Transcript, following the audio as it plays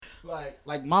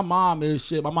Like my mom is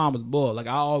shit. My mom was bull. Like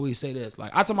I always say this.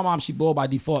 Like I tell my mom she bull by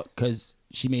default because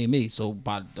she made me. So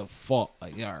by default,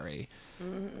 like yeah, already.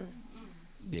 Mm-hmm.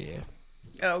 Yeah.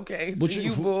 Okay, so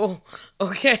you bull.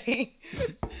 Okay.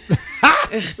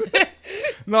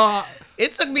 No,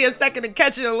 it took me a second to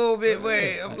catch it a little bit, but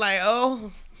I'm like,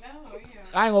 oh.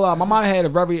 I ain't gonna lie. My mom had a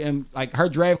very like her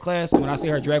draft class. And when I say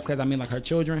her draft class, I mean like her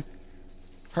children.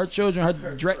 Her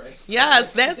draft.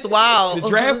 Yes, that's wild. The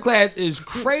draft class is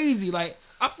crazy. Like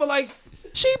I feel like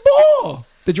she ball.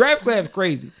 The draft class is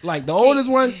crazy. Like the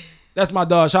oldest one, that's my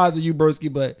dog. Shout out to you,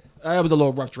 Broski, but. That was a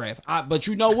little rough draft. But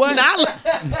you know what?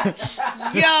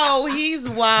 Yo, he's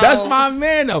wild. That's my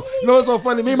man, though. You know what's so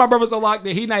funny? Me and my brother so locked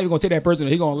that he not even going to take that person.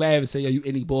 He going to laugh and say, yo, you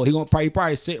any bull. He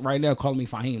probably sit right now calling me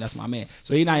Fahim. That's my man.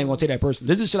 So he not even going to take that person.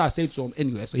 This is shit I say to him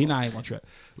anyway, so he not even going to trip.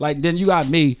 Like, then you got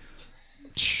me.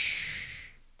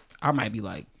 I might be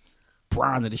like,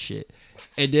 Brian of the shit.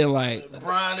 And then like.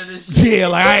 Brian of the shit. Yeah,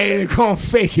 like I ain't going to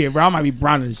fake it, bro. I might be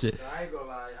Brian of the shit. I ain't going to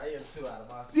lie. I am too out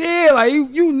of my Yeah, like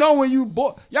you know when you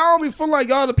bought. Y'all don't be feel like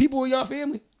y'all the people in y'all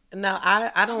family. No,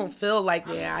 I don't feel like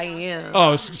that. I am.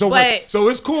 Oh, so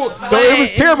it's cool. But, so it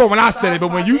was terrible when I said it,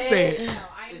 but when you said it. No,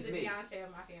 I am the Beyonce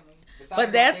of my family.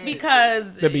 But that's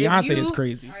because the Beyonce is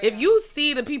crazy. If you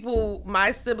see the people,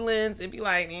 my siblings, and be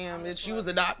like, damn, bitch, she was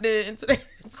adopted into that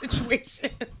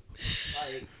situation.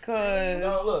 Cause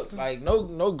no, look, like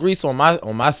no grease on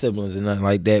my siblings and nothing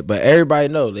like that. But everybody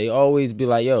know they always be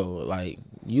like, yo, like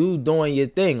you doing your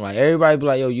thing. Like everybody be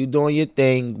like, yo, you doing your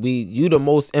thing. You the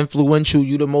most influential.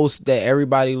 You the most that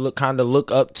everybody look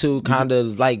up to. Kind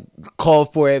of like call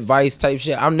for advice type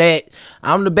shit. I'm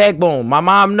the backbone. My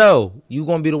mom know you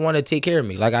gonna be the one to take care of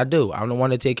me. Like I do. I'm the one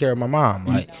to take care of my mom.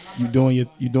 Like you doing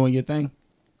your thing.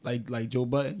 Like Joe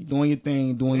Budden, you doing your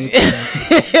thing. Do my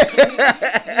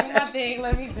thing.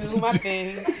 Let me do my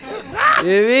thing.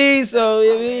 You mean? So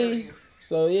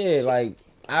yeah, like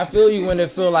I feel you when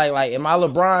it feel like am I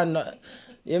LeBron?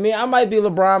 You mean I might be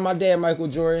LeBron, my dad Michael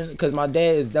Jordan, because my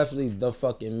dad is definitely the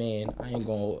fucking man. I ain't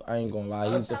gonna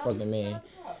lie, he's the fucking man.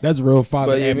 That's real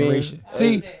father admiration. Mean,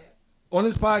 see, on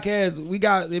this podcast we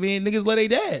got niggas let their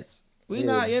dads. We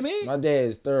not, you know what I mean? My dad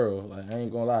is thorough. Like I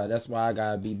ain't gonna lie. That's why I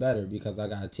gotta be better because I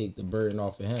gotta take the burden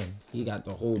off of him. He got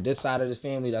the whole this side of the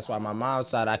family. That's why my mom's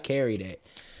side I carry that.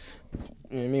 You know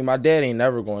what I mean? My dad ain't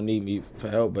never gonna need me for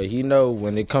help, but he know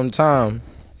when it come time.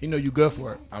 He know you good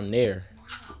for it. I'm there.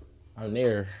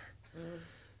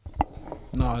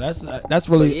 No, that's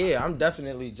really. But yeah, I'm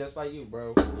definitely just like you,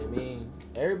 bro. You know what I mean?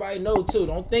 Everybody know too.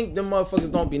 Don't think them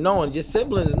motherfuckers don't be knowing. Your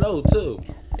siblings know too.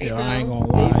 Yo, I ain't gonna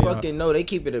lie. They fucking know. They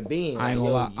keep it a bean. I ain't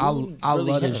gonna lie. I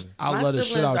love the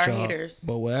shit out y'all. Haters.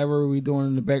 But whatever we doing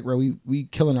in the background, we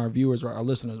killing our viewers, our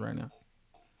listeners right now.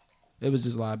 It was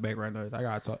just a lot of background noise. I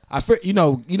gotta talk. You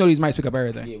know these mics pick up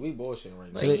everything. Yeah, we bullshitting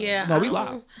right now. So yeah, no, we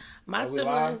live. My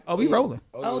siblings. Oh, we rolling.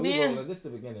 Oh, we rolling. This is the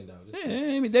beginning though.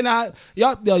 Yeah, I mean, they're not.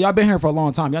 Y'all been here for a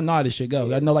long time. Y'all know how this shit go.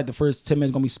 Y'all know like the first 10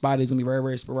 minutes gonna be spotty. It's gonna be very,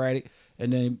 very sporadic,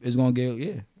 and then it's gonna get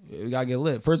we gotta get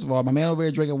lit. First of all, my man over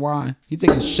here drinking wine. He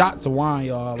taking shots of wine,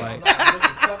 y'all. Like,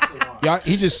 y'all,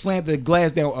 he just slammed the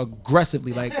glass down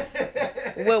aggressively, like.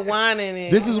 With wine in it.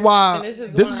 This is why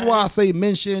I say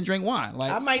men shouldn't drink wine.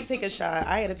 Like I might take a shot.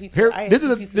 I had a piece. This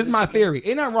is my theory.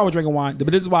 Ain't nothing wrong with drinking wine,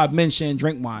 but this is why men shouldn't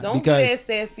drink wine. Don't do that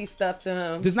sassy stuff to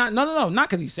him. There's not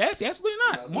because he's sassy. Absolutely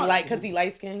not. Because he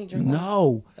light skinned. He drink wine.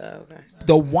 No. Oh, okay.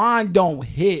 The wine don't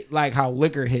hit like how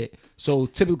liquor hit. So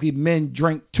typically men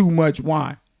drink too much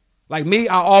wine. Like me,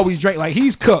 I always drink. Like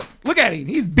he's cooked. Look at him.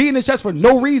 He's beating his chest for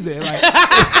no reason. Like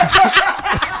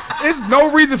it's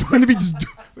no reason for him to be just.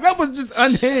 That was just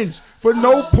unhinged for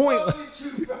no point.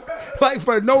 Like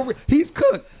for no reason. He's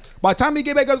cooked. By the time he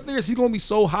get back upstairs, he's gonna be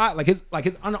so hot. Like his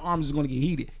underarms is gonna get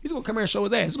heated. He's gonna come here and show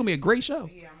his ass. It's gonna be a great show.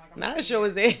 Not show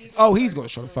his ass. Oh, he's gonna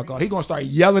show the fuck off. He's gonna start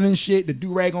yelling and shit. The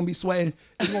do-rag gonna be sweating.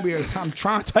 It's gonna be I'm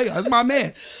trying to tell you, that's my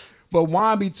man. But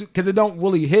wine be too, because it don't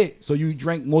really hit. So you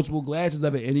drink multiple glasses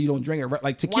of it and you don't drink it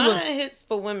like tequila. Wine hits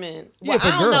for women. Yeah, for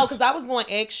I don't girls. know, because I was going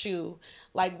to ask you,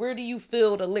 like, where do you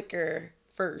feel the liquor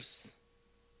first?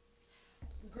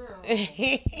 Girl.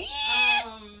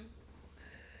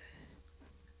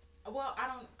 Well,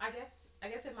 I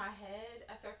guess in my head,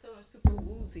 I start feeling super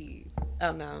woozy.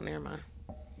 Oh, no, never mind.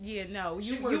 Yeah, no.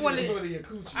 You wanted.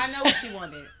 I know what she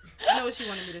wanted. I know what she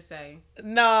wanted me to say.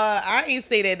 No, I ain't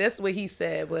say that. That's what he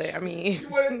said, but I mean.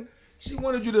 She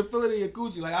wanted you to fill it in your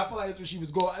coochie. Like, I feel like that's where she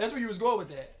was going. That's where you was going with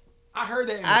that. I heard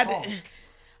that in the song.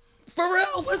 For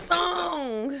real? What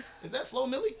song? Is that Flo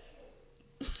Milli?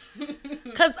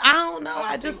 Because I don't know.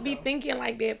 I just be thinking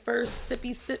like that first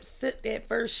sippy sip, that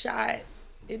first shot.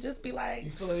 it just be like.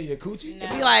 You feel it in your coochie? It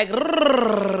be like.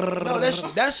 No,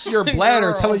 that's your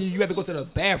bladder telling you have to go to the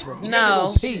bathroom. You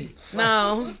have to go pee.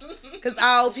 No, because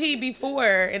I'll pee before,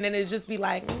 and then it just be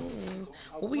like,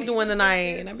 what we doing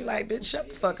tonight? And I be like, bitch, shut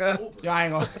the fuck up. Yo, I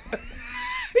ain't gonna.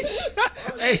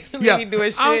 Hey, Yeah, you doing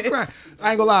shit. I ain't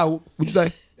gonna lie. What you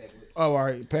say? Oh, all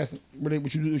right. Pass it. What you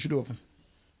do? What you do with him?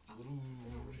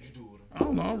 I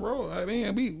don't know, bro. I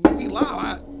mean, we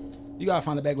live. You gotta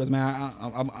find the backwards, man.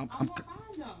 I'm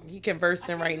He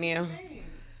conversing right now.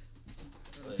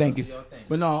 Thank you.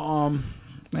 But no,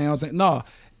 man, I was saying no.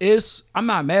 I'm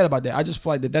not mad about that. I just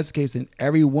feel like that's the case. Then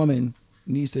every woman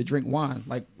needs to drink wine,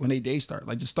 like when they day start.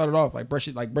 Like just start it off, like brush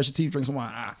your teeth, drink some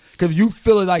wine. Because you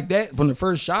feel it like that from the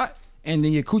first shot, and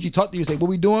then your coochie talk to you, and say, "What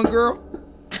we doing, girl?"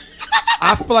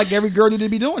 I feel like every girl need to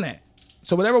be doing that.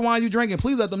 So whatever wine you drinking,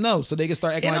 please let them know so they can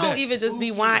start acting like that. It don't even just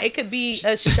be wine. It could be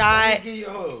a shot.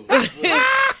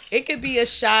 It could be a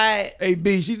shot. Hey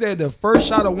B, she said the first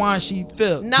shot of wine she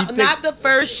filled. No, not the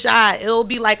first shot. It'll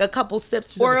be like a couple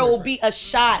sips, or it will be a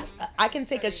shot. I can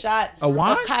take a shot of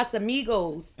wine?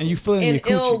 Casamigos. And you feel it in your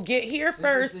coochie. And it'll get here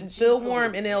first, feel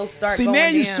warm, and it'll start going now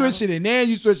you down. switching it. Now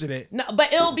you switching it. No,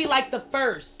 but it'll be like the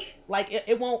first. Like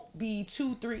it won't be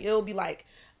 2, 3. It'll be like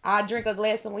I drink a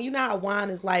glass of wine. You know how wine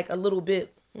is like a little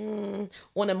bit on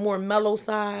a more mellow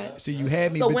side. So you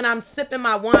had me. So when I'm sipping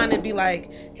my wine, it'd be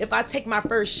like, if I take my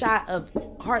first shot of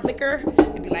hard liquor,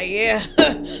 it'd be like, yeah,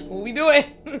 what we doing?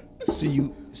 So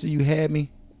you had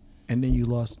me, and then you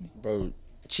lost me, Bro,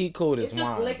 cheat code is wine,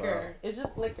 just liquor. bro. It's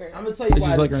just liquor. I'm gonna tell you It's why.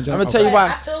 just liquor in I'm general. gonna tell you But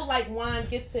why. I feel like wine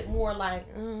gets it more like,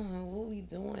 what we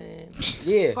doing?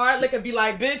 Yeah. Hard liquor be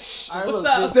like, bitch, All right, what's look,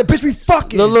 up? I said, bitch, we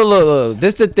fucking. Look.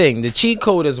 This the thing. The cheat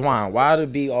code is wine. Why do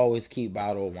B always keep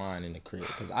bottle of wine in the crib?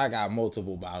 Because I got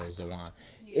multiple bottles of wine.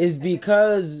 It's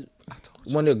because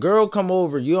when the girl come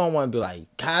over, you don't want to be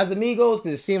like Casamigos,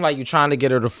 because it seems like you're trying to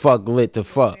get her to fuck lit to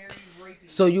fuck.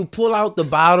 So you pull out the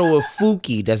bottle of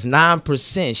Fuki that's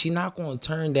 9%. She not gonna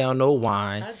turn down no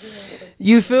wine.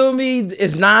 You feel me?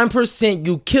 It's 9%.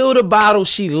 You kill the bottle,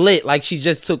 she lit like she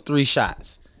just took 3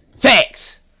 shots.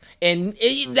 Facts. And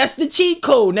that's the cheat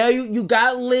code. Now you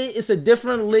got lit. It's a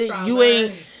different lit. You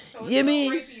ain't. So You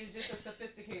mean? It's just a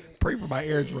sophisticated. Pray for my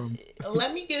eardrums.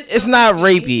 Let me get. It's not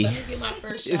rapey. Let me get my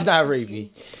first shot. It's not rapey.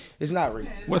 It's not rapey.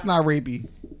 What's not rapey?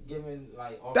 Giving,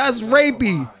 like, That's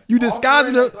rapey. You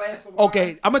disguising the.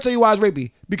 Okay, I'm gonna tell you why it's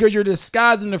rapey. Because you're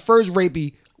disguising the first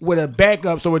rapey with a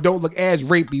backup, so it don't look as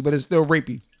rapey, but it's still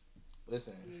rapey.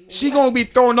 Listen. She gonna be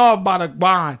thrown off by the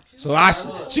wine, so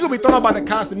she gonna be thrown off by the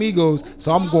Casamigos.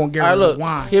 So I'm gonna get All her right, look.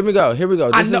 wine. Here we go.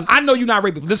 I know you're not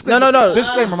rapey. Disclaimer, No.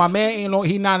 Disclaimer. My man ain't no.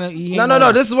 He not. He ain't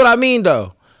No. This is what I mean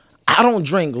though. I don't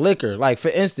drink liquor. Like, for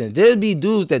instance, there'd be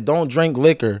dudes that don't drink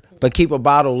liquor but keep a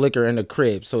bottle of liquor in the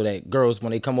crib so that girls,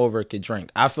 when they come over, could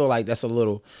drink. I feel like that's a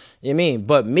little, you know what I mean?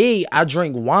 But me, I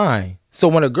drink wine. So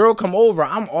when a girl come over,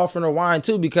 I'm offering her wine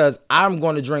too because I'm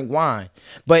going to drink wine.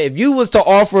 But if you was to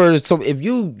offer, if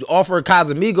you offer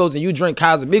Casamigos and you drink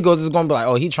Casamigos, it's going to be like,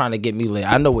 oh, he trying to get me lit.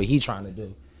 I know what he trying to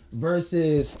do.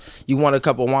 Versus you want a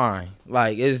cup of wine.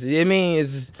 Like,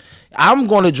 I'm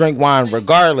going to drink wine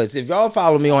regardless. If y'all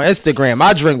follow me on Instagram,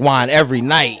 I drink wine every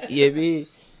night. You know what I mean?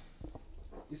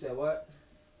 You said what?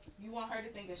 You want her to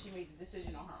think that she made the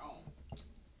decision on her own.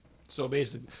 So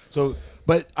basically,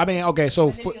 but I mean, okay,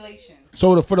 so Manipulation.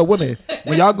 for the women,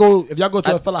 if y'all go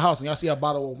to a fella house and y'all see a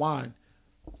bottle of wine,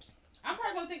 I'm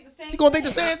probably gonna think the same. he gonna think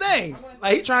the same thing.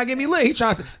 Like, he trying to get me lit. He ain't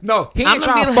I'ma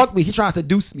trying to be fuck me. He trying to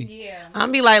seduce me. Yeah.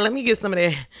 I'm be like, let me get some of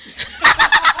that.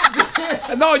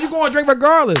 No, you gonna drink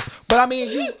regardless. But I mean,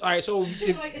 you all right? So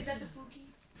She's like, is that the Fuki?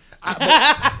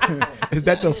 is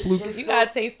that the fluke? You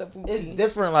gotta taste the food. It's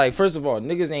different. Like, first of all,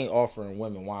 niggas ain't offering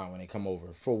women wine when they come over.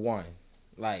 For one,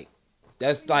 like,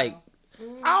 that's like.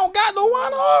 I don't got no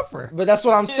wine to offer. But that's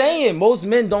what I'm saying. Most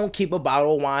men don't keep a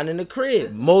bottle of wine in the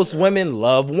crib. Most women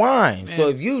love wine. So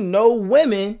if you know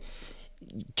women,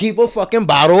 keep a fucking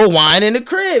bottle of wine in the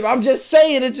crib. I'm just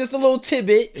saying, it's just a little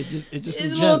tidbit. It's It's a a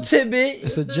little tidbit.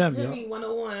 It's a gem, yo. Hemi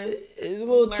 101. It's a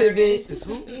little tidbit. It's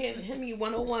who? Yeah, Hemi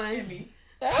 101. Hemi.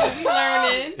 We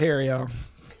learning. Here, y'all.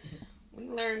 We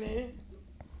learning.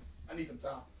 I need some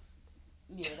time.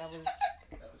 Yeah, that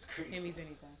was crazy. Emmy's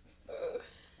anything.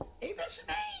 Ain't that your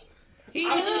name? He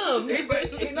him.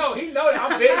 He know that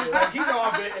I'm big. Like, he know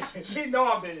I'm big. He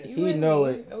know I'm big. He know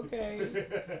it. Okay.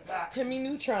 Hemi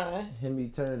Neutron. Hemi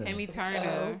Turner. Emmy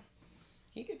Turner.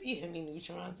 He could be Hemi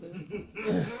Neutron too.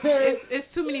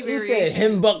 It's too many He variations.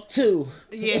 said Himbuktu.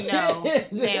 Yeah, no.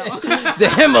 The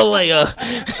Himalaya.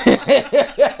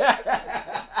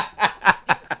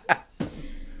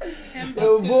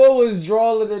 The boy was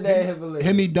drawing in that Himalaya.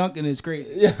 Hemi Duncan is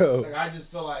crazy. Yo. Like, I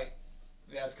just feel like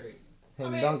That's crazy.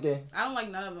 Him dunking. I don't like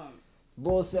none of them.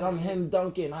 Bull said, I'm him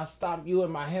dunking. I stopped you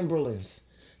in my Himberlands.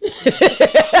 Who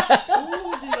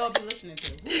do y'all be listening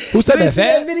to? Who said You that? see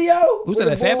that Fab? video? Who said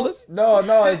With that? the bull? Fabulous?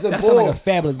 No, it's a That bull. sounds like a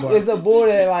fabulous bar. It's a bull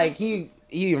that like he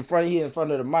in front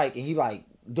of the mic and he like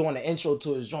doing the intro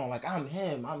to his joint like I'm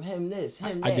him this,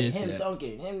 him I that, did see him that.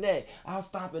 dunking, him that. I'll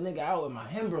stomp a nigga out with my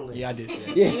Himberlands. Yeah, I did say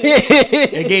that.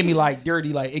 Yeah. It gave me like dirty,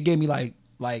 like it gave me like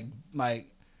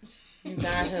You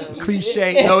not him.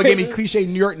 cliche. No, it gave me cliche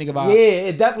New York nigga vibe. Yeah,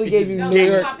 it definitely gave you No, New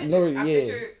that's York. my picture. I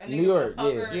picture a New nigga York,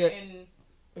 covered yeah.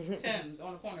 in Tim's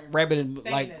on the corner. Rapping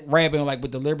Saying like this. rapping like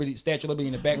with the Liberty Statue of Liberty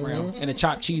in the background and a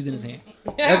chopped cheese in his hand.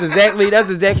 That's exactly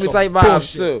type vibes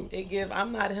bullshit. too. They give.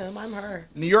 I'm not him. I'm her.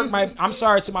 New York might. I'm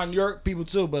sorry to my New York people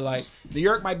too, but like New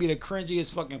York might be the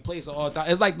cringiest fucking place of all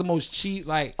time. It's like the most cheap.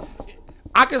 Like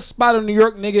I could spot a New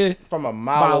York nigga From a by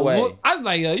mile away. look. I was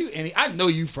like, yo, I know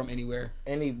you from anywhere.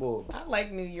 Any bull. I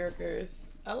like New Yorkers.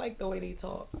 I like the way they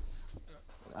talk.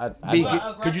 B,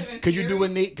 What, could you aggressive could you do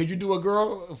and could you do a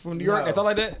girl from New York No. that's all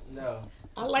like that? No.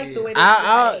 I like the way they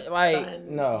I say, like,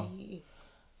 son, no. B.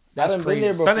 That's done been crazy.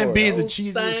 there Son and B is before. the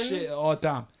cheesiest Son. shit of all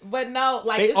time. But no,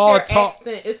 like They it's all their talk-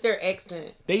 accent. It's their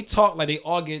accent. They talk like they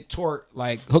all get taught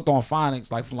like hooked on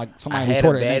phonics like from like I somebody who had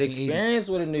taught a it in bad 1980s. experience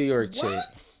with a New York chick.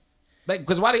 What? Like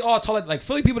because why they all talk like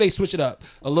Philly people they switch it up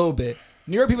a little bit.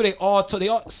 New York people they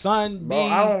all son B. Bro,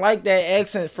 I don't like that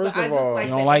accent. First But I of just all, like You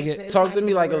don't the like it? accent. talk to Like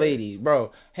me the like a words. lady,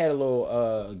 bro. Had a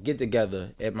little get together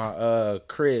at my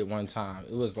crib one time.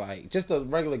 It was like just a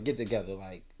regular get together,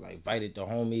 like invited the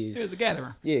homies. It was a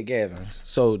gathering. Yeah, gatherings.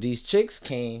 So these chicks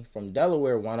came from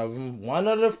Delaware. One of them. One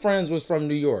of the friends was from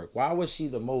New York. Why was she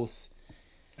the most?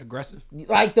 Aggressive.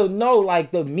 Like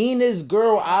the meanest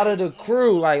girl out of the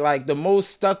crew, like the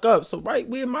most stuck up. So right,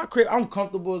 we in my crib, I'm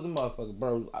comfortable as a motherfucker,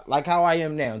 bro. Like how I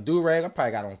am now. Do rag, I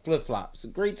probably got on flip flops.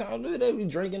 It's a great time. They be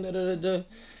drinking,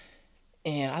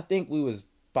 and I think we was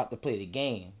about to play the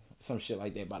game, some shit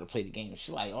like that. About to play the game.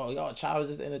 She like, oh y'all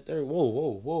childish in the third.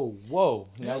 Whoa.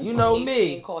 Now you know Being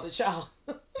me. called a child.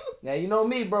 Now you know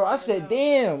me, bro. I said,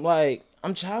 damn, like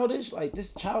I'm childish. Like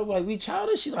this child, like we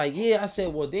childish. She like, yeah. I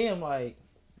said, well, damn, like.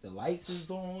 The lights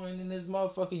is on in this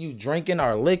motherfucker. You drinking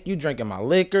you drinking my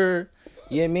liquor.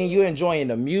 You know what I mean? You enjoying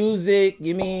the music.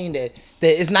 You mean that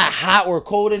it's not hot or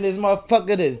cold in this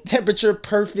motherfucker. The temperature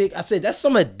perfect. I said, that's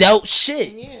some adult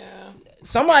shit. Yeah.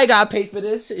 Somebody got paid for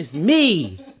this. It's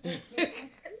me.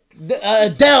 The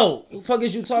adult. What the fuck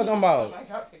is you talking about?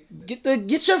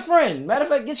 Get your friend. Matter of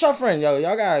fact, get your friend. Yo,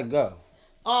 y'all gotta go.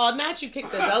 Oh, not you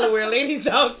kicked the Delaware ladies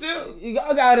out too.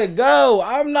 Y'all gotta go.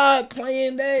 I'm not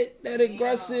playing that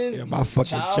aggressive. Yeah, my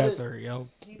fucking childish- chest hurt, yo.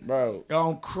 Bro. Yo,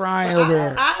 I'm crying over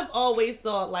there. I've always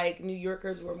thought like New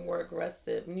Yorkers were more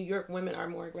aggressive. New York women are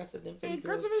more aggressive than Philly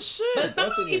girls. Aggressive as shit. But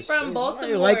Aggressive somebody as from shit.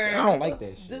 Baltimore, I don't like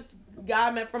that shit. This guy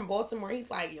I met from Baltimore. He's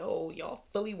like, yo, y'all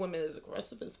Philly women is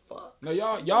aggressive as fuck. No,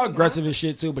 y'all aggressive as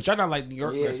shit too, but y'all not like New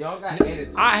York. Yeah, aggressive. y'all got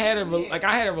attitude. I had a But that's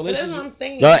what relationship. I'm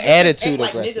saying. Your Niggas act attitude like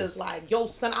aggressive. niggas like, yo,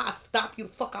 son, I'll stop you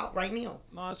the fuck out right now.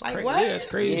 No, it's Like, crazy. what? Yeah, it's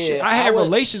crazy Yeah, shit. I I had would-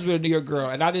 relations with a New York girl,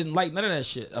 and I didn't like none of that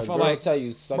shit. I A felt girl like, tell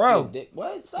you suck bro. your dick.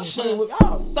 What? Stop playing with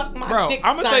y'all. Suck my bro, dick,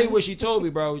 I'm gonna tell son. you what she told me,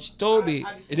 bro. She told me,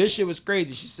 I be and this shit was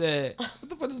crazy. She said, "What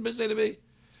the fuck this bitch say to me?"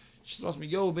 She told me,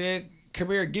 "Yo, man, come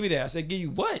here, give me that." I said, "Give you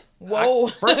what?" Whoa.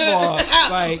 First of all,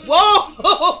 like,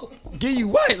 whoa. give you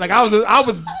what? Like, I was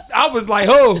like,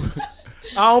 oh,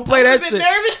 I don't play that bit shit.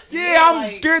 nervous? Yeah, I'm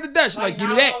like- scared to death. She's like, give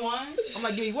me that. 911? I'm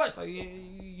like, give me what? She's like, yeah,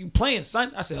 you playing,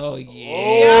 son? I said, oh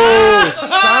yeah,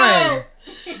 Oh,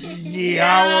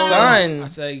 yeah, Son. I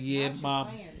said, yeah, mom.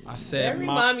 I That said, mom,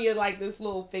 remind me of like this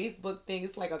little Facebook thing.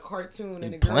 It's like a cartoon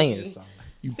and a son. girl Playing be something.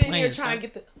 you sitting playing, here trying son? to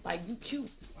get the like you cute.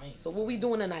 So what we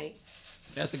doing tonight?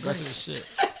 That's aggressive as shit.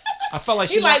 I felt like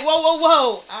He she like,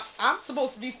 whoa. I'm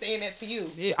supposed to be saying that to you.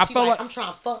 Yeah, I She felt like- I'm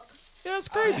trying to fuck. yeah, it's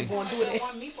crazy. I'm going to do That it.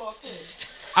 one meatball too.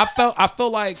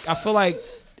 I feel like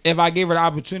if I gave her the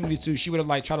opportunity to, she would have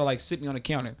like tried to like sit me on the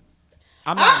counter.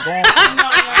 I'm not going.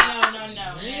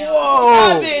 No.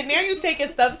 Stop it. Now you taking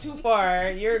stuff too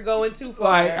far. You're going too far.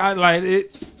 Like I like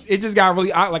it. It just got really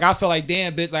like I felt like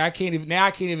damn bitch. Like I can't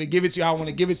even give it to you. I want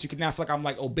to give it to you because now I feel like I'm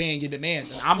like obeying your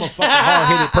demands and I'm a fucking hard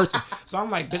headed person. So I'm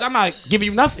like bitch. I'm not giving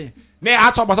you nothing. Now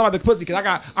I talk myself about the pussy because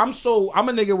I'm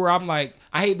a nigga where I'm like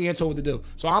I hate being told what to do.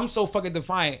 So I'm so fucking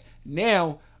defiant.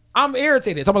 Now I'm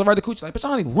irritated. Talking about the coochie like bitch. I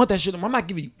don't even want that shit. I'm not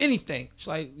giving you anything. She's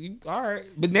like all right.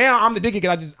 But now I'm the dickhead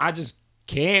because I just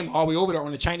came all the way over there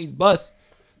on the Chinese bus.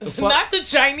 The fuck? Not the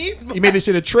Chinese. You made this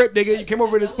shit a trip, nigga. You came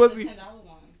over this pussy. $10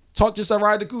 on. Talk yourself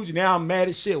right at the coochie. Now I'm mad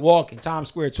as shit walking Times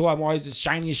Square tour. I'm always just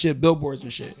shiny as shit billboards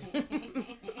and shit.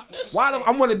 Why do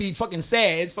I want to be fucking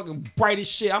sad? It's fucking bright as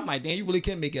shit. I'm like, damn, you really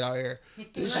can't make it out here.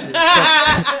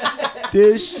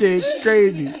 This shit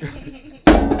crazy.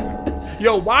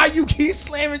 Yo, why you keep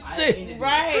slamming shit?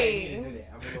 Right.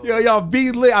 Yo, y'all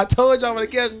be lit. I told y'all when I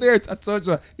get upstairs. I told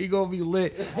y'all he gonna be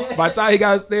lit. By the time he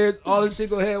got upstairs, all this shit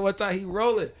go ahead. One time he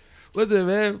rolling. Listen,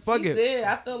 man, fuck He it. did.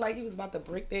 I feel like he was about to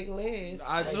break their glass.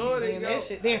 I told it, yo. That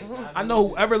shit down. I know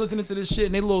whoever listening to this shit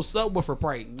and they little subwoofer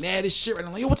probably mad as shit right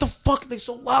now. Like, yo, what the fuck are they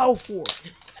so loud for?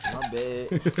 My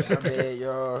bad,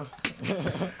 y'all.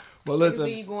 But Listen, listen,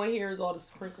 you going here is all the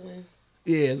sprinkling.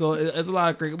 yeah, so it's a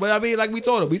lot of cricket. But I mean, like we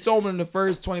told them in the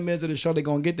first 20 minutes of the show, they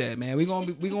gonna get that, man. We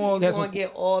gonna have some.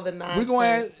 Get all the nonsense. We gonna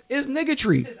have it's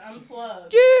niggatry. This is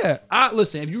unplugged. Yeah,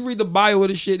 listen. If you read the bio of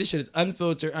this shit is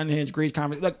unfiltered, unhinged, great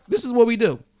comedy. Like this is what we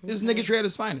do. This is niggatry at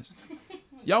its finest.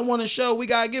 Y'all want a show? We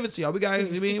gotta give it to y'all. We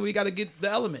gotta get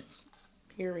the elements.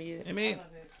 Period. I mean.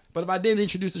 But if I didn't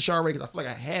introduce the show already, because I feel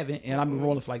like I haven't, and I've been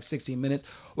rolling for like 16 minutes.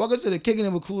 Welcome to the Kicking It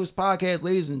With Coolers podcast,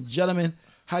 ladies and gentlemen.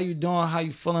 How you doing? How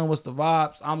you feeling? What's the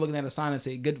vibes? I'm looking at a sign that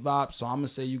say good vibes, so I'm gonna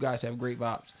say you guys have great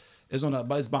vibes.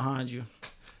 It's behind you.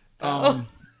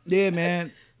 Yeah,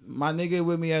 man. My nigga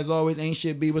with me as always. Ain't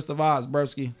shit B. What's the vibes,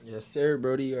 broski? Yes, sir,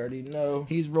 Brody. You already know.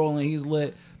 He's rolling. He's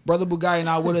lit. Brother Bugatti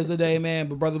not with us today, man,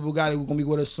 but Brother Bugatti gonna be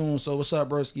with us soon. So what's up,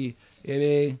 broski? Yeah,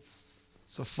 man.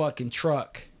 It's a fucking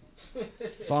truck.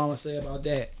 That's all I'm gonna say about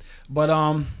that. But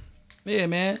yeah,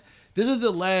 man. This is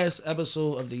the last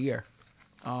episode of the year.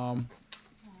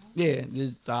 Yeah,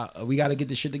 we got to get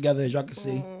this shit together, as y'all can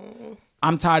see.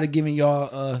 I'm tired of giving y'all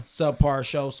a subpar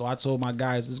show, so I told my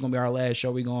guys this is gonna be our last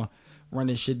show. We gonna run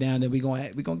this shit down, then we gonna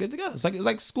get together. It's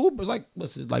like school. It's like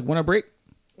what's it, like winter break?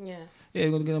 Yeah. Yeah,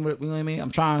 we're gonna get them. You know what I mean?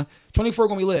 I'm trying. 24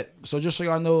 gonna be lit. So just so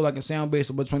y'all know, like a sound base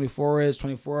of what 24 is.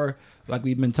 24, like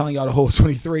we've been telling y'all the whole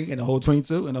 23 and the whole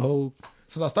 22 and the whole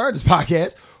since I started this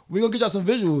podcast. We gonna get y'all some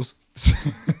visuals.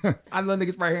 I know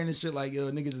niggas right hearing this shit like,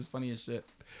 yo, niggas is funny as shit.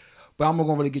 But I'm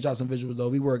gonna really get y'all some visuals though.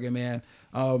 We working, man.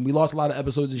 We lost a lot of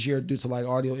episodes this year due to like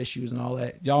audio issues and all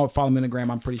that. Y'all follow me on the gram.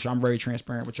 I'm pretty sure I'm very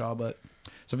transparent with y'all. But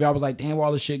so if y'all was like, damn, where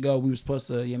all this shit go? We were supposed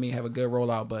to, you know what I mean, have a good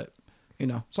rollout, but you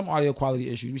know, some audio quality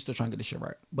issues. We still trying to get this shit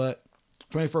right. But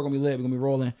 24 gonna be lit. We're gonna be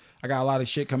rolling. I got a lot of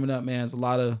shit coming up, man. There's a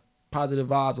lot of positive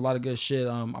vibes, a lot of good shit.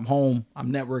 I'm home.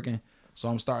 I'm networking, so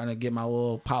I'm starting to get my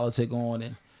little politic on,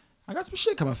 and I got some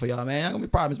shit coming for y'all, man. I'm gonna be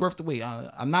proud. It's worth the wait.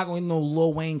 I'm not going to no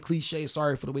Lil Wayne cliche.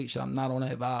 Sorry for the wait shit. I'm not on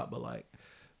that vibe, but like,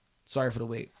 sorry for the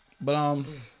wait. But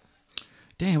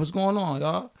damn, what's going on,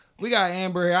 y'all? We got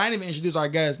Amber here. I didn't even introduce our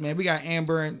guest, man. We got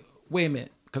Amber and wait a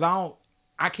minute, cause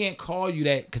I can't call you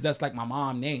that because that's like my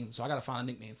mom name. So I gotta find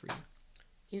a nickname for you.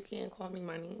 You can't call me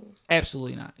my name.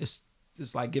 Absolutely not. It's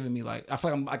like giving me like I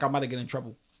feel like I'm about to get in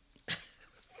trouble.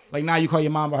 Like now you call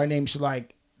your mom by her name, she's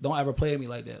like, don't ever play with me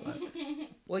like that. Like,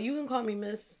 Well, you can call me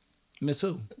Miss. Miss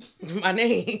who? My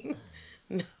name.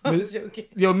 No, I'm Miss, joking.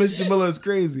 yo, Miss Jamila is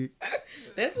crazy.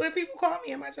 That's what people call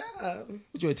me at my job.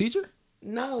 What, you a teacher?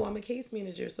 No, I'm a case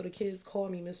manager, so the kids call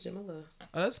me Miss Jamila.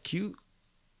 Oh, that's cute.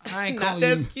 I ain't Not calling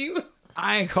that's you. cute.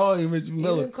 I ain't calling you Miss You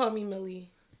Jamila. can call me Millie.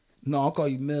 No, I'll call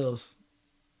you Mills.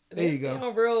 There you go.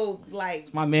 Sound real like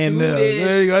It's my man dude-ish. Mills.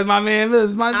 There you go. It's my man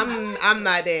Mills. It's my I'm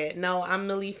not that. No, I'm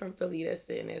Millie from Philly. That's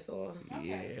it. And that's all.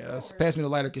 yeah. Pass me the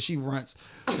lighter because she runts.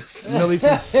 Millie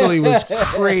from Philly was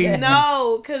crazy.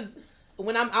 No, because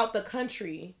when I'm out the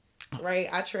country, right?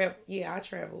 I travel. Yeah, I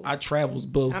travel. I travels,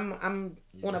 boo. I'm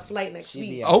on a flight next She be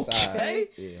week outside. Okay.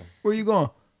 Yeah. Where you going?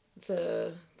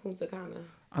 to Punta Cana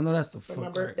I know that's the for fuck. my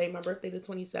birthday. My birthday the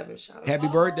 27th. Shout out. Happy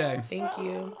birthday. Thank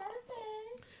you.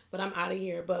 But I'm out of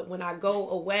here. But when I go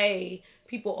away,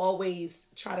 people always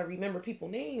try to remember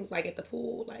people's names, like at the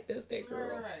pool, like that's that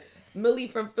girl. Right. Millie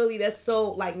from Philly. That's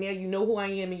so like now you know who I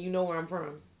am and you know where I'm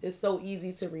from. It's so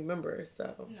easy to remember.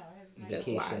 So No, it has That's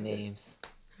why I Vacation just- names.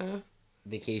 huh?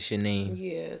 Vacation name.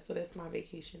 Yeah. So that's my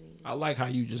vacation name. I like how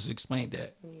you just explained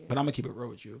that, but I'm gonna keep it real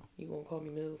with you. You gonna call me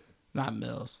Mills? Not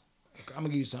Mills. I'm gonna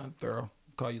give you something thorough.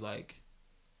 Call you like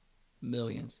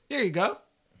Millions. Here you go.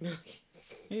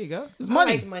 Here you go. It's I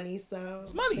money. like money, so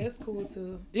It's money. That's cool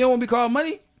too. You don't want to be called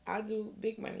money? I do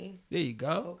big money. There you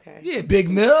go. Okay. Yeah, Big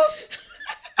Mills.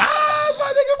 It's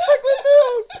my nigga Franklin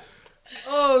Mills.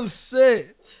 Oh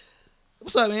shit.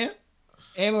 What's up, man?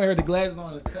 Amber had the glasses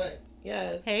on the cut.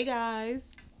 Yes. Hey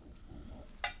guys.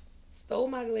 Stole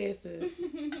my glasses.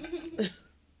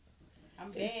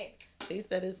 I'm back. They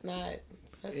said it's not.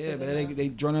 Yeah, man, they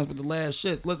join us with the last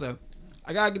shits. Listen,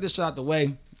 I gotta get this shit out the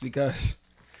way because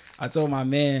I told my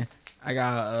man I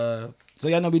got so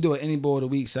y'all know we do an any boy of the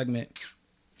week segment.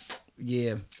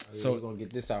 Yeah. So we're gonna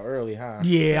get this out early, huh?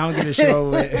 Yeah, I'm gonna get the show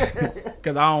over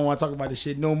because I don't want to talk about this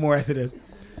shit no more after this.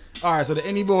 All right, so the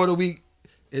any boy of the week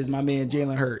is my man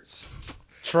Jalen Hurts.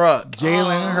 Truck.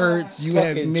 Jalen Hurts, you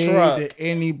have fucking made truck. the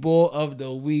Any Bull of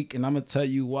the week, and I'm gonna tell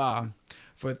you why.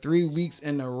 For 3 weeks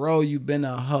in a row, you've been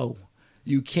a hoe.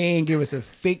 You can't give us a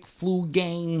fake flu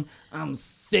game. I'm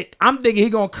sick. I'm thinking he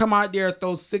gonna come out there and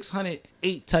throw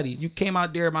 608 tutties. You came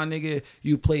out there, my nigga.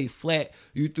 You played flat.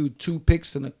 You threw 2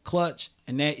 picks in the clutch,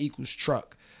 and that equals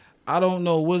truck. I don't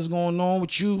know what's going on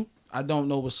with you. I don't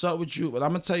know what's up with you, but I'm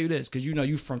gonna tell you this, cause you know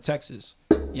you from Texas.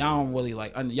 Y'all don't really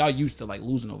like. Y'all used to like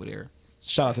losing over there.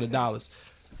 Shout out to the dollars.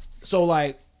 So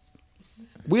like,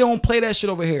 we don't play that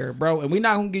shit over here, bro. And we're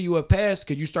not gonna give you a pass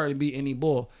because you starting to be Any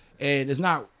Bull, and it's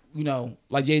not. You know,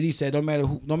 like Jay-Z said,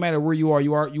 no matter where you are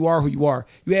who you are.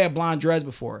 You had blonde dreads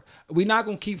before. We not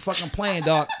gonna keep fucking playing,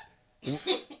 dog.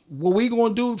 What we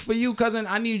gonna do for you, cousin?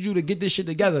 I need you to get this shit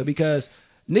together because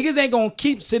niggas ain't gonna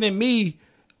keep sending me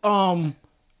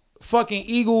fucking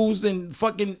Eagles and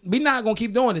fucking. We not gonna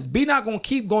keep doing this. B not gonna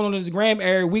keep going on this gram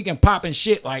every week and popping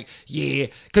shit like, yeah.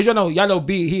 Cause y'all know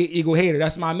B, he an Eagle hater.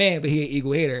 That's my man, but he an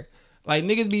Eagle hater. Like,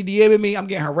 niggas be DMing me. I'm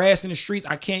getting harassed in the streets.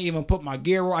 I can't even put my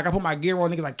gear on. I can put my gear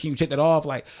on. Niggas like, can you take that off?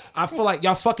 Like, I feel like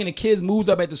y'all fucking the kids moves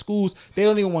up at the schools. They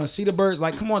don't even want to see the birds.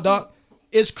 Like, come on, dog.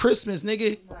 It's Christmas,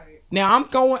 nigga. Right. Now,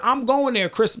 I'm going there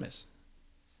Christmas.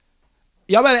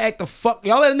 Y'all better act the fuck.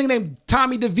 Y'all let a nigga named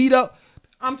Tommy DeVito.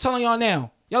 I'm telling y'all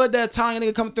now. Y'all let that Italian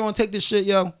nigga come through and take this shit,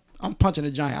 yo. I'm punching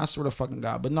a giant. I swear to fucking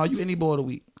God. But no, you Any Bull of the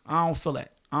week. I don't feel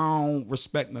that. I don't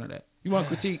respect none of that. You want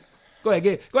critique? Go ahead,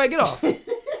 get off.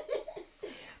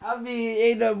 I mean,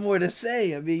 ain't nothing more to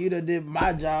say. I mean, you done did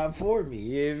my job for me.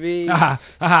 You know what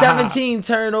I mean? 17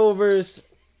 turnovers.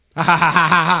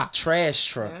 Trash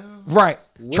truck. Right.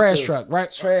 Trash truck,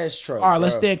 right? Trash truck. All right,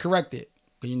 let's stand corrected.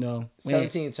 You know,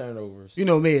 17 turnovers. You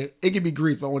know, man, it could be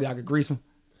grease, but only I could grease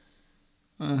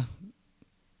them.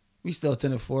 We still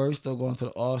 10-4. We still going to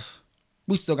the offs.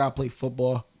 We still got to play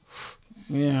football.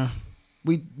 Yeah.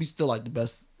 We still like the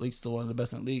best. Like, still one of the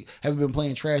best in the league. Have we been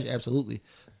playing trash? Absolutely.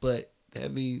 But are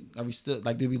we still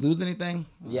like? Did we lose anything?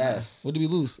 Yes. What did we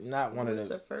lose? Not one of the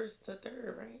to first to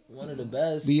third, right? One of the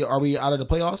best. Are we out of the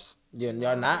playoffs? Yeah,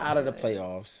 y'all not out of the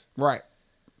playoffs. Right.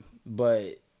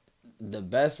 But the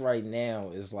best right now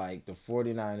is like the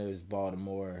 49ers,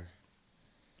 Baltimore.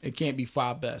 It can't be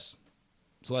 5 best.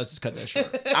 So let's just cut that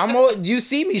short. You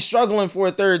see me struggling for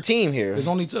a third team here. There's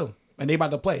only 2, and they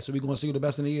about to play. So we're gonna see who the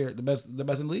best in the year, the best in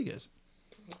the league is.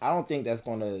 I don't think that's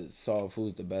going to solve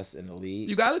who's the best in the league.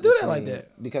 You got to do that like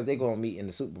that. Because they're going to meet in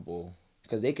the Super Bowl.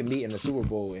 Because they can meet in the Super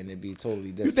Bowl and it'd be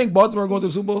totally different. You think Baltimore going to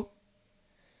the Super Bowl?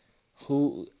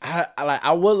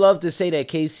 I would love to say that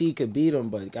KC could beat them,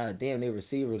 but goddamn, their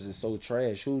receivers are so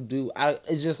trash.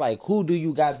 It's just like, who do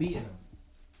you got beating them?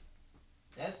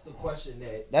 That's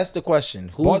the question.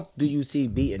 Who do you see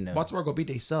beating them? Baltimore go beat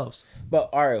themselves. But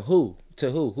all right, who? To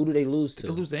who? Who do they lose to? They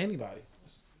could lose to anybody.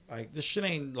 Like, this shit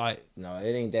ain't like... No,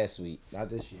 it ain't that sweet. Not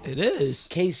this year. It is.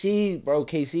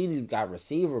 KC got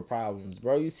receiver problems,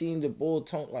 bro. You seen the bull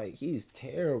tone? Like, he's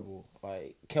terrible.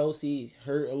 Like, Kelsey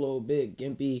hurt a little bit.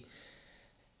 Gimpy.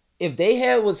 If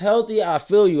they was healthy, I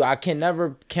feel you. I can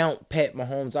never count Pat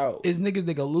Mahomes out. It's niggas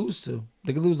they could lose to.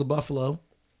 They could lose to Buffalo.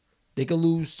 They could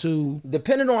lose to...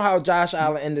 Depending on how Josh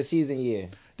Allen end the season, yeah.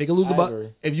 They could lose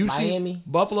to if you Miami? see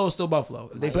Buffalo is still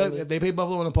Buffalo. If they play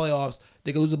Buffalo in the playoffs,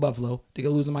 they could lose to Buffalo. They could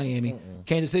lose to Miami.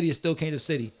 Kansas City is still Kansas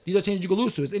City. These are teams you could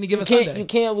lose to. It's any given Sunday. You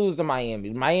can't lose to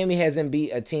Miami. Miami hasn't beat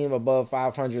a team above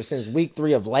 500 since week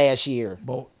 3 of last year.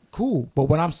 But cool. But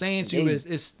what I'm saying to you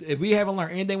is if we haven't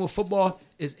learned anything with football,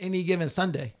 it's any given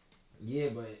Sunday. Yeah,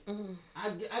 but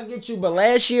I get you. But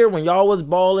last year when y'all was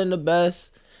balling the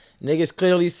best, niggas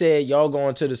clearly said y'all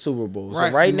going to the Super Bowl. So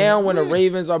right now when the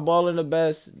Ravens are balling the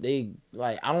best,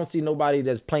 I don't see nobody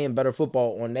that's playing better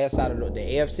football on that side of the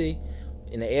AFC.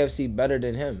 In the AFC, better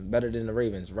than the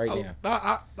Ravens right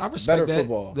now. I respect better that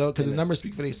football, though, because the numbers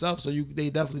speak for themselves. So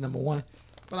they definitely number 1.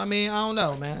 But I mean, I don't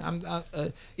know, man.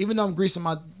 Even though I'm greasing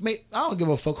I don't give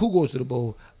a fuck who goes to the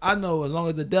bowl. I know as long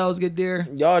as the Dells get there.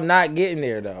 Y'all not getting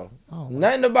there though.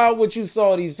 Nothing about what you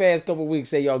saw these past couple weeks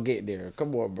say y'all get there.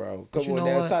 Come on, bro. Come on,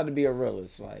 now. It's time to be a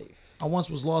realist. Like, I once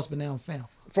was lost, but now I'm found.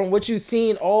 From what you've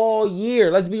seen all year,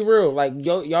 let's be real. Like,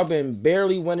 y'all been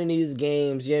barely winning these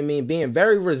games. You know what I mean? Being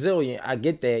very resilient. I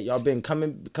get that. Y'all been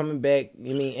coming back. You know what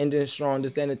I mean? Ending strong,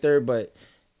 this, that, and the third. But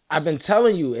I've been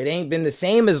telling you, it ain't been the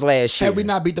same as last year. Have we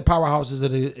not beat the powerhouses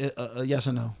of a yes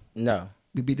or no? No.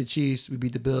 We beat the Chiefs. We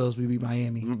beat the Bills. We beat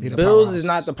Miami. Bills is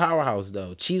not the powerhouse,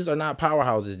 though. Chiefs are not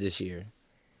powerhouses this year.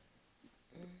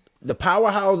 The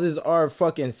powerhouses are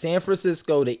fucking San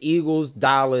Francisco, the Eagles,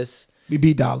 Dallas. We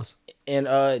beat Dallas. And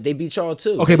they beat y'all,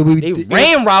 too. Okay, but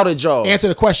they routed y'all. Answer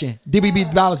the question. Did we beat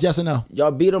Dallas, yes or no?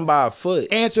 Y'all beat them by a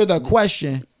foot. Answer the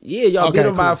question. Yeah, y'all Okay, beat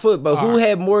them by cool. a foot. But All who right.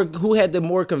 had more? Who had the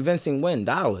more convincing win?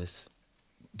 Dallas.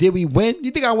 Did we win?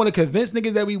 You think I want to convince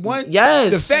niggas that we won?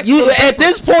 Yes. The facts You on the at paper.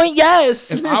 this point,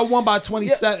 yes. If I won by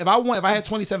 27, if I had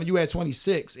 27, you had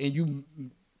 26, and you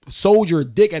sold your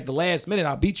dick at the last minute,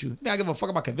 I'll beat you. I give a fuck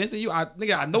about convincing you. I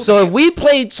know. So the if we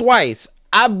played twice,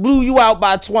 I blew you out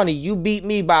by 20. You beat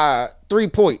me by 3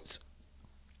 points.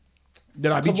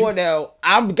 Did I beat Come on you? now.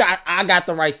 I got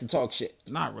the rights to talk shit.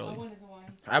 Not really.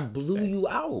 I blew you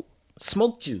out.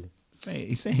 Smoked you.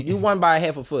 He's saying You won by a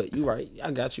half a foot. You right.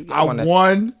 I got you. I that.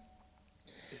 won.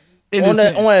 On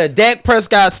a Dak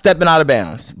Prescott stepping out of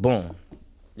bounds. Boom.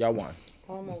 Y'all won.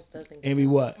 Almost doesn't. And we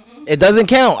what? It doesn't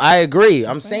count. I agree.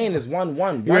 I'm saying it's 1-1.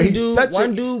 One He's dude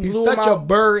he's blew such him a out.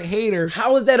 bird hater.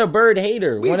 How is that a bird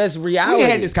hater when it's reality? We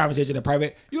had this conversation in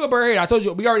private. You a bird hater. I told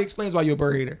you. We already explained why you're a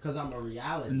bird hater. Because I'm a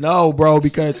reality. No, bro,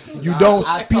 because you don't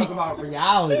I speak. talk about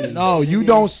reality. No, you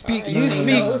don't speak.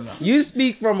 You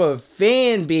speak from a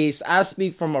fan base. I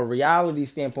speak from a reality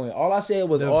standpoint. All I said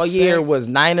was The all year facts- was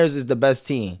Niners is the best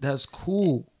team. That's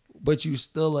cool, but you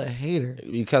still a hater.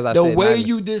 Because I The said way Niners.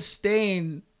 you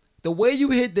disdain, the way you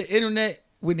hit the internet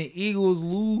when the Eagles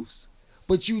lose,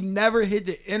 but you never hit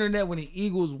the internet when the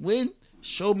Eagles win,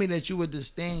 showed me that you a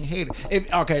disdain hater.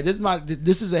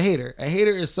 This is a hater. A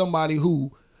hater is somebody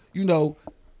who,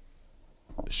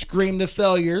 scream the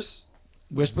failures,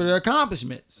 whisper their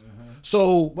accomplishments.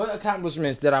 So What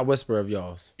accomplishments did I whisper of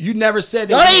y'all's? you never said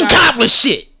that. Y'all you ain't got- accomplished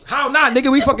shit. How not,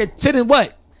 nigga? We fucking 10 and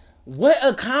what? What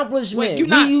accomplishment? Wait, you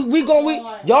not-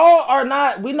 y'all are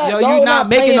not. We not. Yo, y'all you not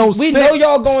making playing, no we sense. know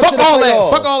y'all going Fuck to the all that. playoffs.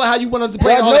 Fuck all that. How you wanted to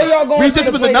play Y'all all know that. y'all going We to just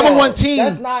the was the number playoffs. one team.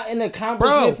 That's not an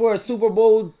accomplishment for a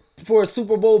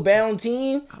Super Bowl bound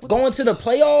team going to the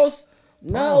playoffs.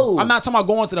 No, I'm not talking about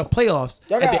going to the playoffs.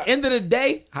 Y'all At got- the end of the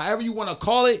day, however you want to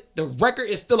call it, the record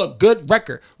is still a good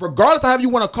record, regardless of however you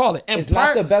want to call it. And It's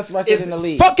not the best record in the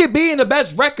league. Fuck it being the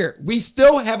best record. We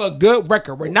still have a good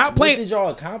record. We're not What playing. did y'all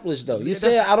accomplish though? You Yeah,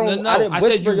 said I don't. no, I didn't I said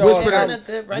whisper you y'all. whispered accom- it.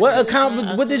 Good record What is accomplished?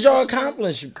 not What did y'all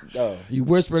accomplishment. accomplish though? You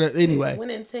whispered it anyway.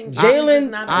 Winning 10 games is Jalen,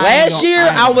 not a- last year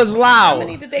I was How loud.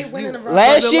 many did they win in a row?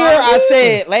 Last year lie.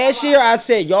 I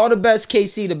said y'all the best,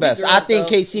 KC the best. girls, I think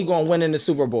though. KC gonna win in the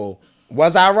Super Bowl.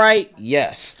 Was I right?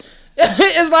 Yes.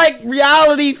 It's like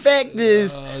reality fact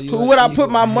is you who a would I Eagle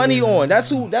put my money hater, on? That's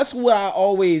who I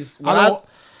always. When I'm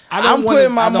wanna-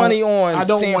 putting my I don't- money on I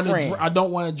don't San want Fran. to. I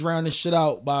don't want to drown this shit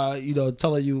out by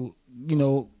telling you.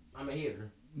 I'm a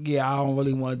hater. Yeah, I don't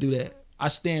really want to do that. I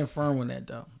stand firm on that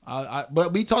though.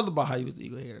 But we talked about how you was the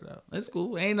Eagle hater though. It's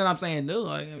cool. Ain't that I'm saying no.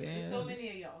 Like, So many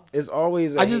of y'all. It's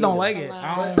always. I just don't hater. like it.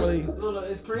 I don't really. No,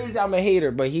 it's crazy. I'm a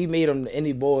hater, but he made him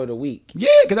any boy of the week. Yeah,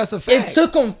 because that's a fact. It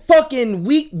took him fucking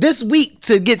this week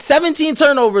to get 17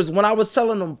 turnovers. When I was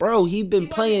telling him, bro, he been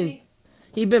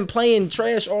playing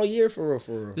trash all year for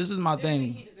real. This is my He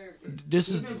thing. deserved it. This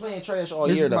He's is been playing trash all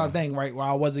this year is my though. thing, right? Where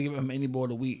I wasn't giving him any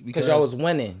board of the week Because y'all was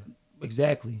winning.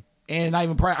 exactly, and not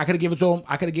even prior. I could have given it to him.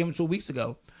 I could have given it 2 weeks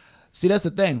ago. See, that's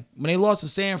the thing. When they lost to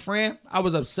San Fran, I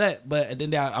was upset, but at the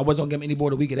end of the day, I wasn't gonna give him any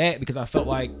board of the week of that because I felt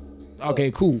like,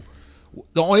 okay, cool.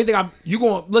 The only thing you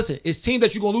gonna listen, it's teams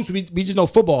that you're gonna lose to. We just know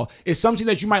football. It's some team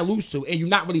that you might lose to, and you're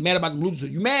not really mad about them losing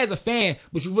to. You mad as a fan,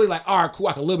 but you really like, all right, cool,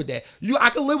 I can live with that. I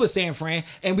can live with San Fran,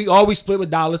 and we always split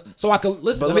with dollars. So I can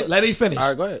listen. Let me finish. All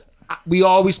right, go ahead. We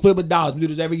always split with dollars. We do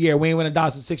this every year. We ain't winning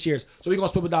dollars in 6 years, so we're gonna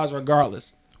split with dollars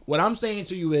regardless. What I'm saying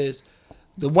to you is,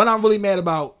 the one I'm really mad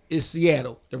about is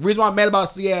Seattle. The reason why I'm mad about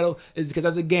Seattle is because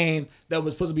that's a game that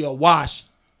was supposed to be a wash,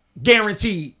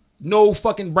 guaranteed. No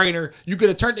fucking brainer. You could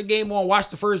have turned the game on, watched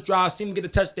the first drive, seen him get a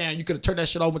touchdown. You could have turned that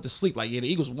shit over to sleep. Like, yeah, the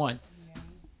Eagles won.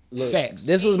 Look, Facts.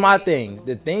 This was my thing.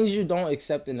 The things you don't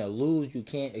accept in a lose, you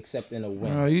can't accept in a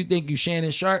win. You think you Shannon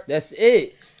Sharp? That's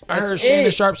it. I heard That's Shannon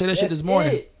it. Sharp say that shit That's this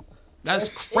morning. it. That's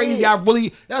That's crazy. it. I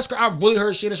really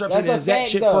heard Shannon Sharp say That's the a exact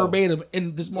fact, shit though. verbatim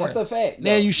in this morning. That's a fact.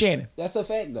 Now though. you Shannon. That's a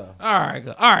fact though. All right,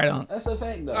 go. All right, That's a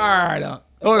fact though. All right,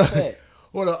 Hold That's on. a fact.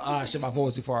 Hold on. Ah, shit, my phone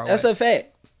was too far away. That's a fact.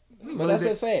 What But that's is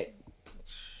a it?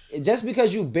 fact. Just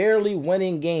because you barely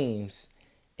winning games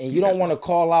and you don't want to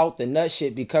call out the nut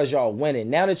shit because y'all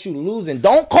winning. Now that you losing,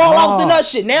 don't call out the nut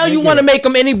shit. Now you Nigga. want to make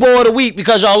him any boy of the week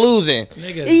because y'all losing.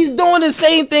 Nigga. He's doing the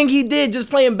same thing he did, just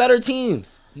playing better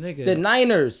teams. Nigga. The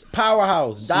Niners,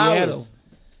 powerhouse, Seattle. Dallas.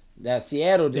 That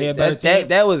Seattle They a did. better team?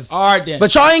 That was. All right, then.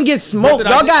 But y'all ain't get smoked. did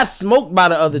I Y'all just- got smoked by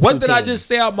the other two What did I teams. just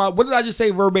say about? What did I just say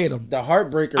verbatim? The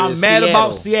heartbreaker I'm is mad Seattle.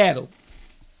 about Seattle.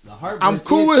 The heartbreaker I'm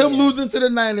cool is with him Seattle. losing to the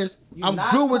Niners. I'm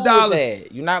good with Dallas.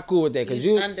 You're not cool with that because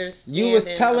He's you was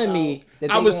telling me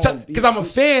that I was because I'm a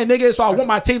fan, nigga. So I want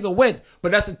my team to win.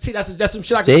 But that's some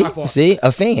shit I can cry for. See,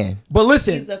 a fan. But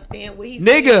listen, He's a fan.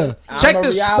 nigga, check I'm a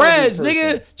the reality spreads, person.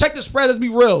 nigga. Check the spreads. Let's be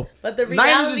real. But the Niners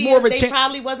reality is more of a is they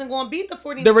probably wasn't going to beat the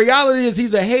 49ers. The reality is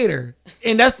he's a hater,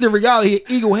 and that's the reality. He an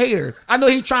Eagle hater. I know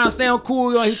he trying to sound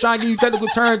cool. He trying to give you technical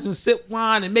terms and sip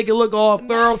wine and make it look all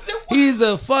thorough. He's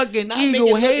a fucking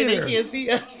Eagle hater. They can't see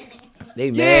us. They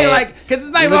mad. Yeah, like because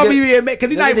it's not even about me being mad because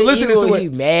he's not even listening to it. He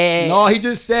mad. No, he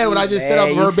just said what I just said up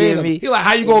mad. verbatim. He like,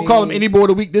 how you gonna call him any boy of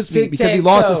the week this week because he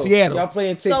lost to Seattle? Y'all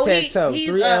playing tic-tac-toe.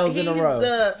 3 L's in a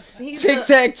row. He's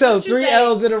Tic-tac-toe. 3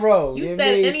 L's in a row. You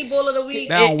said any bull of the week.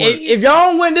 If y'all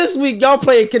don't win this week, y'all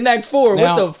playing Connect 4.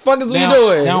 What the fuck is we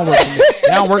doing? Now work for me.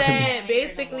 Now work for me.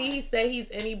 Basically, he said he's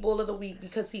any bull of the week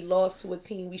because he lost to a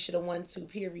team we should have won to,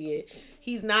 period.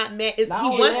 He's not mad. He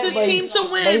wants his team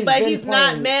to win, but he's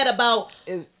not mad about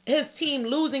his team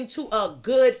losing to a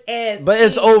good ass But team.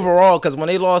 it's overall because when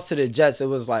they lost to the Jets, it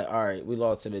was like, all right, we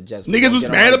lost to the Jets. Niggas was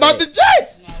mad about the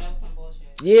Jets. No, that was some bullshit.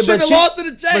 Yeah, Should have lost to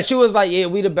the Jets. But you was like, yeah,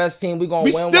 we the best team. We gonna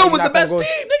We win. still was the best team,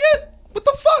 nigga. What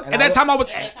the fuck? At that time, I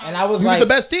was we like the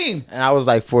best team. And I was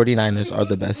like, 49ers are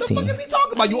the best team. What the fuck is he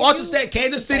talking about? You also said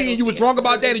Kansas City and you was wrong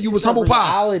about that and you was humble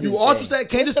pie. You also said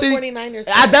Kansas City. 49ers.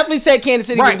 I definitely said Kansas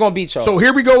City was gonna beat y'all. So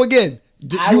here we go again.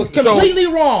 I was completely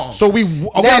wrong. So we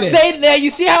now you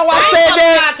see how I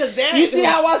said that? You see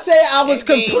how I said I was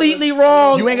completely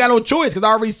wrong? You ain't got no choice because I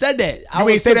already said that. I You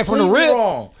ain't say that from the rip.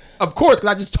 wrong. Of course, because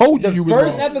I just told you was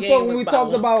First wrong. episode when we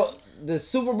talked about the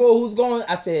Super Bowl, who's going?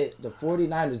 I said the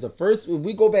 49ers. The first, if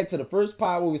we go back to the first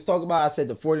pod where we was talking about, I said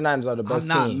the 49ers are the best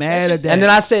team. I'm not mad at that. And then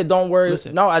I said, don't worry.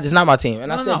 Listen. No, it's not my team. And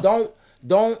No, I no,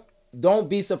 said, don't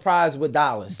be surprised with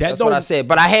Dallas. That That's what I said.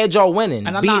 But I had y'all winning.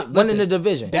 And I'm winning listen, the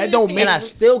division. That don't and make I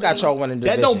still got y'all winning the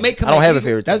that division. don't make him. I don't have a Eagle.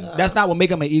 favorite team. That's not what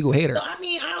make him an Eagle hater. So I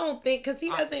mean, I don't think because he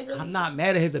doesn't really. I'm not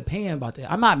mad at his opinion about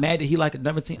that. I'm not mad that he like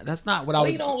another team. That's not what I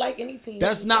was. He don't like any team.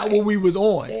 That's He's not like, what we was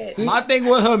on. that. My thing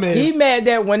with him is He mad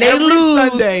that when they every lose,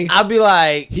 Sunday, I'll be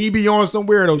like, he be on some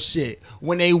weirdo shit.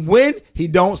 When they win, he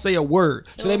don't say a word.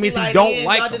 So that means he don't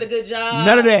like y'all them. did a good job.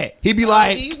 None of that. He be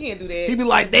like, you can't do that. he be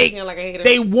like, You sound like a hater.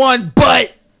 they won,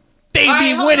 but they All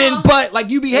be right, hold winning, on. but like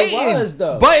you be it hating. was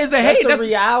though. But it's a hate. That's a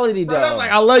reality though. That's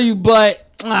like I love you, but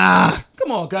come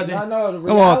on, cousin. I know, the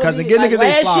Come on, reality- cousin. Give like niggas their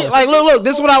last year, flowers. like look,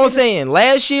 this is what I was saying.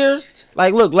 Last year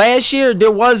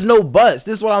there was no bust.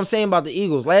 This is what I'm saying about the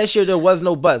Eagles. Last year there was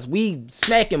no bust. We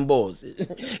smacking balls.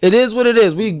 It is what it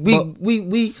is. We we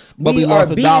are lost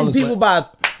to beating Dallas people by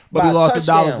But we lost to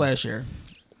Dallas touchdown. last year.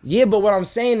 Yeah, but what I'm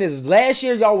saying is last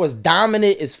year y'all was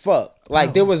dominant as fuck.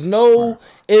 Like there was no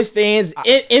ifs, fans.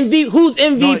 Who's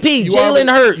MVP? Jalen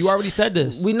Hurts. You already said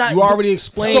this. We not. You already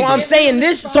explained. So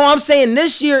I'm saying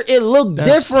this year it looked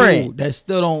different. Cool. That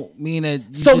still don't mean that.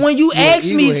 When you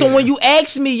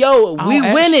ask me, yo, we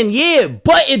winning, yeah,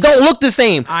 but it don't look the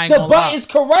same. The but is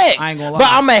correct. I ain't gonna lie. But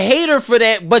I'm a hater for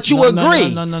that. But you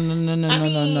agree?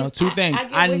 No. Two things.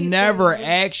 I never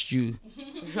asked you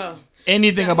Huh.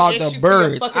 anything I about asked the you for your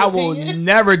birds. fucking I will opinion.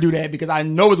 never do that because I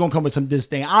know it's gonna come with some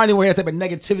disdain. I don't even want that type of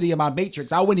negativity in my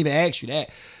matrix. I wouldn't even ask you that.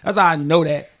 That's how I know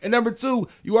that. And number two,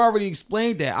 you already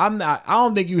explained that. I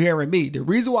don't think you hearing me. The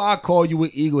reason why I call you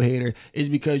an Eagle hater is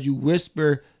because you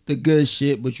whisper the good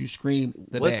shit, but you scream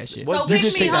the bad shit. So You pick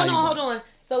just me. take how Hold you want. on.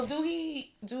 So do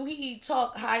he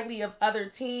talk highly of other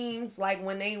teams like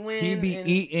when they win? He be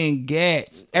eating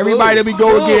gats. Everybody that we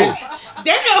go against.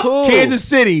 Damn. Kansas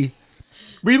City.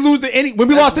 We lose to when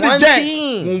we lost to the one Jets.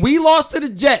 team. When we lost to the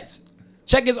Jets,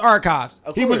 check his archives.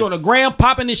 He was on the ground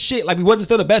popping his shit like we wasn't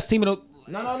still the best team in the.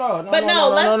 No. But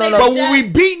when we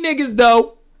beat niggas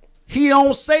though, he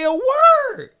don't say a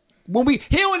word.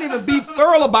 He don't even be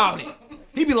thorough about it.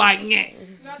 He be like,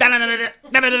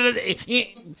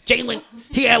 Jalen,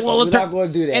 he had a little. We're not going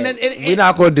to do that. And We're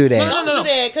not going to do that. No.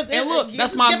 And look,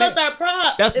 that's my give us our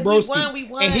props. That's if broski. we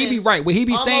won. And he be right. What he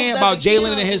be Almost saying about doesn't Jalen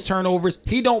count. and his turnovers,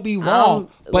 he don't be wrong.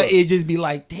 But it just be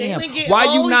like, damn, Jalen get why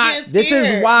you old, not? he gets This is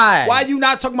scared. why. Why you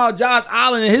not talking about Josh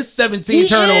Allen and his 17 He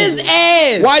turnovers? is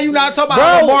ass. Why you not talking Bro,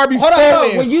 about Lamar before hold on,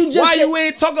 him? when you just Why said- you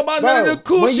ain't talking about none Bro, of the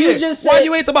cool when you shit? just Why said-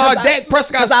 you ain't talking about 'cause Dak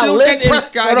Prescott 'cause I still live Dak in-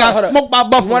 Prescott hold got on. smoked by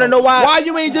Buffalo? Wanna know why? Why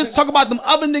you ain't just talking about them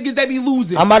other other niggas that be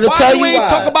losing. I'm about to tell you ain't why.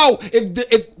 talk about if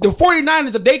the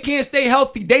 49ers, if they can't stay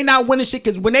healthy, they not winning shit.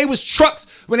 Because when they was trucks,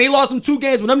 when they lost them 2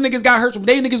 games, when them niggas got hurt, when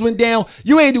they niggas went down,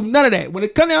 you ain't do none of that. When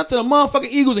it come down to the motherfucking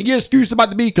Eagles and your excuse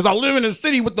about to be, because I live in the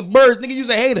city with the birds, nigga, you's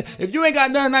a hater. If you ain't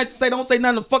got nothing nice to say, don't say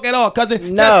nothing the fuck at all,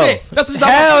 cousin. No. That's it. That's just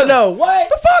hell no. What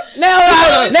the fuck? Now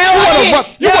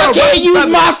I can't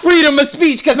use my freedom of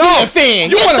speech because I'm a fan.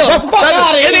 You want to Get the fuck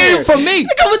out of here. It ain't even for me.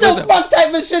 Nigga, what the fuck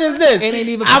type of shit is this? It ain't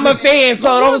even I'm a fan,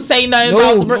 so don't say nothing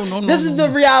about this is the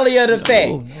reality of the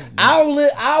fact.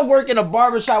 I'll work in a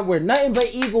barbershop where nothing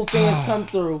but Eagle fans come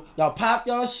through. Y'all pop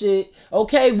y'all shit.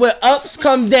 Okay, where ups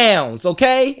come downs,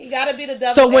 okay? You gotta be the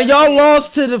devil. So when y'all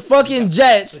lost to the fucking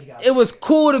Jets, it was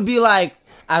cool to be like,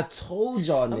 I told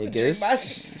y'all niggas.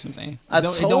 I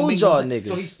told y'all niggas.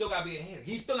 So he still gotta be a hater.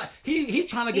 He's still not. He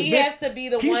trying to convince. He has to be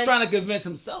the one. He's trying to convince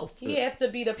himself. He has to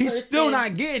be the person. He's still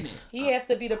not getting it. He have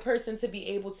to be the person to be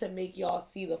able to make y'all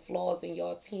see the flaws in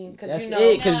y'all team. That's you know,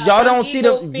 it. Because y'all don't see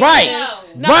the right.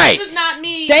 No, right. This is not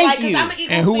me. Thank you. I'm an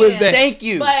Eagles and who fan, is that? Thank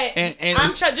you. But and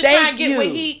I'm trying to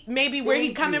get where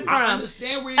he coming from. I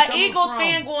understand where he's coming Eagles from.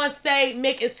 fan going to say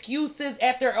make excuses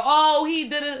after he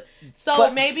did it. So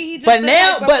but, maybe he just.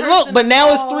 But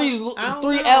now it's three know.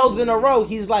 L's in a row.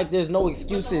 He's like, there's no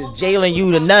excuses. Jalen,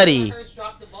 you the nutty. How is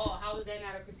that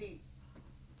not a critique?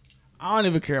 I don't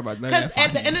even care about that. Because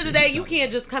at the end of the day, you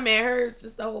can't just come at her. It's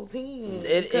just the whole team.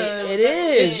 It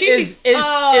is.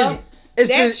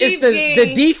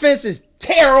 The defense is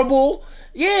terrible.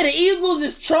 Yeah, the Eagles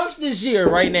is trunks this year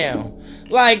right now.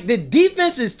 Like the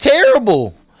defense is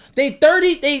terrible. They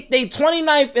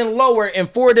 29th and lower in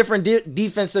 4 different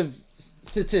defensive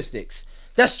statistics.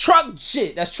 That's truck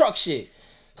shit.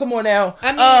 Come on now.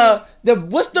 I mean,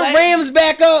 what's the Rams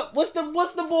backup? What's the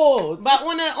ball? But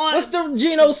what's the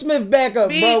Geno Smith backup,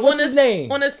 bro? What's his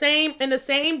name? In the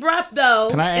same breath though.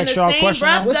 Can I ask y'all a question?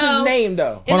 What's his name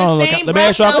though? Hold on, let me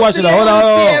ask y'all a question. Hold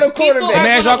on. People Let me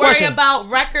ask y'all a question. worry about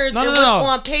records and what's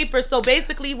on paper. So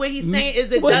basically, what he's saying is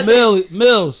it doesn't.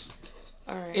 Mills.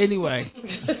 All right. Anyway,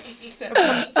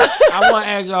 I want to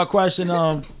ask y'all a question.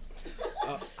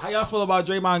 How y'all feel about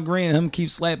Draymond Green and him keep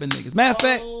slapping niggas? Matter of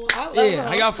fact,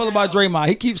 how y'all feel about Draymond?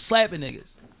 He keeps slapping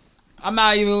niggas. I'm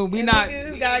not even. We not.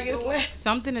 Gotta get slapped.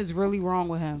 Something is really wrong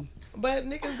with him. But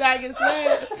niggas gotta get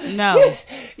slapped. No.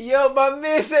 Yo, my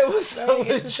man said what's up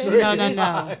with Draymond?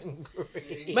 No.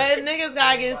 But niggas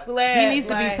gotta get slapped. He needs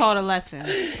to be taught a lesson.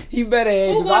 He better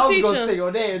have. Who gonna teach him? Stay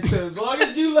on there too. As long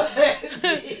as you let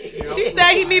me. She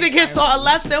said he need to get taught a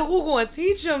lesson. Who gonna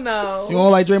teach him though? You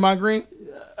don't like Draymond Green?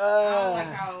 I don't like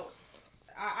how.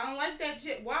 I don't like that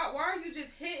shit. Why are you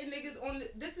just hitting niggas on?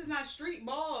 This is not street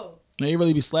ball. No, he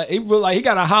really be slap. He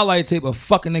got a highlight tape of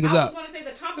fucking niggas up. I was gonna say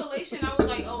the compilation. I was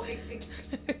like,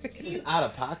 he's out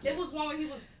of pocket. It was one where he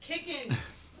was kicking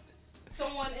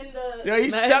someone in the. Yeah,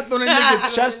 he stepped on the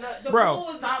nigga's chest, bro.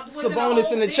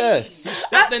 Sabonis in the chest.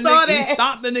 He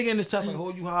stomped the nigga in his chest like,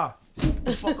 hold you high.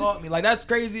 The fuck off me. Like, that's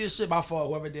crazy as shit. My fault,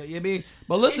 whoever did. You know what I mean?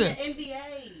 But listen. In the NBA.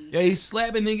 Yeah, he's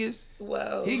slapping niggas.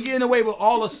 Well, he getting away with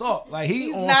all assault. Like,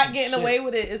 he's not getting away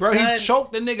with it. It's bro, done. He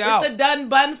choked the nigga out. It's a done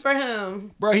bun for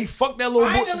him. Bro, he fucked that little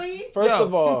boy. First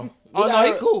of all. Oh, no,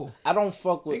 he cool. I don't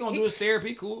fuck with. He gonna do his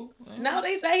therapy, cool. No,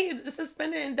 they say he's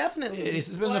suspended indefinitely. Yeah, they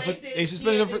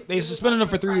suspended him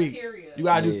for 3 weeks. You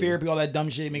gotta do therapy, all that dumb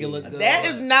shit, make it look good. That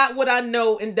is not what I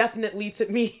know indefinitely to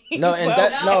me. No,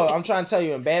 I'm trying to tell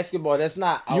you, in basketball, that's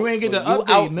not. You ain't get the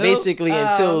update, Mills. Basically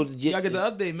until you gotta get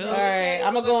the update, Mills. All right,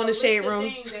 I'm gonna go in the shade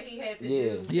room.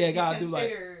 Yeah, gotta do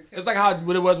like. It's like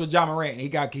what it was with John Morant. He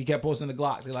kept posting the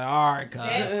Glocks. He's like, all right, cuz.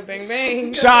 Bang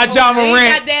bang. Shout out John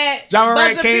Morant. John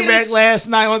Morant Buzzer came back last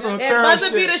night on some thorough shit.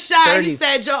 Buzzer beat a shot. He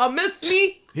said, "Y'all miss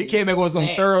me." He came back with some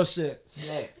thorough shit.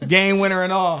 Game winner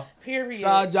and all. Period.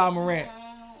 Shout out John Morant.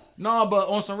 No, but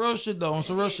on some real shit though. On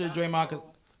some real shit, Draymond,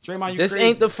 you this crazy.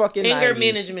 ain't the fucking anger 90s.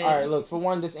 management. All right, look, for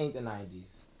one, this ain't the 90s.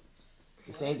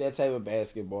 This ain't that type of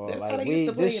basketball. That's like how they used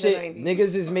to play this in shit, the 90s.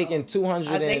 niggas is making 200.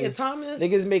 Isaiah Thomas.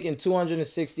 Niggas making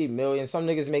 260 million. Some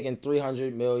niggas making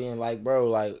 300 million. Like, bro,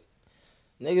 like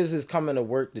niggas is coming to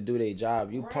work to do their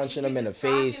job. You punching them in the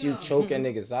face. You choking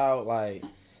niggas out. Like,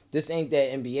 this ain't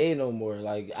that NBA no more.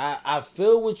 Like, I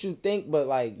feel what you think, but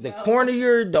like the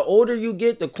older you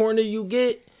get,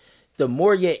 the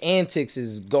more your antics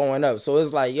is going up. So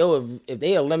it's like, yo, if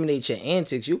they eliminate your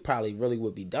antics, you probably really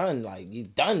would be done. Like, you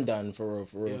done for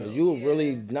real. Yeah. You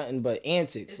really nothing but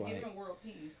antics. It's like, giving world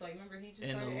peace. Like, remember he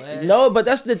just started. No, but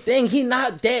that's the thing. He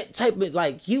not that type of,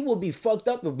 like, he would be fucked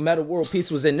up if Meta World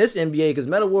Peace was in this NBA, because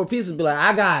Meta World Peace would be like,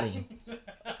 I got him.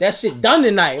 That shit done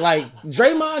tonight. Like,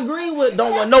 Draymond Green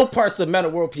don't want no parts of Meta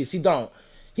World Peace. He don't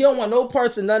He don't want no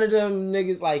parts of none of them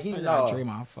niggas. Like he no.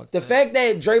 Draymond, fuck the that. fact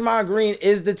that Draymond Green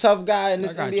is the tough guy in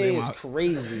this NBA is Draymond.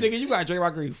 crazy. Nigga, you got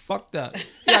Draymond Green fucked up.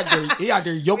 He out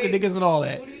there yoking niggas and all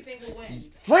that. Who do you think will win?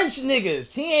 French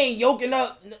niggas. He ain't yoking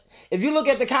up. If you look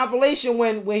at the compilation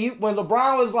when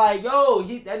LeBron was like, yo,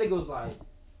 that nigga was like,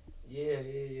 yeah.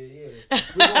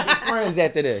 We're gonna be friends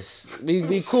after this. We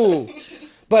be cool.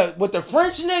 But with the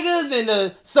French niggas and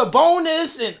the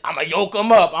Sabonis, and I'ma yoke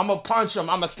him up, I'ma punch him,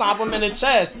 I'ma stomp him in the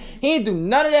chest. He ain't do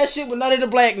none of that shit with none of the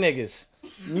black niggas.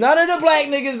 None of the black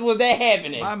niggas was that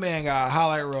happening. My man got a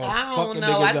highlight reel. I don't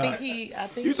know. I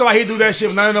think you talking about he do that shit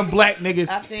with none of them black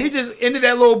niggas. He just ended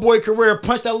that little boy career,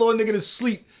 punched that little nigga to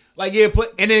sleep. Like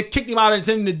and then kicked him out and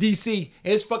sent him to DC.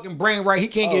 And his fucking brain right.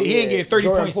 He ain't get 30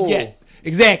 Jordan points Poole. yet.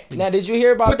 Exactly. Now did you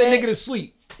hear about that? Put the nigga to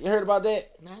sleep. You heard about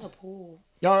that? Not a pool.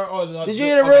 Did you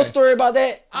hear the real story about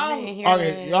that? I didn't hear y'all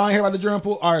ain't hear about the Jordan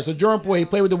Poole? All right, so Jordan Poole, he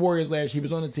played with the Warriors last year. He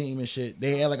was on the team and shit.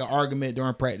 They had like an argument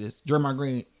during practice. Draymond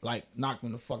Green like knocked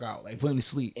him the fuck out, like put him to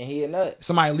sleep. And he a nut.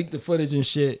 Somebody leaked the footage and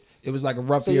shit. It was like a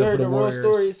rough So year you heard for the Warriors.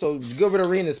 real story? So Gilbert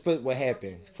Arenas put what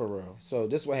happened for real. So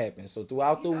this what happened. So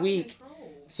throughout the week,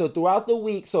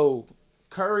 so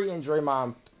Curry and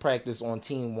Draymond practice on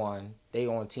team 1. They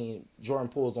on team Jordan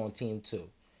Poole's on team 2.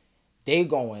 They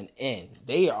going in.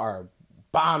 They are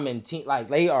bombing team, like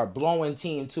they are blowing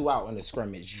team 2 out in the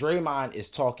scrimmage. Draymond is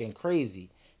talking crazy.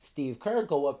 Steve Kerr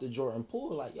go up to Jordan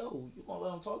Poole like, yo, you gonna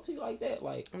let him talk to you like that?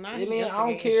 Like, I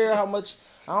don't care how much.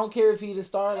 I don't care if he the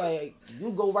star. Like,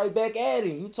 you go right back at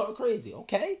him. You talk crazy,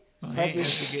 okay?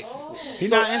 He's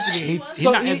not instigating. He's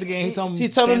not instigating. He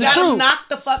told him the truth. Knock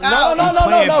the fuck out.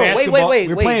 No. Wait.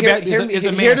 We're playing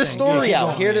Hear the story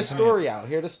out. Hear the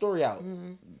story out.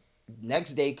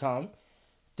 Next day come.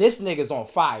 This nigga's on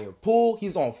fire. Poole,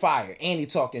 he's on fire. And he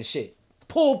talking shit.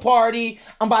 Pool party.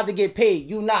 I'm about to get paid.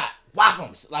 You not.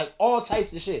 Whack'ems. Like all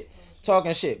types of shit.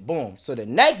 Talking shit. Boom. So the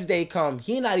next day come.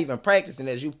 He not even practicing.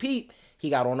 As you peep,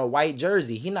 he got on a white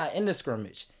jersey. He not in the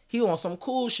scrimmage. He on some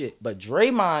cool shit. But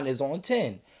Draymond is on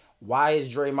 10. Why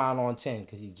is Draymond on 10?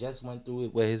 Because he just went through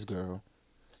it with his girl.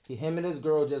 Him and his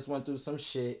girl just went through some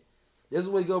shit. This is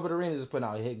what Gilbert Arenas is putting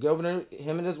out.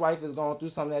 Him and his wife is going through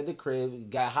something at the crib.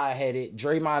 Got high-headed.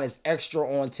 Draymond is extra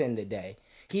on 10 today.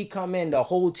 He come in, the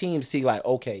whole team see like,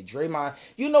 okay, Draymond.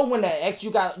 You know when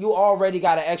you already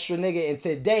got an extra nigga, and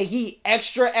today he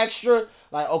extra.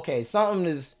 Like, okay, something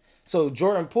is. So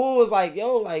Jordan Poole is like,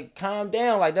 yo, like calm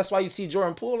down. Like that's why you see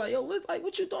Jordan Poole like, yo,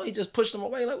 what you doing? He just pushed him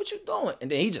away. Like, what you doing?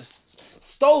 And then he just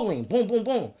stole him. Boom, boom,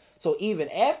 boom. So even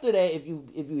after that, if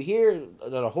you hear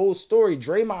the whole story,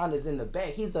 Draymond is in the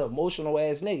back. He's an emotional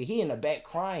ass nigga. He in the back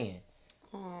crying.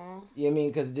 Aww. You know what I mean?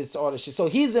 Because this all this shit. So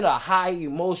he's in a high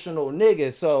emotional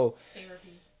nigga. So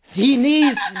he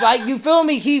needs, like, you feel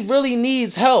me? He really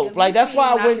needs help. Like that's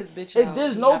why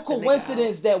there's no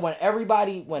coincidence that when every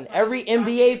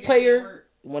NBA player,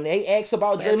 when they ask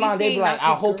about Draymond, they be like,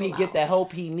 I hope he get the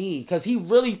help he need. Because he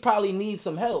really probably needs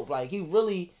some help. Like he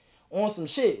really on some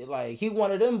shit. Like he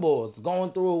one of them boys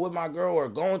going through it with my girl or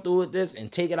going through with this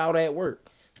and take it out at work.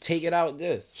 Take it out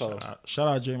this. So shout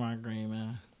out Draymond Green,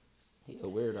 man. He a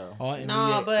weirdo.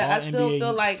 But I still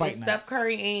feel like if Steph nights.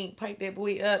 Curry ain't piped that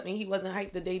boy up and he wasn't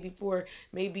hyped the day before,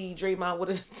 maybe Draymond would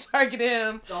have targeted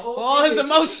him for all his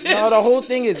emotions. No, the whole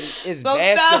thing is So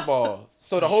basketball.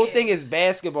 So the whole thing is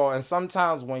basketball, and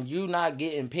sometimes when you not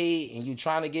getting paid and you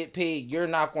trying to get paid, you're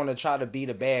not going to try to be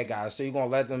the bad guy. So you're gonna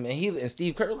let them. And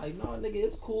Steve Kerr like, no, nigga,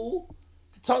 it's cool.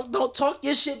 Don't talk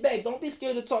your shit back. Don't be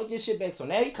scared to talk your shit back. So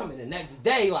now you come in the next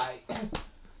day like.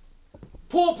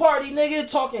 Pool party, nigga,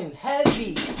 talking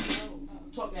heavy.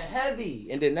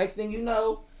 And the next thing you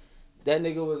know, that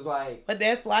nigga was like... But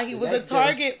that's why he was a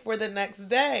target for the next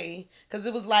day. Because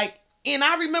it was like, and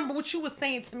I remember what you was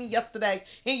saying to me yesterday,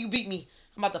 and you beat me.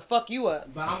 I'm about to fuck you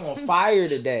up. But I'm on fire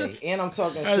today. And I'm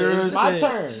talking shit. It's my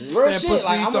turn. Real shit.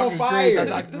 Like, I'm on fire. I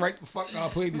knocked him right the fuck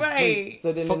out. Right.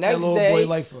 So then the next day,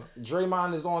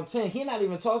 Draymond is on 10. He not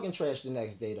even talking trash the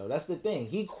next day, though. That's the thing.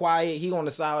 He quiet. He on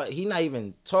the side. He not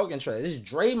even talking trash.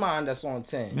 It's Draymond that's on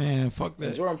 10. Man, fuck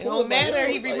that. It don't matter.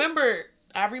 He remembered.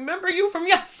 I remember you from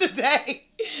yesterday.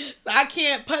 So I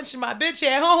can't punch my bitch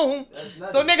at home.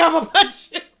 So nigga, I'm going to punch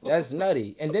you. That's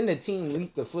nutty. And then the team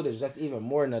leaked the footage. That's even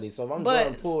more nutty. So if I'm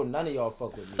Jordan Poole, none of y'all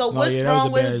fuck with me. So what's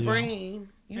wrong with his brain?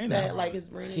 You said like his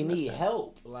brain. He need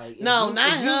help. Like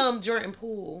not him, Jordan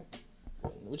Poole.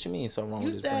 What you mean something wrong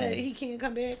with his brain? You said he can't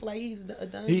come back like he's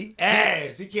done. He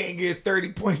can't get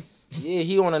 30 points. Yeah,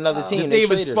 he on another team. His They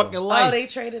team is traded fucking him. life. Oh, they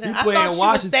traded him. He I playing thought she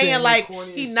Washington, was saying like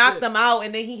corny he as knocked shit. him out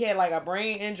and then he had like a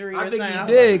brain injury or I think something. he I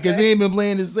was did like, because he ain't been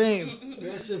playing the same.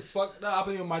 That shit fucked up. I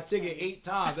put in my ticket 8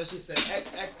 times. That shit said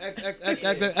X X X X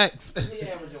X X X. He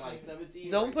averaging like 17.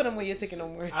 Don't put him with your ticket no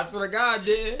more. I swear to God,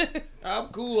 did. I'm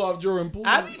cool off Jordan Poole.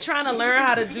 I be trying to learn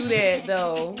how to do that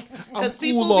though, because cool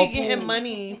people off be getting Poole.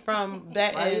 money from Why you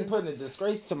betting. putting a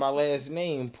disgrace to my last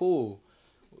name, Poole?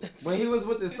 When he was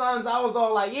with the Suns, I was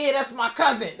all like, yeah, that's my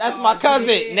cousin. That's my cousin.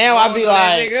 Yeah. Now I be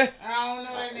like, I don't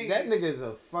know that nigga. that nigga is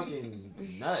a fucking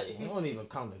nut. He don't even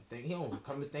come to think. He don't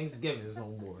come to Thanksgivings no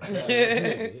more.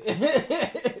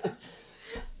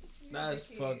 That's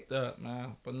fucked up,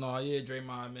 man. But no, yeah,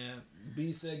 Draymond, man.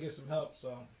 B said get some help,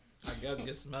 so I guess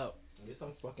get some help. Get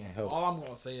some fucking help. All I'm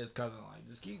gonna say is, cousin, like,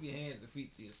 just keep your hands and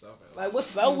feet to yourself. Like,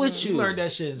 what's up with You you? learned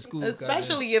that shit in school,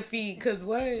 Especially your feet, cause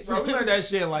what? Bro, we learned that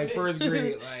shit in like first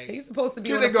grade. Like, He's supposed to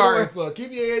be on the kindergarten floor. floor.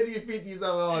 Keep your hands and your feet to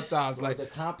yourself at all times. Like, Like,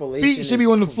 the compilation feet should be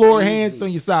is on the floor, crazy. hands on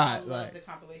your I side. love Like, the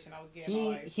compilation I was getting all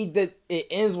life. He did. It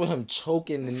ends with him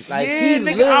choking and like yeah, he nigga,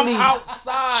 I'm literally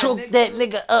outside. choked nigga. that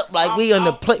nigga up like we I'm on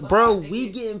the plate, outside, bro. nigga. We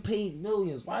getting paid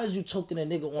millions. Why is you choking a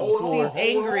nigga on the Hold floor? on,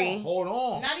 He's angry. Hold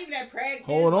on. Not even at practice.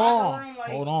 Hold locker on. room,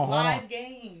 like, Hold on, hold live on.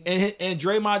 games. In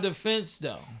Draymond's defense,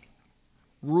 though,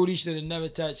 Rudy should have never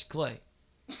touched Clay.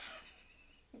 Okay.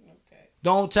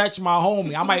 Don't touch my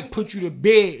homie. I might put you to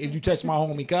bed if you touch my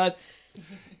homie, cuz.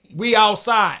 We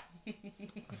outside.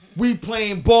 We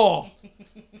playing ball.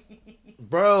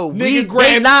 Bro, Nigga they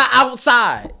grab- not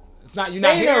outside. It's not, you're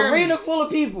not They in an hearing arena me. full of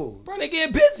people. Bro, they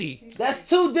getting busy. That's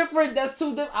two different.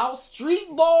 Out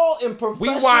street ball and We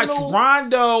professional. watch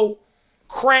Rondo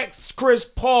crack Chris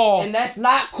Paul. and that's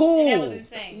not cool. And that was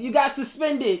insane. You got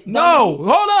suspended. No,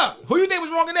 hold up. Who you think was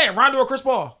wrong in that? Rondo or Chris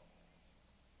Paul?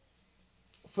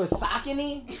 For socking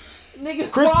him, nigga.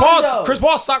 Chris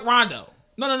Paul socked Rondo.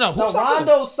 No. Who No, socked him?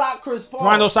 Rondo socked Chris Paul.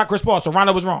 Rondo socked Chris Paul, so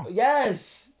Rondo was wrong.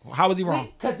 Yes. How was he wrong?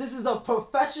 Because this is a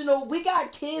professional. We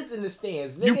got kids in the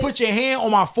stands. Nigga. You put your hand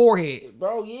on my forehead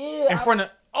Bro, yeah. in front of.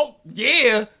 Oh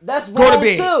yeah. That's Go to wrong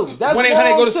bed. too. That's 1-800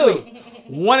 wrong go to too. sleep.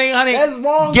 1-800 That's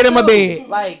wrong. get him a too. bed.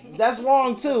 Like that's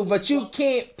wrong too. But you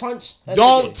can't punch. A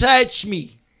Don't nigga. touch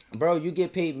me. Bro, you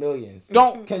get paid millions.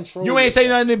 Don't control. You ain't say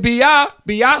nothing to B.I.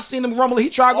 B.I. seen him rumble. He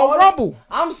tried to go All rumble.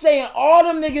 I'm saying all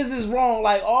them niggas is wrong.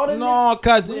 Like all them. No, niggas, we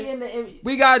cousin. in the,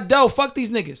 We got dough. Fuck these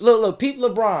niggas. look, peep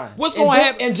LeBron. What's And gonna Do-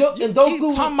 happen? And You keep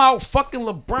Doku. talking about fucking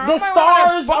LeBron. The I'm like,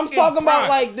 stars, what I'm fucking talking about, Bron?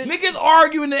 like, the- niggas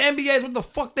arguing the NBA's what the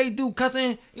fuck they do,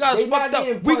 cousin. You guys They not fucked up.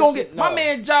 getting We gonna punched, get my no.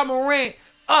 man John Morant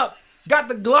up. Got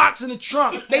the Glocks in the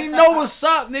trunk. They know what's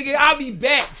up, nigga. I'll be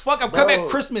back. Fuck, I'm coming Bro,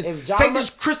 at Christmas. if John Take Mo- this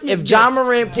Christmas. If John gift.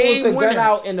 Morant pulls Game a gun winner.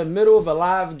 out in the middle of a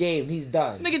live game, he's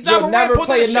done. Nigga, John He'll Morant never put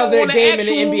play that shit another on the game in the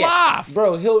actual NBA. live.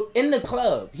 Bro, he'll in the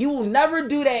club. He will never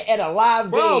do that at a live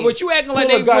Bro, game. but you acting like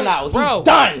Pull they a gun really- out. Bro, He's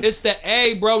done. It's the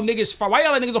A, bro. Niggas fight. Why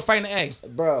y'all like niggas don't fight in the A?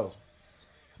 Bro.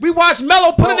 We watched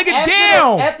Melo put a nigga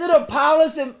down. After the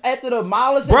Palace and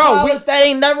Malice and Bro, Palace, that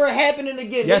ain't never happening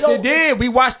again. Yes, They it don't- did. We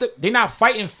watched it. They not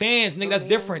fighting fans, nigga. That's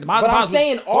different. But I'm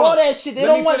saying all that shit. They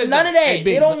don't want none of that.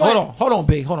 They don't want. Hold on,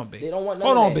 big. Hold on, big. They don't want none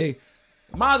Hold of on, that. big.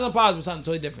 Miles and Paz was something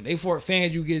totally different. They for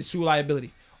fans, you get sued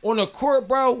liability. On the court,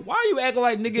 bro, why you acting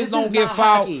like niggas This don't is get not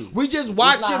fouled? hockey. We just This is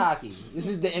watching. not hockey. This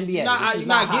is the NBA. Nah, This is you're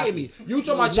not hockey. getting me. You talking This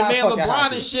about is your not man fucking LeBron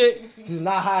hockey. and shit. This is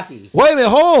not hockey. Wait a minute,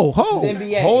 hold. It's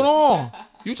NBA. Hold on.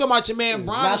 You talking about your man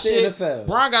Bron not and the shit. NFL.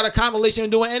 Bron got a compilation of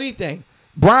doing anything.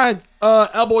 Bron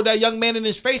elbowed that young man in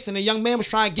his face and the young man was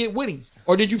trying to get with him.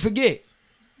 Or did you forget?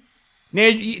 Now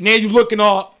you looking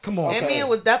all, come on. That man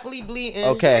was definitely bleeding.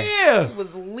 Okay. Yeah. He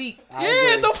was leaked. I Yeah,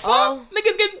 agree. the fuck? Oh.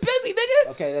 Niggas getting busy, nigga.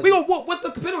 Okay, that's- We gonna, what's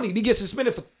the penalty? We get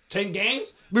suspended for 10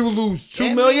 games? We will lose $2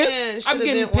 That million? man I'm should've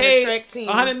getting been on the paid track team.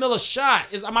 $100 million a shot.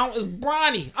 His amount is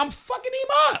Bronny. I'm fucking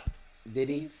him up. Did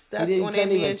he? stepped He on that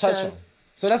couldn't even man's touch him. chest.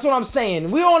 So that's what I'm saying.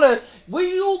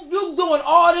 You doing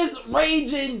all this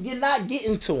raging, you're not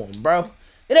getting to him, bro.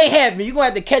 It ain't happening. You gonna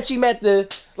have to catch him at the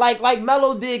like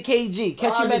Melo did KG.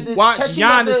 Catch him at the watch catch him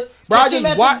at Giannis. the Bro, I catch him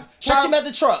just at watch. the- catch him at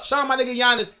the truck. Shout out my nigga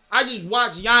Giannis. I just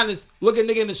watched Giannis look at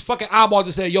nigga in his fucking eyeball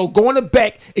and say, yo, go in the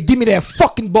back and give me that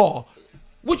fucking ball.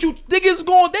 What you niggas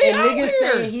going, they And out niggas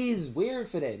here. saying he's weird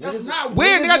for that. That's Niggas- not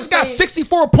weird. niggas Nigga, I just got saying-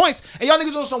 64 points, and y'all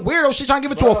niggas on some weirdo shit trying to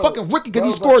give it to Bro, a fucking rookie because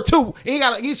he bro, scored 2.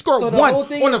 And he scored So the 1 whole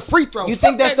thing on the is- free throw. You Fuck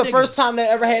think that's that the nigga. first time that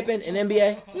ever happened in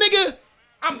NBA? Nigga,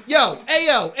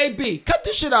 AB, cut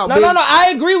this shit out, No, baby. no, no. I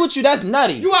agree with you. That's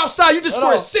nutty. You outside, you just No,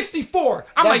 scored no. 64.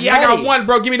 I'm That's like, yeah, I got nutty. 1,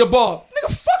 bro. Give me the ball.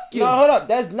 Nigga, fuck you. No, hold up.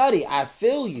 That's nutty. I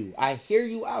feel you. I hear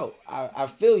you out. I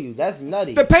feel you. That's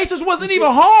nutty. The Pacers wasn't even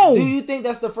home. Do you think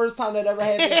that's the first time that ever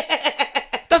happened?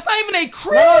 That's not even a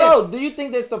crib. No. Do you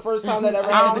think that's the first time that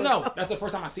ever happened? I don't know. That's the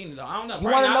first time I seen it though. I don't know. You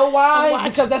want to know why?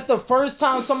 Because that's the first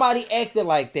time somebody acted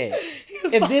like that.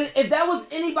 If that was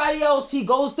anybody else, he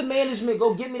goes to management,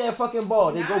 go get me that fucking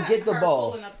ball. They go get the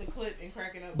ball. Pulling up the clip and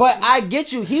cracking up. But I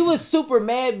get you. He was super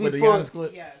mad before.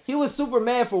 Yes. He was super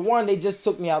mad for one. They just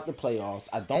took me out the playoffs.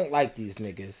 I don't like these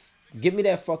niggas. Give me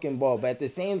that fucking ball. But at the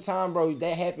same time, bro,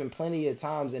 that happened plenty of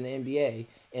times in the NBA.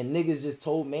 And niggas just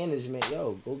told management,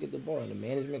 yo, go get the ball. And the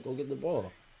management, go get the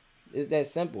ball. It's that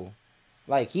simple.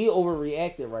 Like, he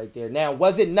overreacted right there. Now,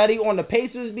 was it nutty on the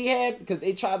Pacers' behalf? Because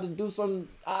they tried to do some,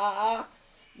 yeah,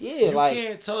 you like. You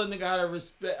can't tell a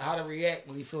nigga how to react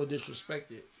when he feel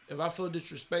disrespected. If I feel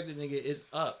disrespected, nigga, it's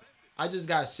up. I just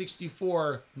got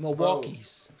 64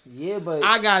 Milwaukees. Bro, yeah, but.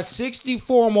 I got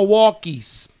 64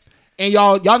 Milwaukees. And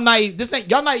y'all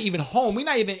not even home. We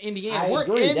not even in Indiana. We're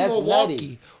in That's Milwaukee.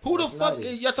 nutty. Who the That's fuck nutty.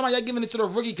 is y'all talking about y'all giving it to the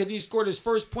rookie because he scored his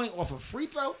first point off a free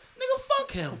throw? Nigga, fuck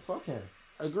him. Fuck him.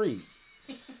 Agreed.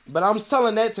 But I'm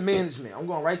telling that to management. I'm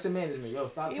going right to management. Yo,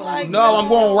 stop playing. Like, no, I'm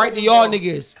going right to y'all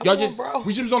niggas. Come Y'all on, just bro.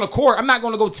 we just on the court. I'm not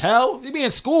gonna go tell. We be in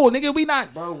school, nigga. We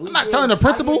not. Bro, I'm not telling the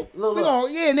principal. Look. We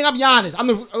going, yeah, nigga. I'm Giannis. I'm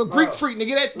the Greek freak, nigga.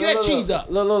 Get that cheese up.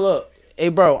 Look. Hey,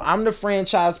 bro, I'm the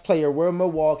franchise player. We're in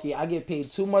Milwaukee. I get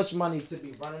paid too much money to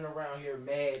be running around here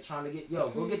mad trying to get. Yo,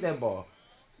 go get that ball.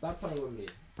 Stop playing with me.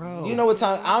 Bro. You know what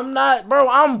time? I'm not, bro.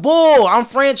 I'm bull. I'm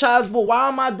franchise bull. Why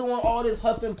am I doing all this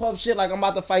huff and puff shit like I'm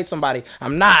about to fight somebody?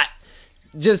 I'm not.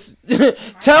 Just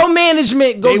tell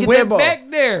management go They get went that ball.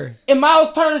 back there. And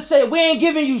Miles Turner said, "We ain't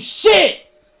giving you shit."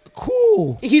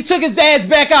 Cool. He took his ass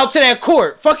back out to that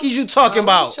court. Fuck is you talking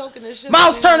about?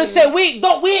 Miles Turner said, "We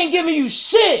ain't giving you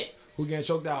shit." Who getting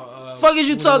choked out? Fuck is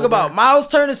you talking about? Miles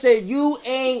Turner said, "You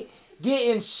ain't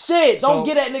getting shit. Don't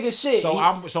get that nigga shit." So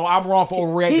I'm wrong for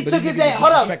overreacting. He took his ass.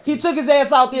 Hold up. He took his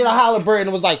ass out there to Halliburton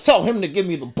and was like, "Tell him to give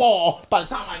me the ball by the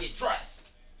time I get dressed."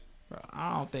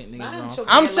 I don't think niggas wrong.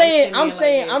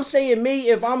 I'm saying me,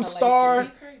 if I'm star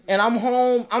and I'm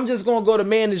home, I'm just gonna go to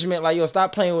management like, yo,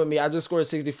 stop playing with me. I just scored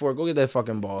 64. Go get that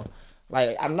fucking ball.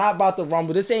 Like, I'm not about to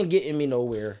rumble. This ain't getting me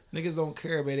nowhere. Niggas don't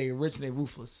care, but they rich and they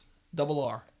ruthless. Double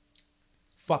R.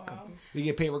 Fuck them. We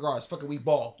get paid regardless. Fuck it, we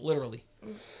ball. Literally.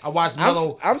 I watched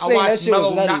Melo. I'm saying that shit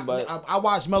was nutty, but I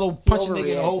watched Melo punch a nigga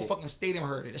and the whole fucking stadium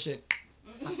heard it. That shit.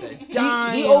 I said,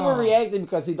 damn. He overreacted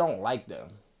because he don't like them.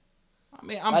 I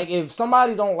mean, like, if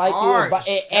somebody don't like you, but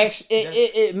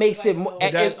it makes it more. All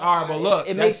right, but look,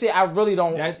 it makes it. I really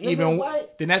don't. That's even.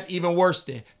 Then that's even worse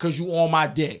then, cause you on my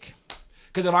dick.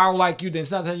 Cause if I don't like you, then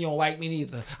sometimes you don't like me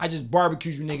neither. I just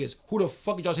barbecue you niggas. Who the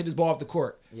fuck did y'all hit this ball off the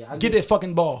court? Yeah, get that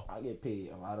fucking ball. I get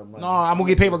paid a lot of money. No, I'm gonna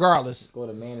get paid regardless. Go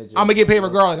to manager. I'm gonna get paid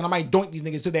regardless, and I might doink these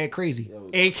niggas till they're crazy.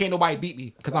 Ain't can't nobody beat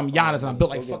me, cause I'm Giannis and I'm built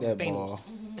like fucking Thanos.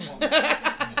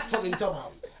 Fuck are you talking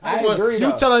about? I agree.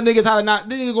 You telling niggas how to not.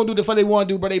 Niggas gonna do the fuck they want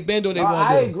to do, but they been doing what they want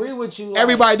to do. I agree with you. Like,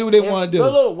 everybody do what they want to do.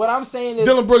 Look, what I'm saying is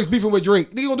Dylan Brooks beefing with Drake.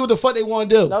 Niggas gonna do what the fuck they want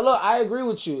to do. No, look, I agree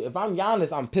with you. If I'm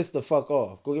Giannis, I'm pissed the fuck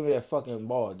off. Go give me that fucking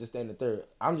ball. Just in the third.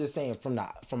 I'm just saying from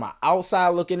my outside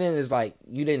looking in, it's like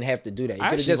you didn't have to do that. You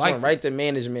could have just went right to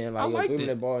management. Like, yo, give me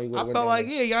that ball. I felt like,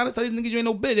 yeah, Giannis told these niggas you ain't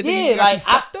no bitch. Yeah, like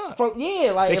fucked up. Like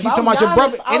they if keep I'm talking about your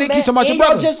brother, and they keep talking about your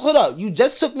brother. Just hold up. You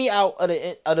just took me out of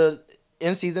the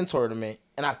in-season tournament.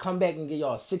 And I come back and get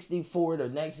y'all 64 the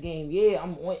next game. Yeah,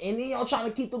 I'm on. And then y'all trying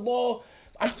to keep the ball.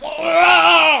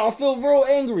 I feel real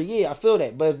angry. Yeah, I feel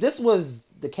that. But if this was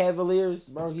the Cavaliers,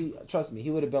 bro, trust me, he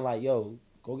would have been like, yo,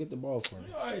 go get the ball for me.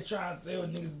 You always trying to say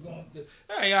what niggas going to do.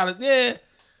 Hey, Giannis, yeah.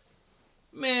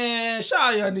 Man,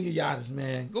 shout out y'all nigga Giannis,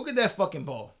 man. Go get that fucking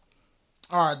ball.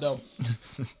 All right, though.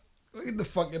 Go get the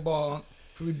fucking ball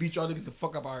before we beat y'all niggas the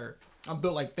fuck up out here. I'm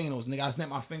built like Thanos, nigga. I snap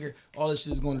my finger, all this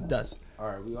shit is going to dust. All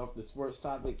right, we off the sports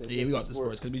topic. Yeah, we off the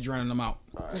sports because we drowning them out.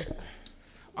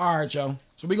 All right, yo.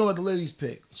 So we gonna let the ladies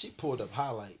pick. She pulled up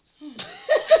highlights.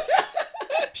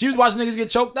 She was watching niggas get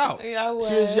choked out. Yeah, I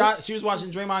was. She was watching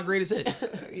Draymond greatest hits.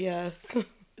 Yes.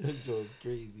 That was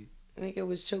crazy. I think it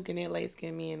was choking that light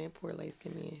skinned man and poor light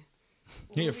skinned man.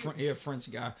 He a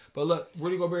French guy, but look,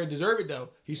 Rudy Gobert deserved it though.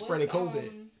 He spread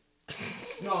COVID.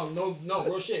 No,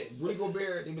 real shit. Rudy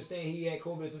Gobert, they were saying he had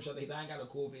COVID or some shit. I ain't got a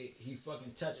COVID. He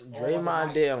fucking touched.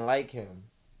 Draymond didn't like him.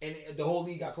 And the whole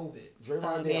league got COVID.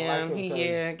 Draymond didn't like him.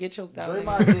 Yeah, get choked out.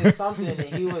 Draymond did something and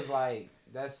he was like,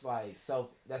 that's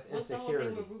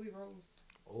insecurity. With Ruby Rose?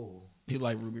 Oh. He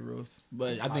like Ruby Rose,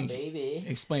 but She's I think baby.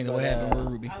 Explain what happened with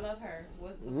Ruby. I love her.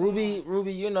 What's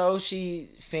Ruby, you know,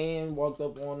 fan walked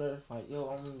up on her like, yo,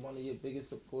 I'm one of your biggest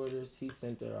supporters. He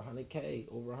sent her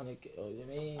 $100K, over $100K. You know what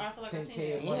I mean? I feel like 10K. I've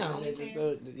seen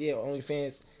that. Yeah,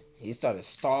 OnlyFans. He started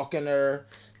stalking her.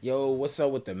 Yo, what's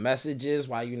up with the messages?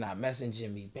 Why you not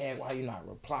messaging me back? Why you not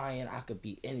replying? I could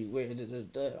be anywhere.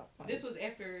 This was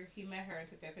after he met her and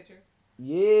took that picture?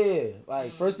 Yeah.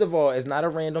 Like, first of all, it's not a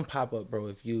random pop-up, bro.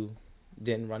 If you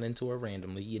didn't run into her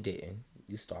randomly, you didn't.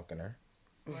 You stalking her.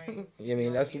 Right. I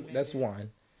mean, that's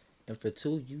one. And for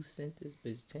two, you sent this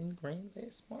bitch 10 grand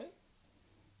last month?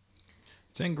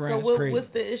 10 grand so is crazy. What's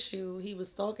the issue? He was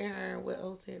stalking her. What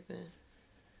else happened?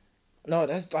 No,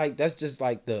 that's just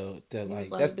like the like,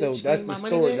 that's bitch, the need my money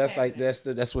story. back?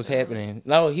 That's what's happening.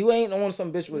 No, he ain't on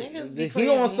some bitch with Niggas be he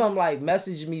on crazy. some like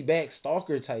message me back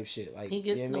stalker type shit. Like He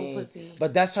gets you know no what I mean? pussy.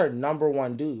 But that's her number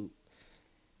one dude.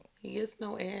 He gets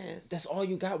no ass. That's all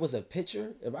you got was a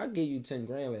picture. If I give you 10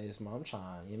 grand last month, I'm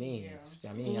trying. You mean? Yeah.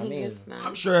 I He mean. gets none.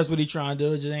 I'm sure that's what he trying to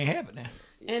do. It just ain't happening.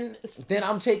 And Then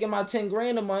I'm taking my 10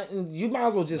 grand a month, and you might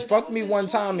as well just But fuck that me was one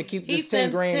his time and choice. keep he this 10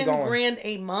 sends grand 10 going. grand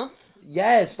a month.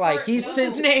 Yes, like he For-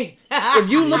 sends. His name. If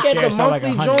you look at the Cashed out like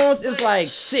monthly 100. joints, it's like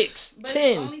 6, But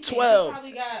 10, OnlyFans, 12. You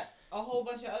probably got a whole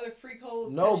bunch of other free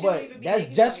codes. No, that she don't but even be that's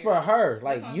making just on for there. her. That's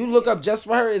Like what I'm you saying. look up just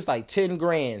for her, it's like 10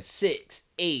 grand, 6,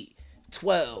 8,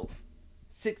 12,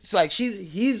 6. Like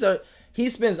he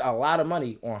spends a lot of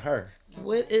money on her.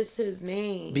 What is his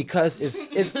name? Because it's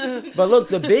but look,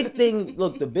 the big thing with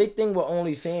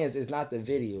OnlyFans is not the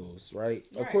videos, right?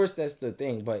 Of course that's the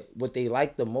thing, but what they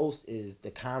like the most is the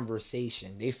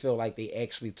conversation. They feel like they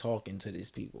actually talking to these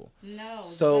people. No.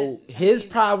 So but, his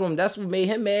problem, that's what made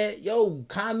him mad. Yo,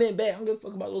 comment back. I don't give a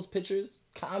fuck about those pictures.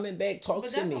 Comment back, talk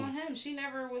But to that's me. on him. She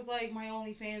never was like, my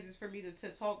OnlyFans is for me to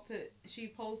talk to. She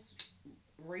posts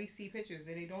racy pictures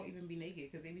that they don't even be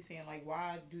naked because they be saying like,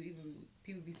 why do even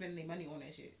people be spending their money on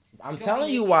that shit? I'm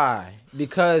telling you why.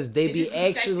 Because they be just be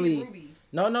actually sexy Ruby.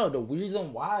 No, the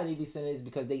reason why they be sending it is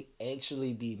because they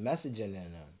actually be messaging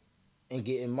them and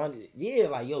getting money. Yeah,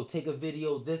 like, yo, take a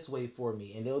video this way for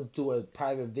me, and they'll do a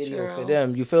private video for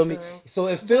them. You feel me? So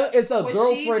it's a Was girlfriend.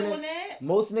 she doing that?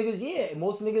 Most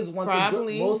niggas want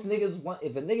Probably. most niggas want,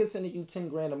 if a nigga sending you 10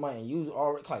 grand a month and you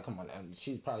already like, come on now,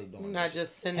 she's probably doing Not that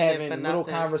just shit. sending it Having for little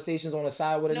nothing. conversations on the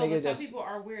side with a No, nigga. but some people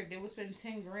are weird. They would spend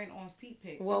 10 grand on feet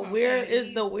pics. Well, That's what where I'm saying.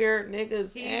 is the weird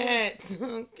niggas he at?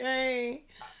 Okay.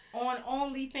 On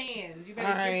OnlyFans. You better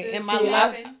All right, get this and my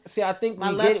I think My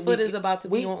we left get, foot we, is about to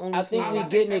we, be on I think we OnlyFans.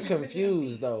 getting it OnlyFans.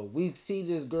 confused though. We see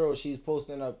this girl, she's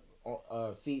posting up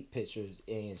feet pictures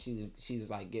and she's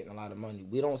like getting a lot of money.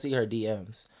 We don't see her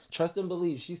DMs. Trust and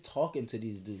believe, she's talking to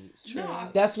these dudes. No,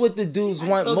 That's what the dudes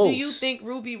want So most. do you think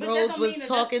Ruby But that Rose don't was mean that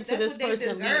talking to that's this what they person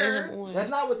leading deserve. him on? That's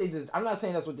not what they deserve. I'm not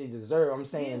saying that's what they deserve. I'm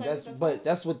saying like,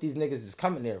 that's what these niggas is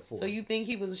coming there for. So you think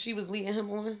she was leading him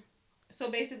on? So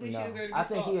basically, No, she deserved to be I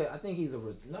think stalked. I think he's a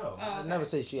no. I okay. never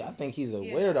say shit. I think he's a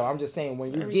Yeah. weirdo. I'm just saying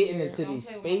when you're Very getting weird. into Don't these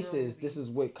play with my girl, spaces, Ruby. this is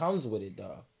what comes with it,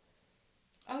 dog.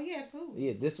 Oh yeah, absolutely.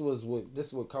 Yeah, this what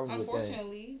comes with that.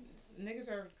 Unfortunately, niggas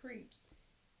are creeps.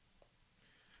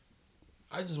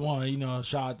 I just want to,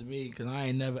 shout out to me because I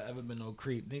ain't never ever been no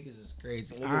creep. Niggas is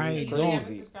crazy. Niggas I is ain't You crazy. doing never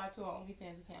it. subscribe to an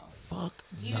OnlyFans account, Fuck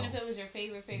even no. if it was your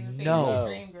favorite No.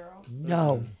 dream girl,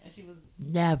 No. and she was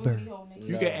Never. booty hole naked.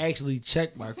 You can actually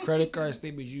check my credit card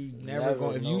statement. You never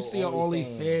go. If no you see an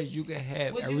OnlyFans. OnlyFans, you can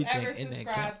have Would you everything ever in that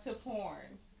account. subscribe to porn?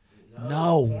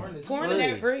 No. Porn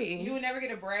is free. You would never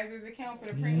get a Brazzers account for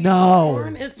the premium. No.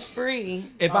 Porn is free.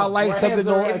 If I like something,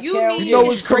 If you account need- you know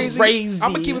what's crazy? crazy.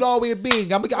 I'm gonna keep it all the way a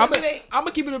being. I'm What do they-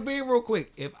 gonna keep it a being real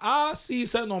quick. If I see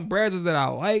something on Brazzers that I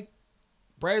like,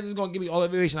 Brazzers is gonna give me all the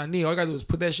information I need. All I gotta do is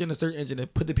put that shit in a search engine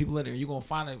and put the people in there. You're gonna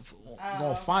find it. You're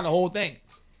gonna find the whole thing.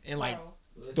 And like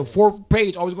the fourth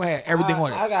page always gonna have everything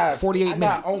on it. I got 48 I minutes.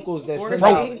 got uncles that Order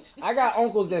send out. page. I got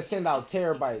uncles that send out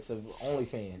terabytes of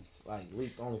OnlyFans, like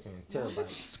leaked OnlyFans, terabytes.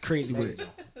 It's crazy weird.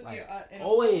 Like, and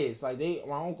always, like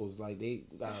my uncles, like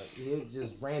he'll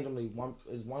just randomly one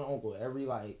uncle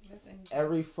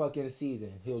every fucking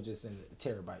season he'll just send a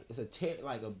terabyte. It's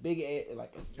like a big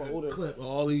like a folder. Clip of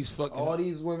all these fucking. All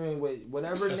these women with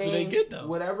whatever That's name, what they get, though.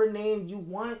 whatever name you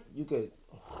want, you could.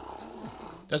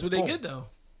 That's what they get though.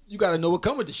 You gotta know what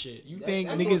come with the shit. You think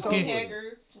that's niggas what come can't?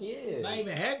 hackers. Yeah. Not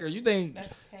even hackers. You think That's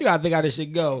you gotta think how this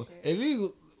shit go. If we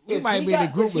If might he be in a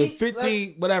got- group if he- with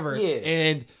 15 whatever, Yeah.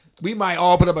 and we might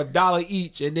all put up $1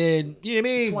 each, and then you know what I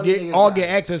mean, 20 niggas get got it.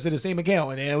 access to the same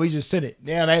account, and then we just send it.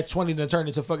 Now that 20 to turn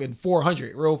into fucking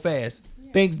 400 real fast.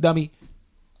 Thanks, dummy.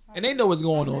 And they know what's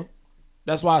going on.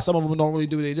 That's why some of them don't really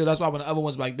do what they do. That's why when the other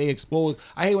ones like they expose.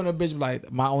 I hate when a bitch be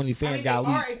like, my OnlyFans got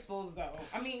leaked. They are exposed though.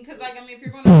 I mean, because if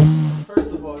you're gonna,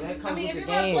 first of all, that comes with the game. If you're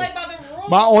gonna play by the rules,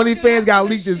 My OnlyFans got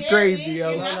leaked is crazy,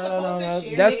 yo. No.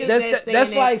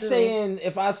 That's like saying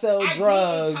if I sell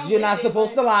drugs, you're not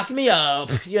supposed to lock me up.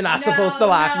 You're not supposed to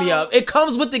lock me up. It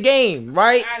comes with the game,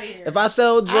 right? If I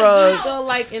sell drugs, I feel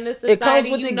like in this society, it comes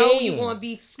with the game. You want to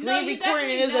be screen recording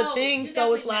is a thing,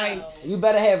 so it's like you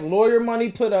better have lawyer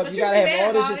money put up. You gotta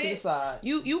have all this shit to the side.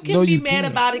 You can be mad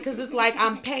about it because it's like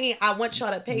I'm paying. I want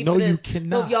y'all to pay for this. You cannot.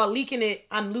 So if y'all leaking it,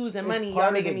 I'm losing money.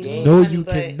 Y'all making me lose money. No, you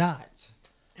cannot.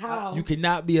 How? You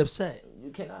cannot be upset. You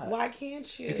cannot. Why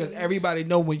can't you? Because everybody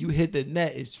know when you hit the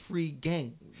net, it's free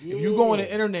game. Yeah. If you go on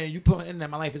the internet and you put on the internet,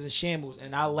 my life is in shambles,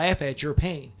 and I laugh at your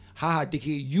pain. Haha,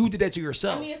 dickhead, you did that to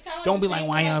yourself. I mean, it's don't be like,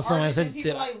 why y'all so insensitive?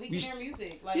 People like leaking their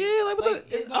music. Like,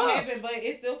 it's gonna happen, but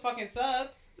it still fucking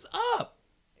sucks. It's up.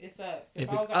 It sucks. If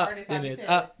it's up, then it's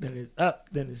up, then it's up,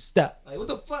 then it's stuck. Like, what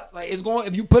the fuck? Like, it's going,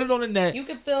 if you put it on the net. You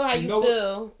can feel how you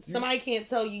feel. Somebody can't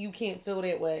tell you can't feel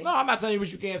that way. No, I'm not telling you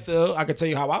what you can't feel. I can tell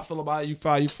you how I feel about it. You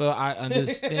feel. I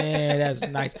understand. That's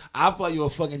nice. I feel like you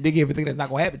a fucking dickhead for thinking that's not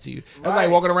going to happen to you. That's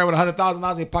like walking around with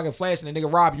 $100,000 in your pocket flash and a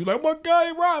nigga rob you. Like, my guy,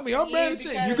 he robbed me. I'm mad as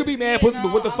shit. You could be mad pussy,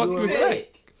 but what the fuck you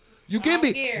expect? You can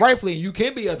be rightfully. You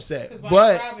can be upset,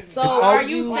 but so are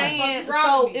you saying?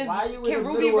 So can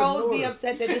Ruby Rose be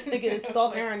upset that this nigga is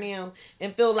stalking her now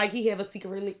and feel like he have a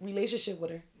secret relationship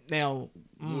with her? Now,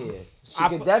 yeah, she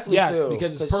could definitely feel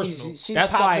because it's personal.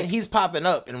 That's like he's popping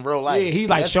up in real life. Yeah, he's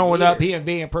like showing up. He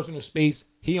invading personal space.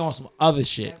 He on some other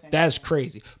shit. That's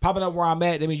crazy. Popping up where I'm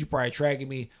at, that means you probably tracking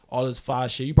me. All this fire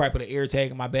shit. You probably put an air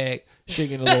tag in my bag. Shit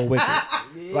getting a little wicked.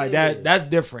 Like that's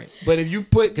different. But if you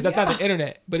put, because that's not the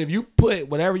internet. But if you put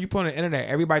whatever you put on the internet,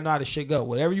 everybody know how the shit go.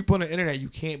 Whatever you put on the internet, you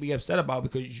can't be upset about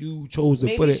because you chose to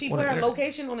put it. Maybe she put her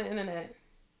location on the internet.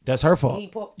 That's her fault.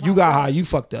 You got high. You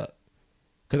fucked up.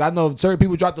 Because I know certain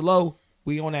people drop the low.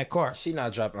 We on that car. She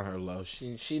not dropping her low.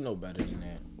 She know better than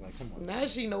that. Like, come on. Now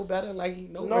she know better. Like he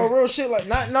know. No real shit. Like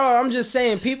not. No, I'm just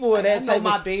saying people with that type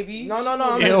my of baby. No.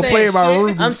 I'm just saying.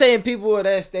 I'm saying people with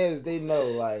that status. They know.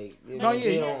 Like. No,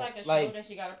 yeah. There's like a show that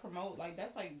she gotta promote. Like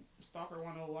that's like Stalker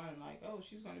 101. Like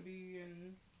she's gonna be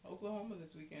in Oklahoma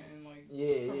this weekend. Like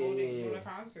promoting doing a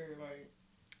concert. Like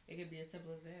it could be as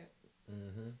simple as that.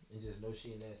 And just know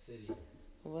she in that city.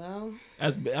 Well, but I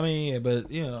think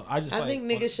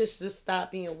niggas should just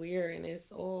stop being weird, and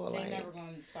it's all they like never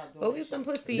gonna stop doing. Go get some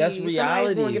pussy. That's reality.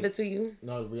 Somebody's gonna give it to you.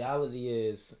 No, the reality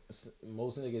is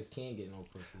most niggas can't get no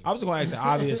pussy. I was going to ask an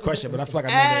obvious question, but I feel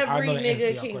like I know the answer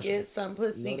to your can question. Get some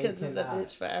pussy because it's a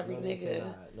bitch for every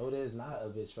nigga. No, there's not a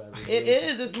bitch for every nigga. It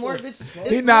is. It's more bitches.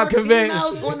 He's not convinced.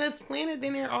 Females on this planet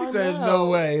than there are. He says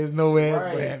no way. There's no way.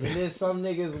 Right. And there's some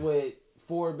niggas with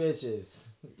 4 bitches.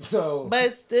 So,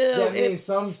 but still, that means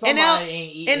somebody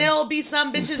ain't eating. And there'll be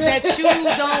some bitches that you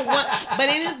don't want. But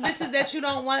it is bitches that you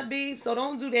don't want, B. So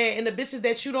don't do that. And the bitches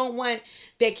that you don't want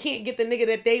that can't get the nigga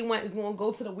that they want is gonna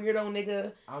go to the weirdo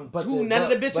nigga none of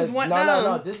the bitches want them.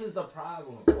 No. This is the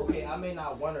problem. Okay, I may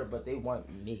not want her, but they want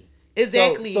me.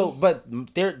 Exactly. So but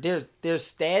they're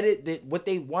stated what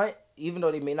they want. Even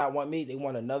though they may not want me, they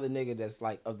want another nigga that's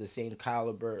like of the same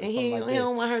caliber. And he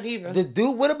don't want her either. The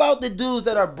dude, what about the dudes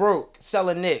that are broke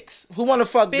selling nicks? Who want to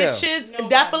fuck bitches them? Bitches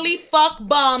definitely fuck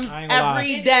bums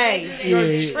every day.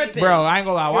 You're tripping, bro. I ain't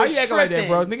gonna lie. Why you acting like that,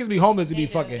 bro? Niggas be homeless to be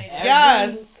fucking.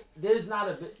 Yes. There's not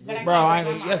a bitch, bro.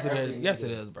 Yes, it is. Yes, it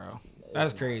is, bro.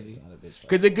 That's crazy.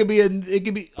 Because it could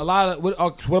be a lot of.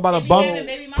 What about a bum?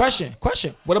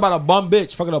 Question. What about a bum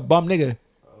bitch fucking a bum nigga?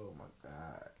 Oh my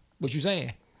god. What you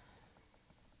saying?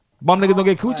 Bum niggas don't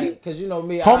get coochie? Because you know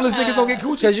me. Homeless niggas don't get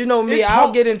coochie? Because you know me,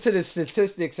 I'll get into the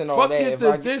statistics and all that.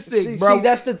 Fuck the statistics, bro. See,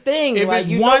 that's the thing. If like,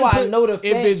 I know the facts.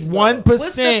 If it's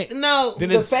 1%, then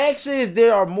the facts is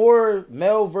there are more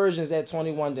male versions at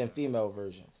 21 than female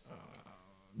versions.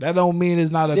 That don't mean it's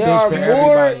not a bitch for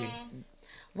everybody.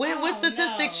 What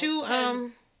statistics you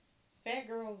Fat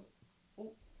girls.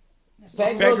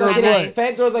 Fat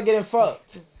girls are getting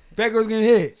fucked. Fat girls getting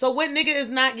hit. So what nigga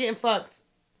is not getting fucked?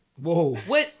 Whoa.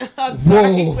 What? I'm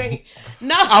sorry. Wait.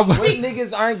 No. What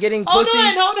niggas aren't getting pussy?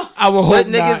 Hold on. I will hope what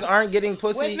niggas aren't getting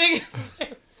pussy? What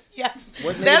niggas? Yes.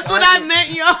 That's what I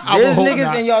meant, y'all. There's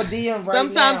niggas in y'all DM right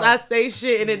Sometimes now. I say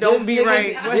shit and it don't be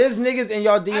right. There's niggas in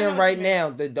y'all DM right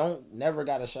now that don't never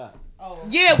got a shot. Oh.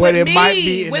 Yeah, but it me, might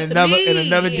be in another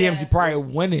yeah. DMs he probably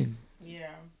winning. Yeah.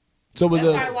 So that's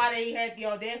probably why they had the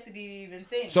audacity to even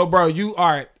think. So bro, you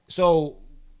alright. So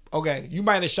okay, you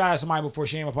might have shot at somebody before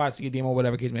she ain't applied to get DM or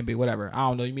whatever case may be, whatever. I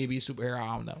don't know. You may be a superhero.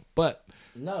 I don't know. But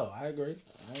no, I agree.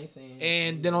 I ain't saying.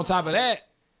 And then on top of that,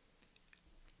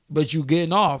 but you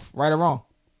getting off, right or wrong?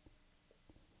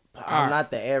 I'm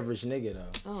not the average nigga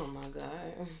though. Oh my god.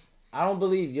 I don't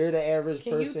believe you're the average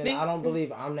person. I don't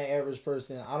believe I'm the average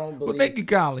person. I don't believe. Well, thank you,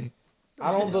 Kylie.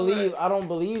 I don't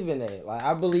believe in that. Like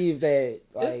I believe that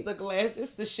like it's the glass,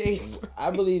 it's the shades.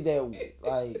 I believe that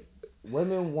like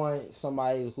women want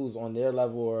somebody who's on their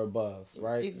level or above,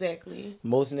 right? Exactly.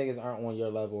 Most niggas aren't on your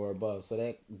level or above, so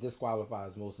that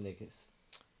disqualifies most niggas.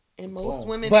 And most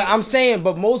women. But I'm saying,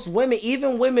 but most women,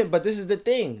 even women, but this is the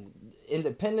thing.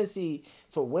 Independency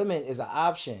for women is an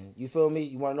option. You feel me?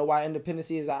 You want to know why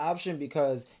independency is an option?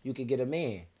 Because you can get a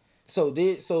man. So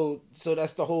that's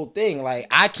the whole thing. Like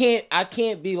I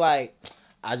can't be like,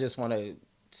 I just want to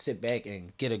sit back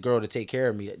and get a girl to take care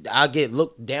of me. I get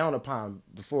looked down upon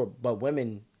before, but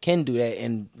women can do that,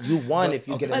 and you won if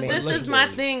you get a man. But this is my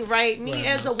thing, right? Me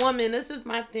as a woman, this is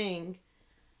my thing.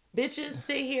 Bitches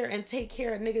sit here and take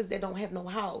care of niggas that don't have no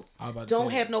house,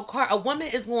 don't have no car. A woman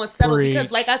is going to settle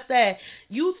because, like I said,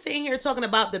 you sitting here talking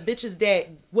about the bitches that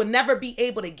will never be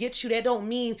able to get you. That don't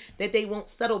mean that they won't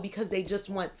settle because they just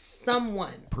want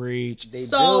someone. Preach.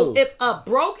 If a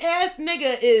broke ass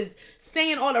nigga is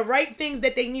saying all the right things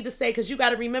that they need to say, because you got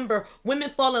to remember,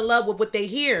 women fall in love with what they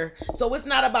hear. So it's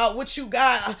not about what you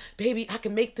got. Baby, I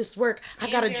can make this work.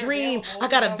 I got a dream. I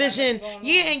got a vision.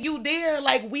 Yeah, and you there.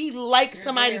 Like, we like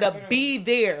somebody to be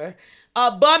there.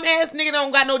 A bum ass nigga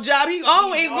don't got no job. He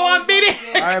always going to be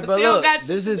there. All right, but look,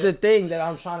 this is the thing that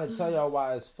I'm trying to tell y'all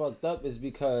why it's fucked up is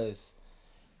because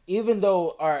even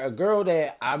though a girl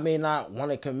that I may not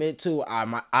want to commit to,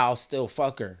 I'll still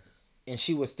fuck her, and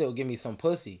she would still give me some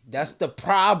pussy. That's the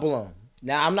problem.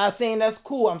 Now I'm not saying that's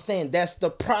cool. I'm saying that's the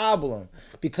problem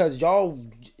because y'all,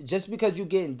 just because you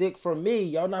getting dick from me,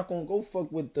 y'all not gonna go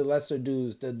fuck with the lesser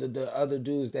dudes, the other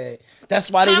dudes that's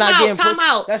why they not getting pussy. Time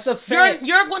out. That's a fact.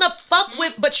 You're gonna fuck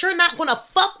with, but you're not gonna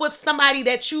fuck with somebody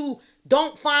that you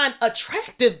don't find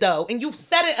attractive though, and you've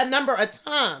said it a number of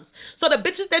times. So the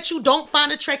bitches that you don't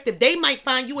find attractive, they might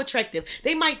find you attractive.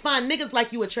 They might find niggas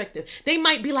like you attractive. They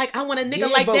might be like, I want a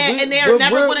nigga like that, and they're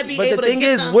never gonna be able to get them. But the thing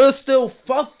is, we'll still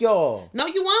fuck y'all. No,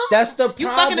 you won't. That's the problem.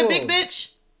 You fucking a big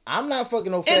bitch. I'm not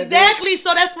fucking no fat exactly. Bitch.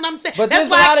 So that's what I'm saying. But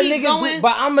that's why I keep going.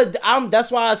 I'm.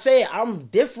 That's why I say I'm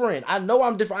different. I know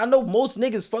I'm different. I know most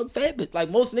niggas fuck fat bitch.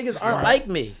 Like most niggas aren't like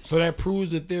me. So that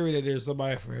proves the theory that there's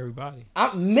somebody for everybody.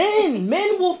 Men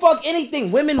will fuck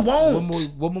anything. Women won't.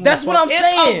 That's what I'm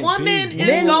saying. If a woman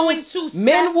is going to,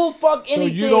 men will fuck anything.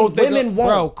 So you don't think women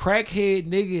won't. Bro, crackhead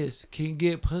niggas can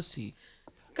get pussy.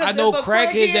 I know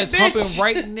crackheads that's humping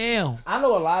right now. I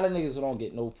know a lot of niggas who don't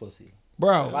get no pussy.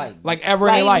 Bro, like ever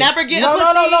in life. Never get a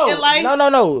pussy in life?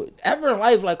 No. Ever in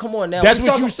life, like, come on now. That's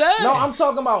what you said? No, I'm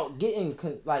talking about getting,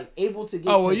 like, able to get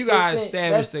well, you gotta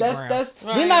establish the ground.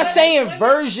 We're not saying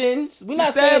versions. We're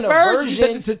not saying a version. You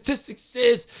said the statistics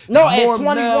says no, at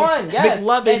 21, yes.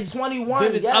 McLovin, at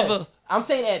 21, yes. I'm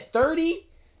saying at 30,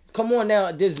 come on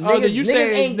now. There's niggas. You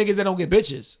saying niggas that don't get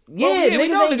bitches. Yeah,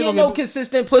 niggas ain't get no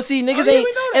consistent pussy. Niggas ain't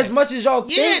as much as y'all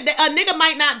think. Yeah, a nigga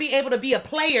might not be able to be a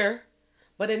player.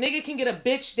 But a nigga can get a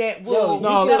bitch that will.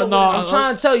 I'm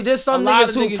trying to tell you, there's some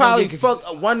niggas who probably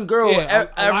fuck one girl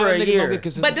ever a year.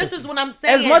 But this is what I'm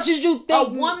saying. As much as you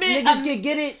think niggas can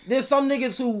get it, there's some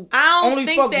niggas who only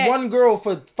fuck one girl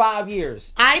for 5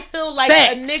 years. I feel like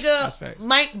a nigga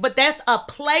might, but that's a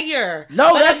player.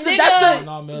 No,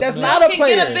 that's not a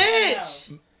player. Can get a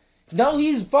bitch. No,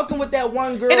 he's fucking with that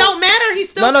one girl. It don't matter.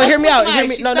 He's still. No, hear me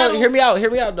out.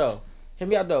 Hear me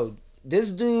out though.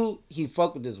 This dude, he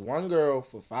fucked with this one girl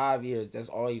for 5 years. That's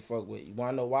all he fucked with. You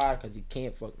wanna know why? Because he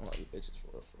can't fuck no other bitches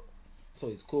for real. So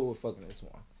he's cool with fucking this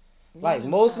one. Like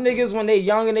most niggas, when they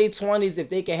young in their 20s, if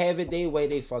they can have it their way,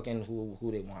 they fucking who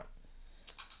they want.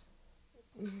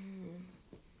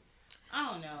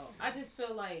 I don't know. I just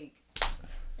feel like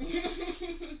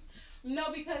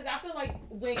no, because I feel like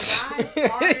when guys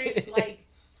started like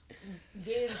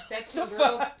getting sex with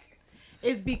girls,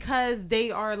 it's because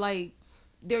they are like.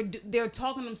 They're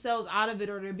talking themselves out of it,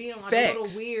 or they're being like a little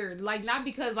weird, like not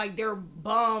because like they're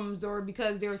bums or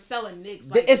because they're selling nicks.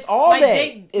 Like, it's all like,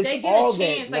 that. They get a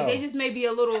chance. Like they just may be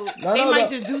a little. They might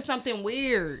just do something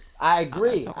weird. I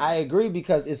agree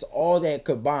because it's all that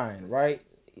combined, right?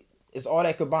 It's all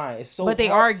that combined. It's so. But they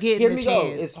hard. are getting the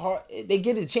chance. It's hard. They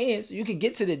get a chance. You can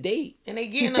get to the date, and they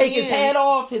get. He take his hat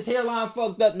off. His hairline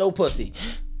fucked up. No pussy.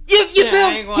 You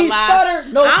feel? He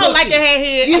stuttered. No, I don't like the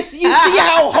head. You see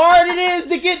how hard it is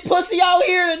to get pussy out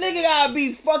here. The nigga gotta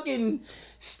be fucking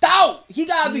stout. He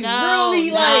gotta be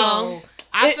really like.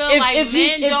 I feel like if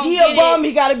he a bum,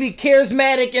 he gotta be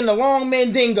charismatic and the long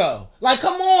mandingo. Like,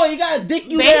 come on, you gotta dick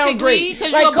you down great.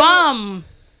 Because you're a bum.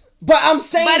 But I'm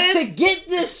saying to get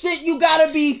this shit, you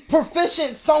gotta be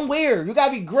proficient somewhere. You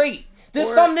gotta be great.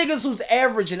 There's some niggas who's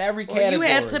average in every category. You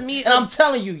have to meet. And I'm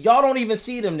telling you, y'all don't even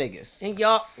see them niggas. And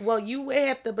y'all, well, you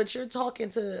have to, but you're talking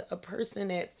to a person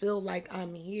that feel like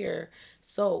I'm here.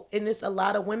 So, and it's a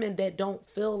lot of women that don't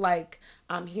feel like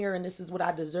I'm here and this is what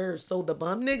I deserve. So the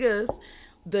bum niggas,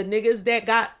 the niggas that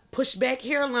got pushback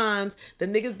hairlines, the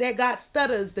niggas that got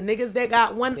stutters, the niggas that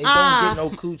got one eye. They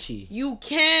don't get no coochie.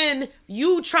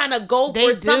 You trying to go they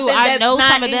for something I that's know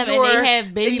not some of them, and they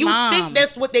have baby and you moms. think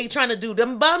that's what they trying to do.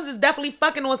 Them bums is definitely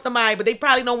fucking on somebody, but they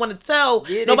probably don't want to tell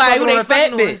Yeah, nobody who they on a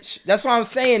fat fucking bitch. That's what I'm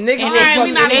saying. Niggas on. will fuck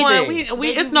We not anything. going.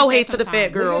 It's no hate to the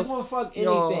fat girls. Niggas will fuck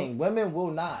anything. Women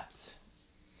will not.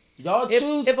 Y'all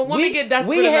choose. If a woman get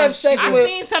desperate we have enough, sex I've with.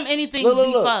 seen some anythings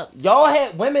be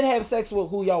fucked. Women have sex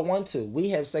with who y'all want to. We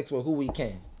have sex with who we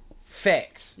can.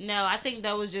 Facts. No, I think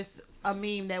that was just a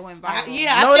meme that went viral. I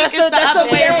think it's the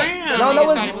other way around.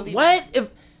 No,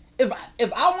 what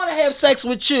if I want to have sex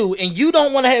with you and you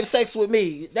don't want to have sex with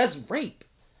me? That's rape.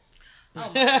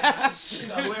 Oh, it's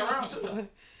the other way around too.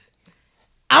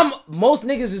 Most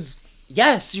niggas is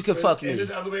yes, you can fuck me. Is it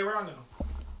the other way around though?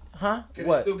 Huh? Can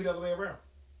What? it still be the other way around?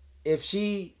 If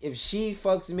she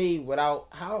fucks me without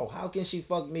how can she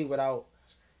fuck me without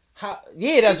how?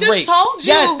 Yeah, that's rape. Told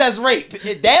you. Yes, that's rape.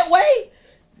 That way.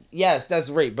 Yes, that's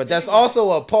rape, but that's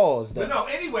also a pause. Though. But no,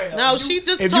 anyway. Though, No, she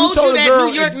just if told you you that girl,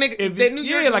 New York nigga, that New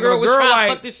York like girl a was girl trying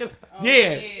like, to fuck this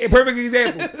shit. A perfect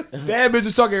example. That bitch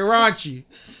was talking raunchy.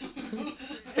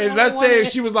 And let's say if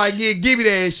she was like, yeah, give me that.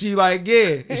 And she like,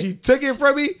 yeah. And she took it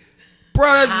from me. Bro,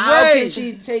 that's How rape. can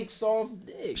she take soft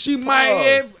dick? She might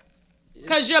have.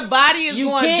 Because your body is You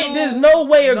going to can't. do. There's no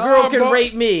way a girl can bro.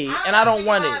 rape me, and I don't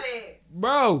want it.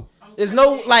 Bro. There's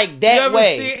no like You that ever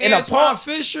way. seen In a Antoine pump,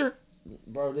 Fisher?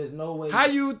 bro. There's no way. How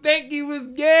you think he was?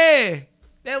 Yeah.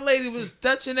 That lady was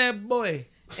touching that boy.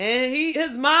 And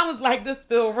his mom was like, this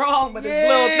feel wrong. But his Yeah.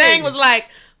 little thing was like,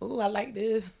 ooh, I like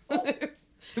this.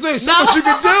 There's only so much you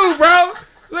can do, bro.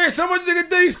 There's so much you can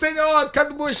do. You say all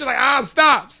uncomfortable and shit like,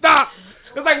 stop. It's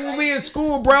like when we in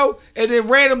school, bro, and then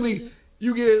randomly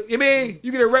you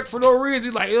get a wreck for no reason.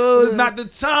 You're like, it's not the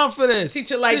time for this.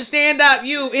 Teacher like, stand up,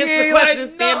 you answer Yeah, questions,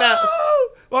 like, stand up.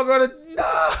 Walk on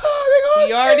no,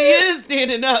 He already is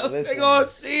standing up. Listen. They gonna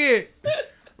see it.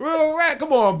 Real rat,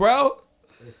 come on, bro.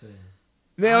 Listen.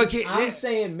 Now, I'm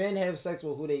saying men have sex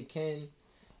with who they can.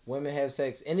 Women have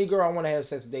sex. Any girl I want to have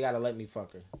sex with, they gotta let me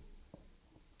fuck her.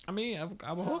 I mean,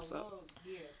 I would hope so.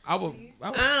 I would.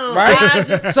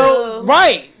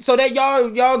 Right? So that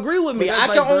y'all agree with me. But I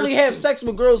that's can only have diversity. sex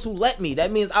with girls who let me.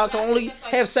 That means I can only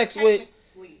have sex with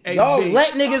Hey, y'all. B,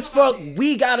 Let niggas fuck.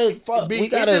 We gotta fuck. B, We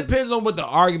gotta. It depends on what the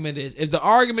argument is. If the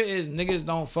argument is niggas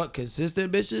don't fuck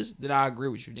consistent bitches, then I agree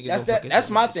with you. Niggas don't fuck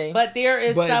That's my consistent thing. But there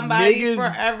is But somebody niggas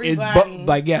for everybody.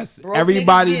 like yes, Broke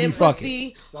everybody niggas be getting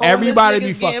fucking. pussy, Everybody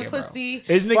homeless be niggas getting fucking, bro. pussy.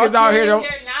 There's niggas out here don't.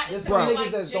 There's some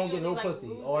niggas that don't get no pussy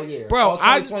all year. Bro, all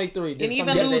 2023. And There's even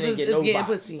some niggas that losers didn't get is no getting box.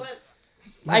 pussy.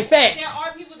 Like facts. There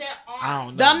are people that aren't. I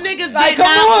don't know. Them niggas Like, did come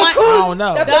not on, want. Cruz. I don't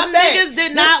know. That's Them a fact. niggas did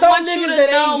There's not some want you niggas to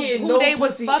that know ain't getting who no they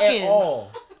was pussy fucking. at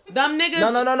all. Them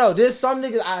niggas. No. There's some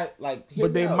niggas I like.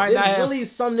 But they might There's not have- really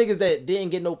some niggas that didn't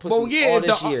get no pussy Well, yeah, all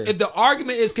this year. if the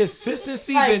argument is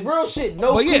consistency, Like then real shit,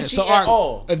 no but yeah, coochie so at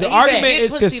all. if the And he argument can get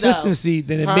is pussy, though. consistency,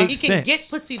 then it Huh? He makes can sense. get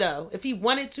pussy though if he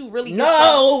wanted to really.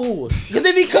 No, because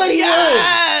if he could, he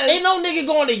Yes. would. Ain't no nigga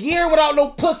going a year without no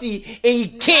pussy, and he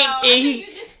can't. And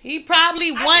He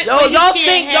probably want. yo, what he y'all can't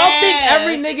think have.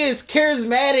 every nigga is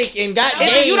charismatic and got If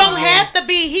game. you don't have to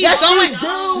be. He's Yes, you going.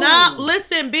 do. No,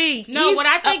 listen, B. No, he's- what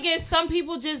I think is some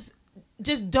people just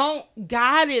don't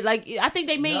got it. Like I think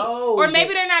they may, No, or maybe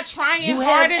but they're not trying You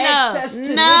hard have enough. access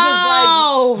to No.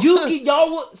 niggas like you. Can,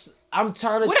 y'all would. I'm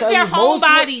trying to What if tell they're you, most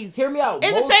homebodies? Hear me out.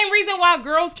 It's most, the same reason why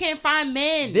girls can't find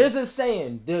men. There's a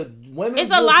saying. The women.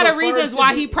 It's a will lot of prefer reasons to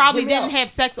why be- he probably hear me didn't out. have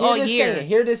sex Hear all this year. saying.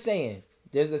 Hear this saying.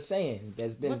 There's a saying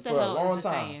that's been What the for a hell long is the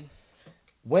time. saying?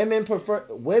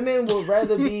 Women would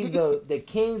rather be the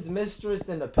king's mistress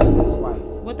than the peasant's wife.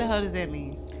 What the hell does that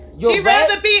mean? Your She'd rat-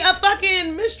 rather be a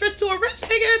fucking mistress to a rich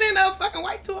nigga than a fucking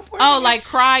wife to a poor Oh, nigga. like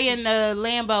cry in the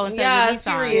Lambo instead Yeah, of the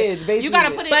Nissan. period. Yeah, basically. You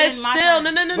gotta put it But in my still,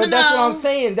 time. no. But that's what I'm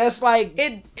saying. That's like.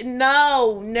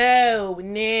 No.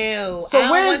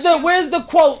 So where's the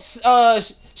quotes? A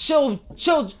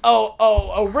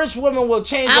rich woman will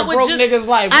change a broke nigga's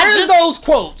life. Where's those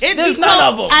quotes? There's none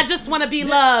of them. I just want to be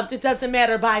loved. It doesn't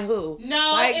matter by who.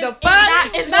 No, like it's, the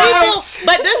fuck. it's not.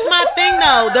 But this is my thing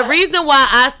though. The reason why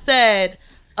I said,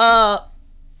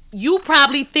 you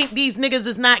probably think these niggas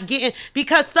is not getting,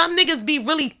 because some niggas be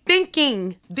really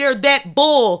thinking they're that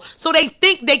bull. So they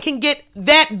think they can get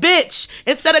that bitch.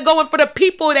 Instead of going for the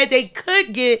people that they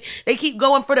could get, they keep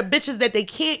going for the bitches that they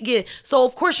can't get. So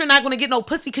of course you're not going to get no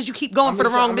pussy because you keep going for the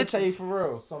wrong bitches. I'm tell you for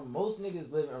real. Most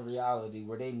niggas live in reality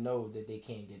where they know that they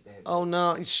can't get that bitch. Oh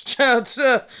no.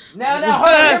 Now,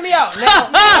 hold on, hear me out.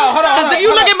 Hold on. Because if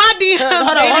you look at my DMs,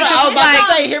 hold on. I was about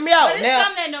to say, hear me out. But it's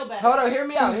some that know better. Hold on, hear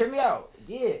me out.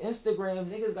 Yeah, Instagram,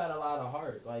 niggas got a lot of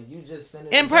heart. Like, you just send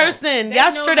it in person.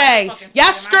 Yesterday,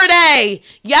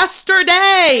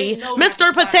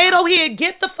 Mr. Potato Head,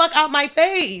 get the fuck out my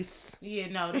face. Yeah,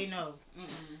 no, they know.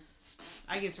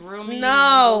 I get real mean.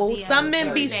 No, some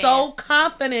men be so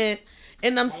confident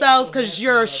in themselves because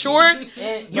you're short,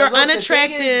 you're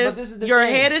unattractive, your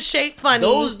head is shaped funny.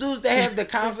 Those dudes that have the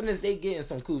confidence, they getting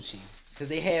some coochie. Because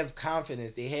they have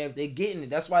confidence. They getting it.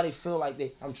 That's why they feel like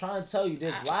they... I'm trying to tell you,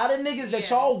 there's a lot of niggas that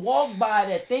y'all walk by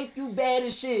that think you bad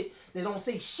as shit. They don't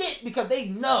say shit because they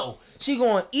know. She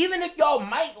going, even if y'all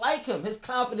might like him, his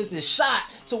confidence is shot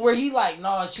to where he like,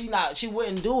 nah, she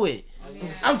wouldn't do it. Yeah.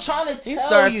 I'm trying to tell you. He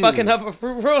started fucking up a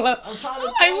fruit roll-up. I'm trying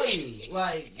to tell you.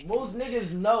 Like, most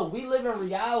niggas know. We live in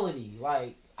reality.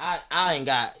 Like,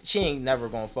 she ain't never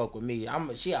gonna fuck with me.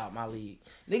 She out my league.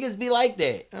 Niggas be like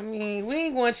that. I mean, we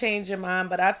ain't gonna change your mind,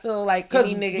 but I feel like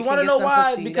any nigga you wanna can get know some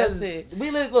why? pussy. Because that's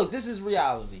it. Look, this is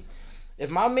reality. If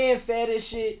my man fat as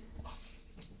shit,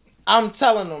 I'm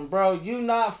telling him, bro, you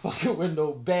not fucking with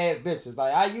no bad bitches.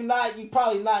 Like, you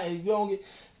probably not if you don't get.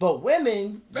 But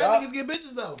women, fat niggas get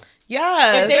bitches though.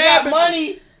 Yes. If they got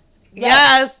money.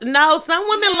 Yes. No, some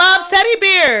women love teddy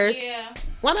bears. Yeah.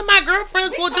 One of my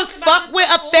girlfriends will just fuck with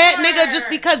a fat nigga just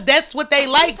because that's what they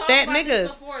like, fat niggas.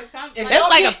 It's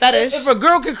like a fetish. If a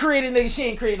girl could create a nigga, she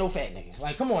ain't create no fat nigga.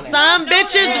 Like, come on now. Some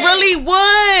bitches really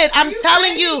would. I'm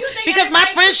telling you. Because my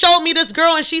friend showed me this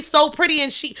girl and she's so pretty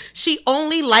and she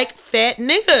only like fat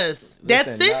niggas.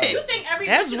 That's it. You think every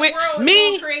bitch in the world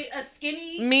is gonna create a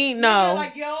skinny no.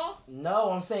 Like y'all? No,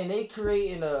 I'm saying they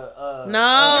creating a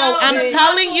No, I'm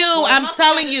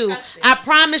telling you. I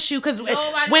promise you, because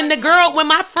when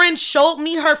my friend showed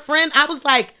me her friend, I was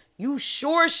like, you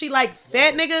sure she like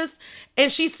fat niggas? And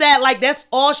she said, like, that's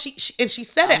all she and she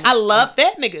said it. I love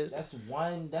fat niggas.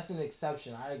 That's an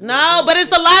exception. I agree. No, but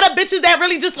it's a lot of bitches that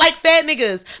really just like fat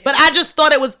niggas. But I just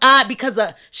thought it was odd because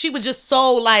she was just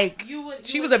so like,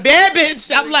 she was a bad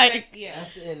bitch. I'm like,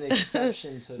 that's an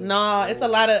exception to the no, it's a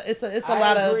lot of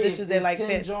bitches that like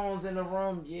fat. Jones in the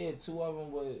room, yeah, 2 of them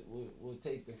would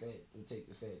take the fat dude.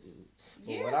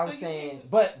 But yeah, what I'm saying,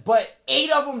 but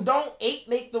 8 of them don't. 8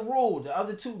 make the rule. The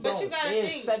other 2 don't. But you gotta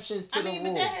think. Exceptions to the rule.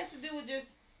 But that has to do with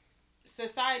just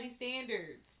society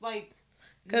standards, like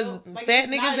because fat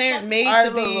niggas ain't made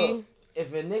to be. Look.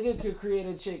 If a nigga could create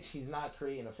a chick, he's not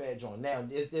creating a fat joint. Now,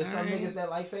 is there some niggas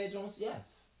that like fat joints?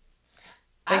 Yes.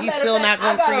 But he's still not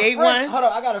gonna create one. Hold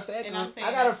on, I got a friend that's fat.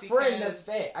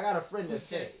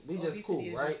 We just cool,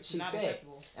 right? She fat.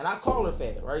 Acceptable. And I call her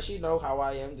fat, right? She know how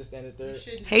I am, just standing there.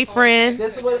 Hey friend.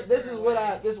 This is what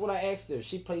I asked her.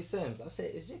 She plays Sims. I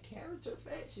said, "Is your character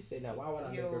fat?" She said, "Now why would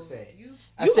I make her fat?" You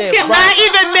cannot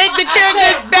even make the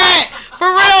character fat. For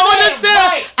real, on the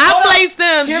Sims. I play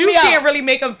Sims. You can't really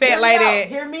make them fat like that.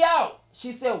 Hear me out.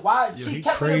 She said, "Why?" She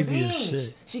kept it a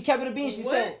bean. She kept it a bean. She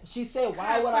said,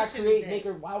 "Why would I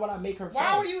make her fat?"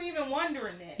 Why were you even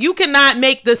wondering that? You cannot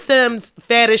make the Sims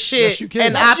fat as shit. Yes, you can.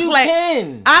 And I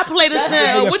play the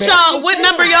Sims. What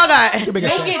number y'all got? Make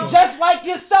it just like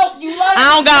yourself. You love it.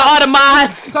 I don't got all the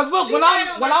mods. Because look, when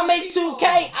I make 2K,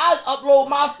 I upload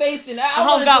my face and I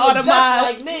don't got all the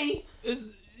mods. Like me.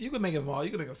 You can make them all.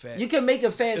 You can make them fat. You can make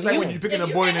a fat. It's like when you picking a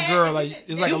boy and a girl. Like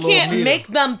it's like a little. You can't make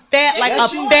them fat like a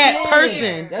fat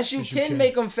person. You can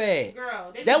make them fat.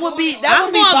 Girl, that would be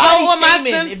body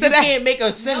shaming if you can't make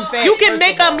a sim fat. You can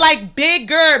make them like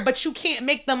bigger, but you can't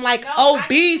make them like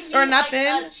obese or nothing.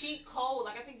 Like a cheat code.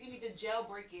 Like I think you need to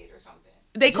jailbreak it or something.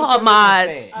 They call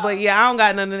mods, but yeah, I don't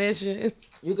got none of that shit.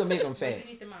 You can make them fat.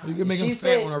 You can make them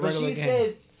fat on a regular game. She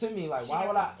said to me, like, why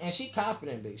would I? And she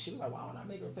confident, big. She was like, why would I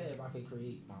make her fat if I could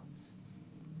create my...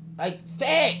 Like,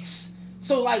 facts.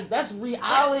 So, like, that's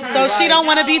reality. So she don't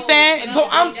want to be fat? So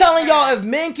I'm telling y'all, if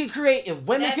women could create a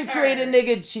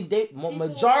nigga,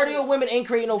 majority of women ain't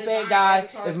creating no fat guy.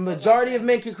 If majority of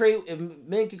men could create,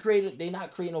 they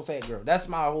not creating no fat girl. That's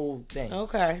my whole thing.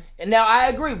 Okay. And now I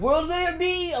agree. Will there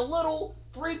be a little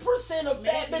 3% of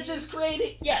fat bitches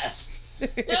created? Yes.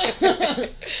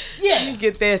 Yeah. You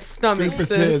get that stomach.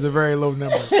 3% is a very low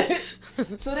number.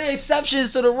 So the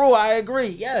exceptions to the rule, I agree.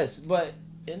 Yes, but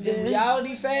in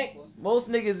reality fact, most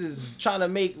niggas is trying to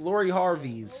make Lori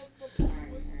Harveys.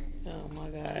 Oh my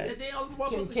god. god.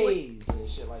 Kincaids and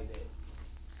shit like that.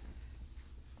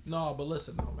 No, but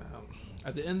listen, though, man.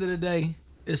 At the end of the day,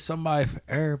 it's somebody for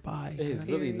everybody. It's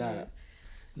really not.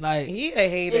 Like He a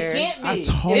hater. It can't be. I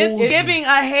told It's you. giving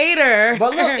a hater.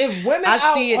 But look, if women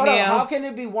I see it hold on, now. how can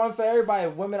it be one for everybody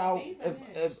if women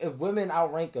if women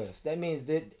outrank us? That means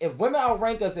that if women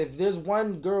outrank us, if there's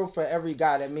one girl for every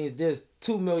guy, that means there's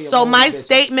 2 million. So my bitches.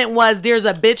 statement was there's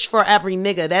a bitch for every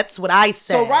nigga. That's what I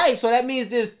said. So that means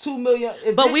there's 2 million.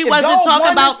 But we wasn't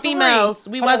talking about females.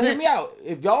 We wasn't. Hear me out.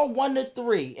 If y'all 1 to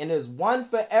 3 and there's one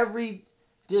for every,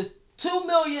 there's 2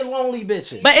 million lonely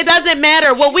bitches. But it doesn't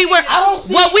matter. What we were. I don't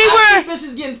see. I see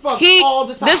bitches getting fucked all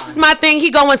the time. This is my thing.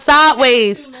 He going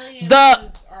sideways. 2 million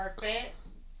bitches are fat.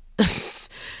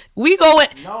 We going.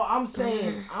 No, I'm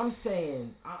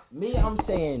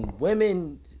saying,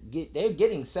 women they're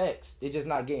getting sex. They're just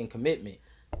not getting commitment.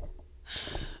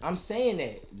 I'm saying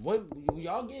that. When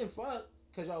y'all getting fucked,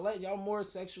 cause y'all more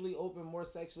sexually open, more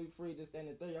sexually free, this, that, and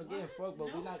the third. Y'all getting fucked,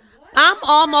 but we not. I'm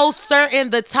almost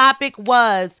certain the topic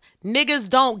was niggas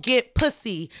don't get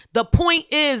pussy. The point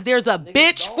is there's a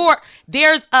bitch for.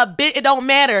 It don't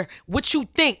matter what you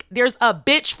think. There's a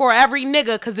bitch for every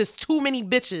nigga because it's too many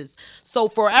bitches. So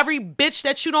for every bitch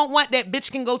that you don't want, that bitch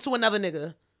can go to another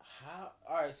nigga.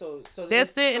 All right, so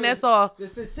that's it, and that's all. The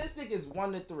statistic is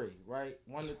 1 to 3, right?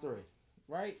 1 to 3,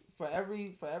 right? For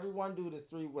every one dude, is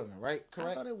 3 women, right?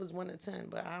 Correct. I thought it was 1 to 10,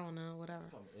 but I don't know.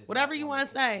 Whatever you want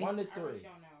to say. 1 to 3.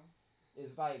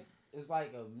 It's like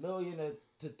 1 million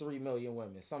to 3 million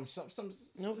women. Some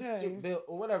Okay.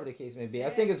 or whatever the case may be.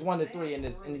 I think it's 1 to 3 in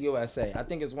the USA. I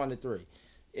think it's 1 to 3.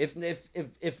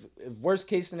 If worst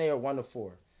case scenario 1 to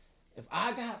 4. If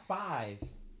I got 5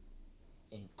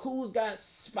 and Cool's got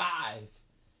 5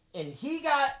 and he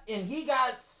got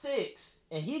 6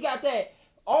 and he got that,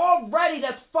 already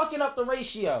that's fucking up the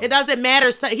ratio. It doesn't matter.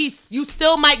 So you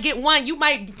still might get 1. You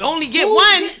might only get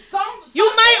 1. You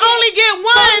might only get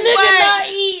 1. Nigga not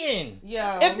eating.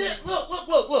 Yo. If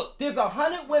look. There's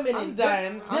 100 women. I'm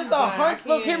done. There's 100.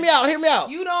 Look, hear me out.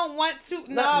 You don't want to.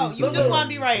 No, you just want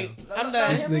to be right. I'm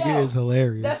done. This nigga is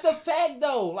hilarious. That's a fact,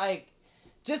 though. Like,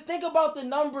 just think about the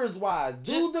numbers wise.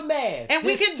 Do the math. And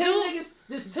we can do.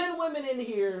 There's 10 women in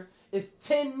here. It's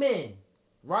 10 men.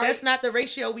 Right? That's not the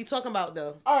ratio we talking about,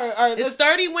 though. All right. It's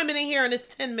 30 women in here and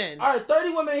it's 10 men. All right,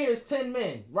 30 women in here is 10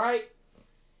 men, right?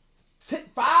 3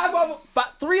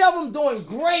 of them doing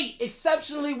great,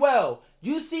 exceptionally well.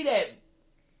 You see that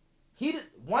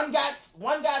one got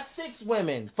 6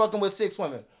 women fucking with 6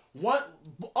 women.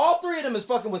 All 3 of them is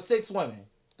fucking with 6 women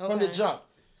from the jump.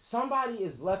 Somebody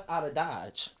is left out of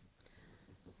Dodge.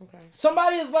 Okay.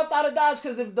 Somebody is left out of Dodge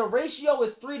because if the ratio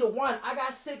is 3 to 1, I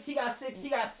got 6, he got 6, he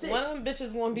got 6. One of them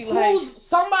bitches gonna be like,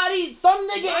 some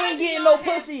nigga ain't getting no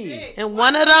pussy. 6? And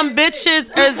one of them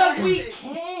bitches is. Because we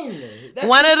can.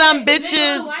 One of them bitches. Do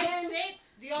y'all like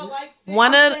 6? Do y'all like 6?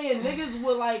 One of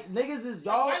niggas is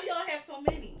y'all. Why do y'all have so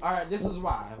many? All right, this is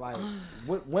why. Like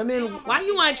women. Why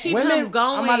you want to keep women, him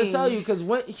going? I'm about to tell you because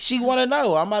she want to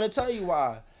know. I'm about to tell you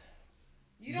why.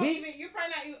 You're probably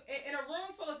not in a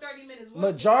room full of 30 men.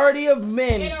 Majority of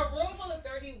men. In a room full of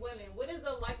 30 women, what is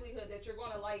the likelihood that you're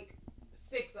going to like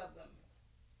 6 of them?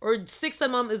 Or 6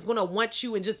 of them is gonna want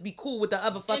you and just be cool with the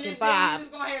other fucking 5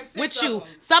 just gonna have 6 with of you. them.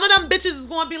 Some of them bitches is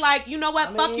gonna be like, you know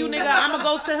what, fuck you, nigga. I'm gonna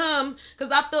go to him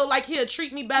because I feel like he'll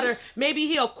treat me better. Maybe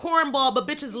he a cornball, but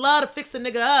bitches love to fix a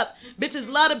nigga up. Bitches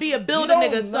love to be a builder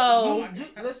nigga. So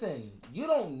listen, you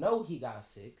don't know he got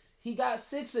 6. He got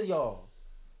 6 of y'all.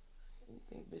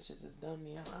 Bitches is dumb,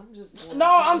 yeah. I'm just. No,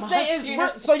 I'm saying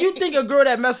so you think a girl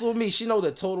that messes with me, she know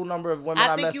the total number of women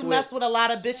I think mess you with? mess with a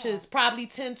lot of bitches, probably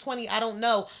 10, 20, I don't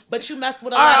know. But you mess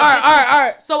with a all lot of bitches. All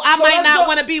right. So I might not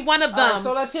want to be one of them. Right,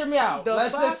 so let's hear me out.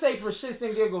 Let's just say for shits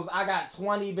and giggles, I got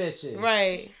 20 bitches.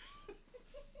 Right.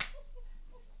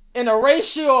 In a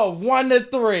ratio of 1 to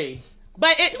 3.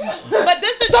 But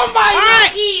this is somebody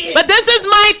not eating. But this is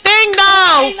my thing,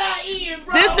 though. Somebody not eating,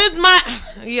 bro. This is my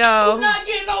You're not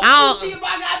getting no coochie if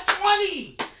I got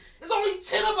 20. There's only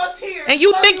 10 of us here. And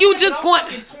you think you just going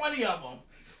 20 of them.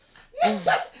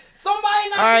 Somebody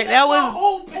not. All right, that's that was my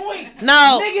whole point.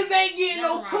 No, niggas ain't getting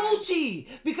no coochie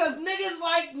because niggas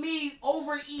like me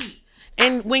overeat.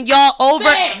 And when y'all over,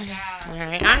 Thanks. all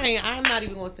right, I'm not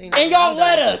even gonna say nothing. And y'all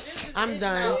let us. I'm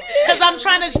done. Cause I'm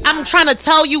trying to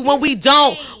tell you when we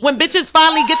don't, when bitches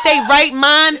finally get their right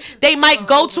mind, they might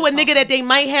go to a nigga that they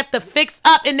might have to fix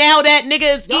up, and now that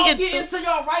nigga is y'all eating. Get into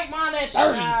your right mind at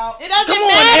 30. It doesn't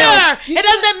matter. It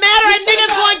doesn't matter. A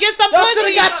nigga's gonna get some y'all pussy. Y'all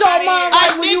should have got your mind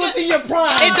right when you was in your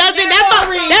prime. It doesn't.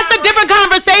 That's a different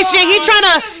conversation. He trying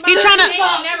to.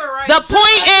 The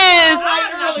point is.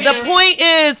 The point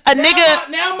is a nigga.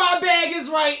 Now my bag is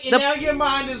right, and now your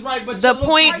mind is right. But the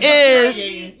point is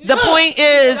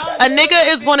a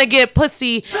nigga is gonna get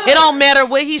pussy. It don't matter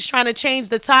what he's trying to change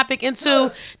the topic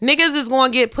into. Niggas is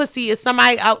gonna get pussy. It's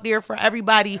somebody out there for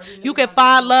everybody. You can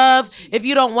find love. If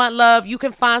you don't want love, you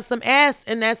can find some ass,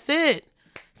 and that's it.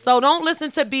 So don't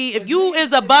listen to B. If you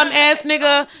is a bum ass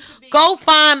nigga, go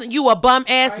find you a bum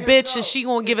ass bitch, and she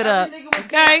gonna give it up.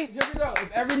 Okay. Here we go.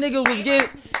 If every nigga was getting,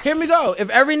 If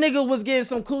every nigga was getting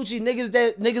some coochie,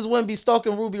 niggas wouldn't be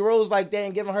stalking Ruby Rose like that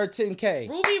and giving her 10K.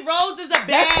 Ruby Rose is a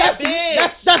bad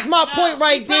bitch. That's my point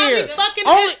right there.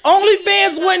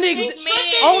 OnlyFans wouldn't exist.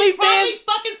 OnlyFans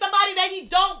fucking somebody that he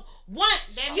don't want.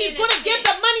 He's gonna give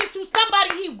the money to somebody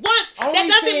he wants. That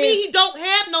doesn't mean he don't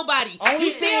have nobody.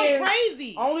 You feel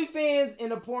crazy. OnlyFans in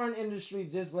the porn industry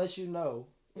just lets you know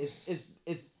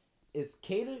it's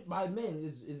catered by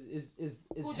men.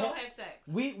 Who don't have sex.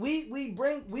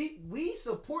 We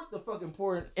support the fucking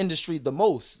porn industry the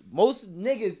most. Most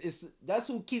niggas that's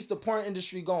who keeps the porn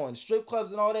industry going. Strip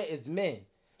clubs and all that is men.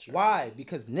 True. Why?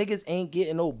 Because niggas ain't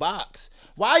getting no box.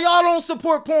 Why y'all don't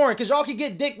support porn? Because y'all can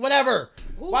get dick whenever.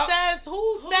 Who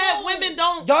said women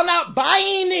don't? Y'all not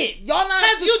buying it. Y'all not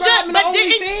subscribing to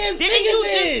OnlyFans.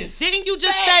 Didn't you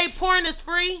just say porn is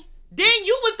free? Then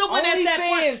you was the one that said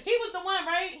porn. He was the one,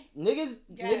 right? Niggas.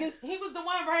 He was the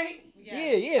one, right?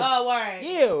 Yes. Yeah. Oh, all right.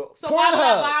 Yeah. So why would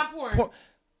I buy porn?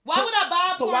 Why would I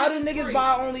buy porn? So why do niggas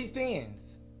buy OnlyFans?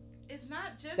 It's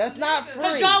not just that's not free.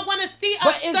 Because y'all want to see a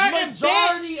certain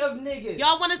majority bitch. of niggas.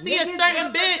 Y'all want to see a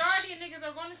certain bitch. Majority of niggas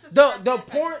are going to subscribe. The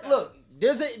porn. Look,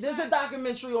 there's a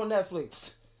documentary on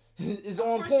Netflix. It's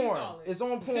on porn. It's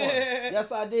on porn.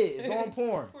 Yes, I did. It's on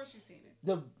porn. Of course you've seen it.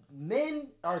 The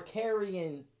men are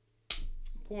carrying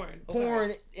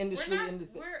porn industry.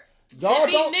 Y'all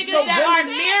don't. These niggas that are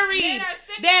married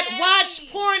that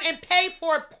watch porn and pay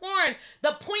for porn.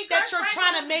 The point that you're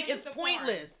trying to make is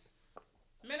pointless.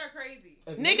 Men are crazy.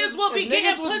 Niggas will be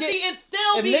getting pussy and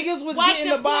still be watching porn. If niggas was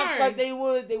getting the box like they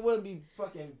wouldn't be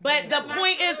fucking. But the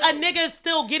point is, a nigga is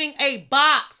still getting a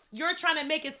box. You're trying to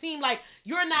make it seem like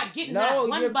you're not getting that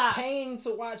one box. No, you're paying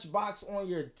to watch box on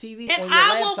your TV, and on your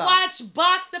laptop. I will watch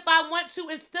box if I want to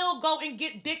and still go and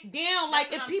get dick down.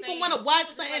 Like, if people want to watch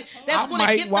something that's going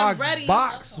to get them ready. I might watch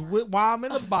box while I'm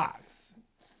in the box.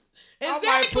 Exactly.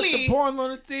 I might put the porn on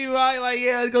the TV. Like,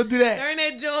 yeah, let's go do that. Turn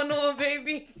that joint on,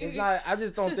 baby. It's not. I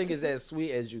just don't think it's as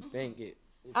sweet as you think it.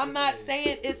 I'm not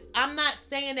saying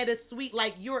that it's sweet.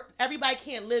 Like, everybody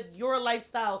can't live your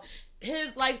lifestyle,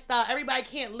 his lifestyle. Everybody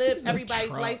can't live everybody's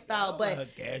lifestyle. But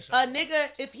a nigga,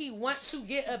 if he wants to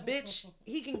get a bitch,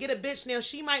 he can get a bitch. Now,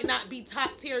 she might not be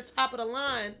top tier, top of the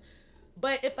line.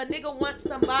 But if a nigga wants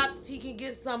some box, he can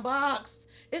get some box.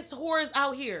 It's whores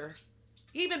out here.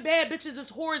 Even bad bitches is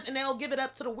whores, and they'll give it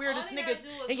up to the weirdest niggas,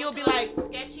 and you'll be like,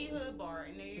 sketchy hood bar,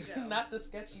 and there you go. Not the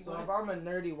sketchy one. So if I'm a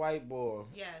nerdy white boy,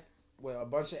 yes, with a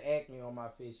bunch of acne on my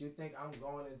face, you think I'm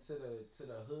going into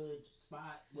the hood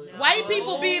spot? White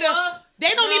people be they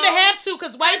don't even have to,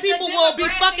 because white people will be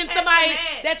fucking somebody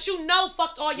that you know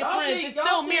fucked all your friends and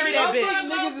still marry that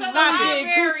bitch. Stop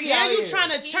it. Yeah, you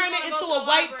trying to turn it into a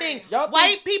white thing.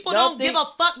 White people don't give a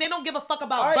fuck. They don't give a fuck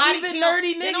about body even count.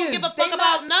 nerdy niggas. They don't give a fuck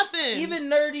about nothing. Even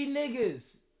nerdy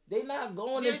niggas. They not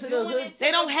going into the hood.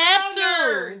 They don't have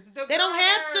to. They don't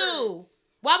have to.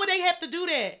 Why would they have to do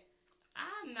that?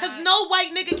 Because no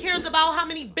white nigga cares about how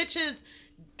many bitches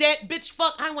that bitch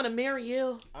fuck. I want to marry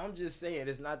you. I'm just saying,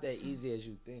 it's not that easy as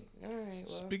you think. All right.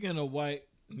 Well. Speaking of white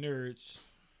nerds,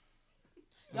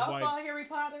 y'all saw Harry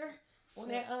Potter on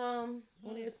that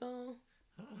song.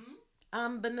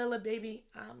 I'm vanilla, baby.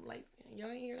 I'm light skin.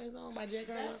 Y'all ain't hear that song by Jack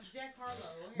Harlow? That's Jack Harlow.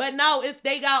 But no,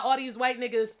 they got all these white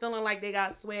niggas feeling like they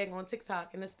got swag on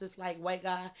TikTok, and it's this like white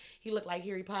guy. He looked like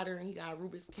Harry Potter, and he got a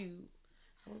Rubik's Cube.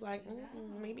 I was like,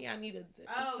 maybe I need a.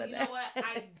 You know what?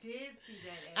 I did see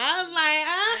that. I was like,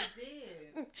 I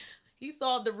did. He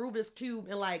solved the Rubik's Cube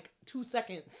in like 2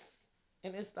 seconds,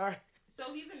 and it started.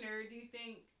 So he's a nerd. Do you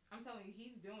think? I'm telling you,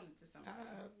 he's doing it to somebody.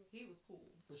 He was cool.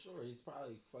 For sure, he's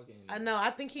probably fucking. I know. I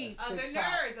think he. They're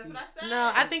nerds. That's what I said.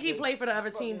 No, I think he played for the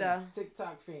other team though.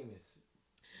 TikTok famous.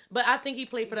 But I think he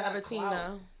played for the other team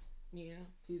though. Yeah.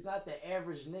 He's not the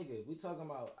average nigga. We talking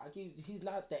about. He's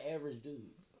not the average dude.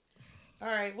 All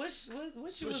right, what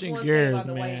switching gears,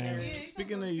 man.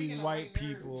 Speaking of these white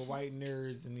people, white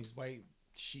nerds, and these white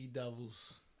she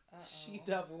devils. She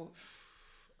devil.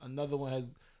 Another one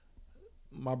has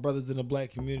my brothers in the black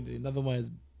community. Another one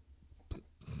has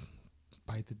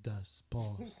bite the dust.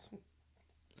 Pause.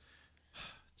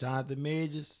 Jonathan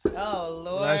Majors. Oh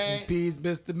Lord. Rest in peace,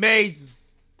 Mr.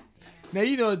 Majors. Now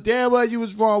you know damn well you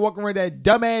was wrong walking around that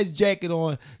dumbass jacket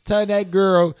on, telling that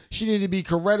girl she needed to be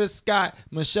Coretta Scott,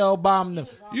 Michelle Obama.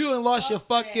 You done lost your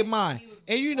fucking mind.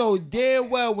 And you know damn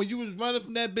well when you was running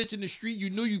from that bitch in the street, you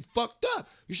knew you fucked up.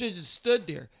 You should have just stood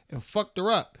there and fucked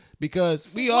her up. Because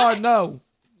we all know.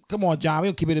 Come on, John. We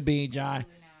don't keep it a bean, John.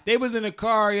 They was in the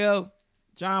car, yo.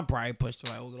 John probably pushed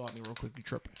her like, hold it off me real quick. You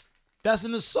tripping. That's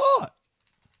an assault.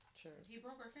 Sure. He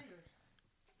broke her finger.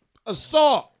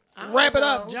 Assault. Wrap it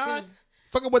up, John.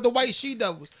 Fucking with the white she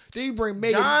devils. Then you bring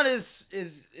Megan. John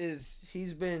is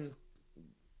he's been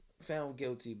found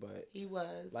guilty, but he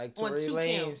was like Tory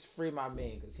Lanez, free my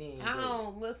man because he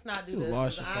ain't. Let's not do this.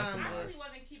 Lost your fucking mind. He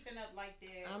wasn't keeping up like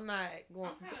that. I'm not going.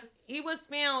 He was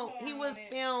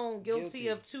found guilty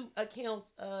of 2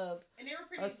 accounts of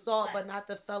assault, but not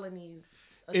the felonies.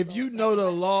 If you know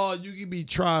the law, you can be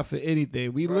tried for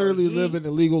anything. We literally live in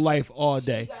a legal life all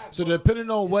day. So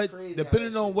depending on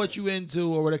what you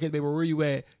into or whatever, where you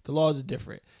at, the laws are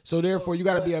different. So therefore, you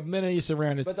got to be a man of your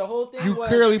surroundings. But the whole thing you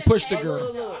clearly pushed the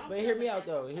girl. But hear me out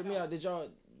though. Hear me out. Did y'all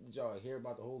hear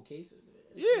about the whole case?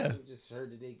 Yeah. You just heard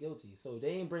that they guilty. So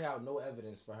they didn't bring out no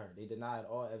evidence for her. They denied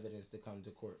all evidence to come to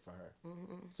court for her.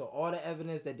 Mm-hmm. So all the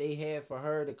evidence that they had for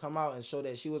her to come out and show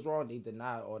that she was wrong, they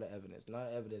denied all the evidence. None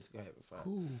evidence could happen for her.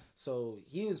 Cool. So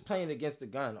he was playing against the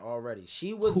gun already.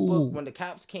 She was booked when the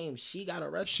cops came. She got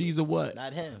arrested. She's a what?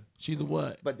 Not him. She's a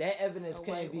what? But that evidence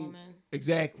can't be woman.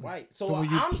 Exactly white. So when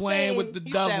you playing with the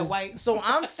devil, white. So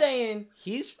I'm saying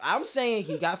he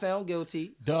got found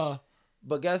guilty. Duh.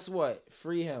 But guess what?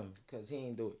 Free him because he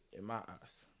ain't do it in my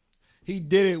eyes. He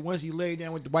did it once he laid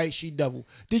down with the white she devil.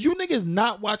 Did you niggas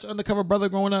not watch Undercover Brother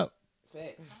growing up?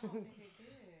 Facts.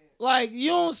 Like, you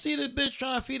don't see the bitch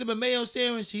trying to feed him a mayo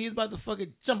sandwich. He's about to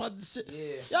fucking jump out the shit.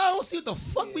 Yeah. Y'all don't see what the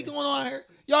fuck we going on here.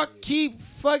 Y'all keep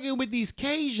fucking with these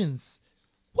Cajuns.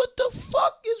 What the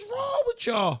fuck is wrong with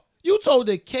y'all? You told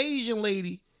the Cajun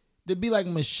lady to be like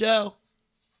Michelle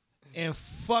and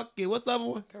fuck it. What's the other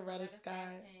one? Coretta Scott.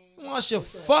 Lost your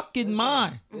fucking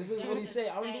mind. This is what he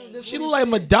said. She look like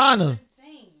Madonna.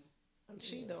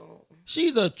 She don't.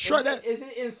 She's a truck. Is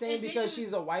it insane because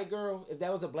she's a white girl? If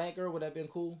that was a black girl, would that have been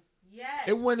cool? Yes.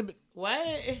 It wouldn't have been.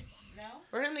 What? No.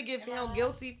 For him to get found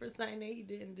guilty for something that he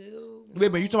didn't do. Wait,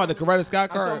 but you talking about the Coretta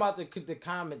Scott card? I'm talking about the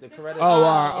comment, the Coretta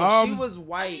Scott. If she was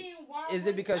white, is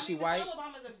it because she white?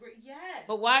 Yes.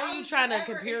 But why are you trying to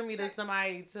compare me to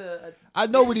somebody to? I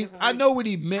know what he meant.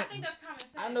 I think that's common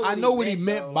sense. I know what he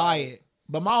meant by it.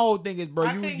 But my whole thing is,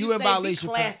 bro, you in violation.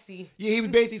 Classy. Yeah, he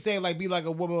was basically saying like be like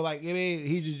a woman, like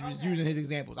he just was using his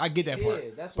examples. I get that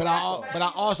part. But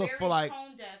I also feel like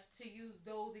tone deaf to use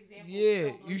those examples.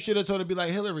 Yeah, you should have told her to be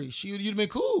like Hillary. You'd have been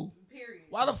cool. Period.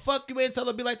 Why the fuck you ain't tell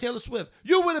her to be like Taylor Swift?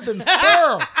 You would have been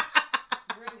firm.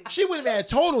 Really? She would have had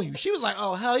told on you. She was like,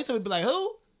 oh hell, he told me to be like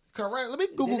who? Correct. Let me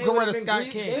Google Coretta Scott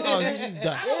King. Oh, she's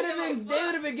done. They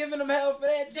would have been giving them hell for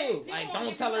that too. Like,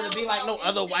 don't tell her to be like no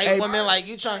other white woman. Like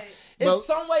you trying. It's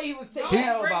some way he was taking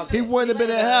hell about that. He wouldn't have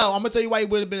been in hell. I'm gonna tell you why he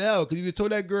wouldn't have been in hell. Because you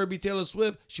told that girl to be Taylor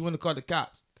Swift, she wouldn't have called the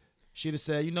cops. She'd have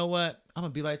said, you know what? I'm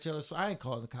gonna be like Taylor Swift. I ain't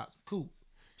calling the cops. Cool.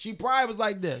 She probably was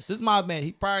like this. This is my man.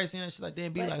 He probably seen that shit like that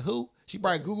and be like, who? She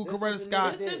probably Googled Coretta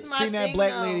Scott, seen that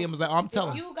black lady and was like, oh, I'm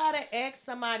telling you. You gotta ask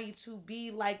somebody to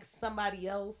be like somebody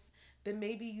else. Then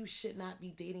maybe you should not be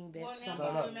dating that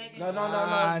somebody.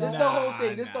 No. This the whole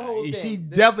thing. This the whole thing. She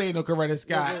definitely ain't no Coretta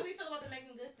Scott. How do we feel about the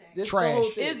Megan Good thing?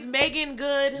 Trash. Is Megan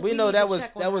good? We know that was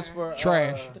for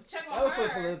trash. That was for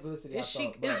publicity.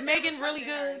 Is Megan really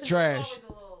good? Trash.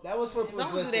 That was for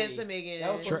publicity. Don't do that to Megan.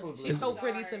 That was for publicity. She's so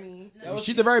pretty to me.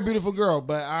 She's a very beautiful girl,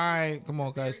 but I ain't. Come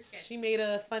on, guys. She made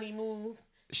a funny move.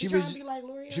 She was just, be like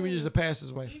L'Oreal. she was just a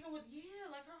pastor's wife. Even with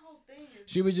like her whole thing is.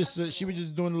 She was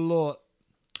just doing the Lord.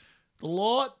 The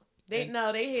Lord. They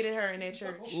hated her in that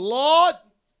church. Lord.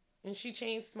 And she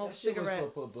chain smoked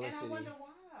cigarettes. And I wonder why.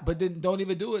 But then don't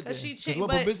even do it. Because what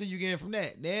publicity you getting from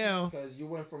that? Now. Because you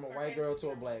went from a white girl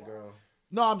to a black girl.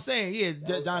 No, I'm saying,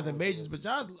 yeah, Jonathan Majors, but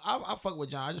John, I fuck with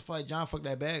John. I just feel like John fucked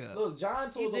that bag up. Look, John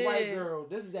told the white girl,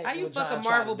 this is how you fuck a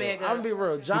Marvel bag up? I'm gonna be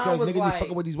real. John because was niggas like, be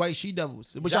fucking with these white she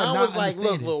devils. Which John I not was like,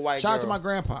 understanding. look, little white Shout out girl. to my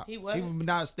grandpa. He was. He would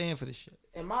not stand for this shit.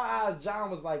 In my eyes,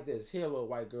 John was like this. Here, little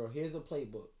white girl, here's a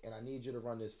playbook, and I need you to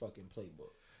run this fucking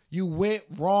playbook. You went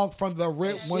wrong from the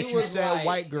rip once you said like,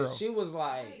 white girl. She was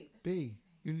like, B.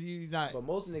 You not. But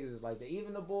most niggas is like that.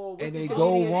 Even the bull. And they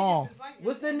go wrong.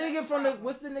 What's the nigga from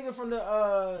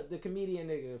the comedian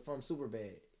nigga from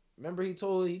Superbad? Remember he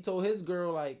told his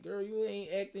girl like, girl, you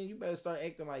ain't acting. You better start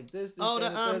acting like this.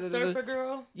 Surfer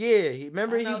girl. Yeah, he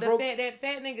broke that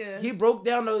fat nigga. He broke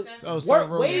down the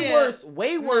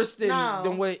way worse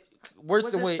than what.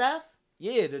 Was it Seth?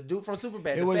 Yeah, the dude from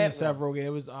Superbad. It wasn't Seth Rogen. It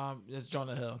was it's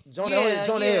Jonah Hill.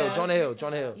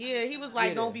 Jonah Hill. Yeah, he was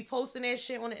like, don't be posting that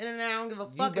shit on the internet. I don't give a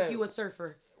fuck if you a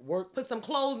surfer. Put some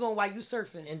clothes on while you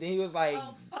surfing. And then he was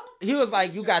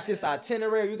like, you got this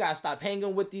itinerary. You gotta stop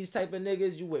hanging with these type of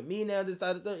niggas. You with me now? This,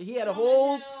 that. He had a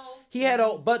whole.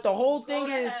 But the whole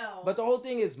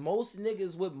thing is, most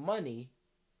niggas with money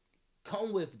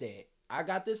come with that. I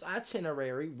got this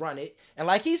itinerary. Run it. And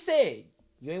like he said,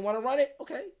 you ain't want to run it?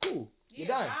 Okay, cool. You're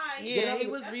done. Yeah, he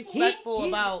was respectful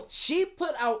about. She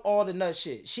put out all the nut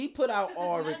shit. She put out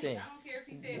all everything. I don't care if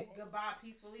he said goodbye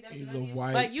peacefully. That's He's a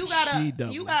white. But you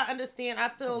gotta understand. I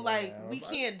feel like we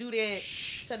can't do that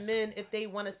to men if they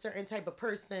want a certain type of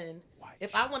person.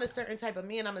 If I want a certain type of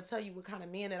man, I'm gonna tell you what kind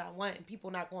of man that I want, and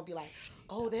people not gonna be like,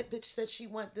 oh, that bitch said she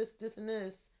want this, and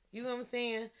this. You know what I'm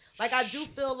saying? Like I do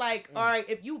feel like, all right,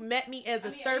 if you met me as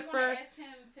a surfer, you ask him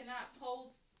to not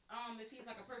post. If he's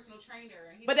like a personal trainer.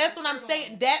 But that's what I'm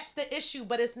saying. That's the issue.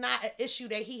 But it's not an issue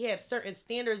that he have certain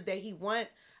standards that he want.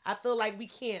 I feel like we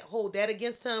can't hold that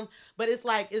against him. But it's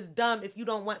like, it's dumb if you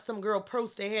don't want some girl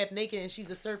posted half naked and she's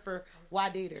a surfer. Why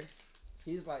date her?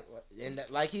 He's like, and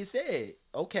like he said,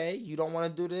 okay, you don't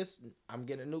want to do this. I'm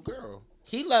getting a new girl.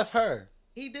 He left her.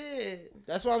 He did.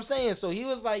 That's what I'm saying. So he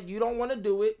was like, you don't want to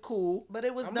do it. Cool. But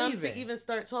it was dumb to even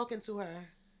start talking to her.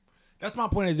 That's my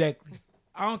point exactly.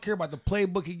 I don't care about the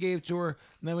playbook he gave to her.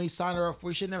 And then when he signed her up for,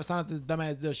 he should never sign up this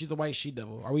dumbass deal. She's a white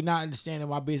she-devil. Are we not understanding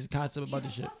my basic concept about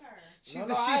this shit? She's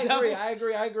a she-devil. I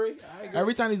agree.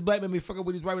 Every time these black men be fucking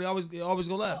with these white men, they always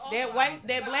go left.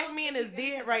 That black man is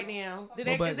dead right now.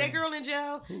 Is that girl in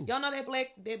jail? Who? Y'all know that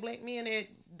black man that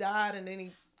died and then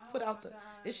he put out the.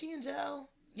 Is she in jail?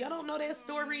 Y'all don't know that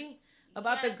story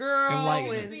about the girl?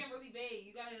 It's being really vague.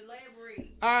 You gotta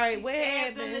elaborate. All right, she what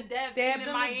stabbed happened? Them to death Stabbed in them the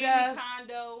to Miami death.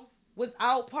 condo. Was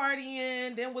out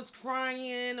partying, then was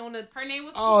crying on the. Her name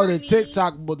was. Oh, Courtney, the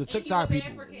TikTok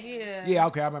people. African. Yeah,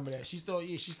 okay, I remember that. She's still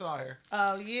out here.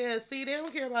 Oh yeah, see, they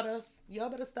don't care about us. Y'all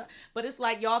better stop. But it's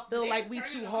like y'all feel like we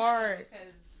too hard.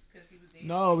 Because he was there.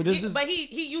 No, but this is. But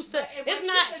he used to. It's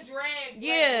not. A drag.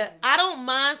 Yeah, I don't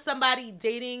mind somebody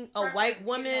dating a white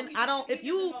woman. I don't. If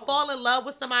you fall in love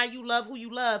with somebody, you love who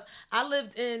you love. I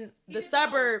lived in the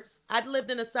suburbs. I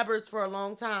lived in the suburbs for a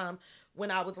long time. When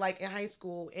I was like in high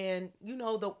school, and you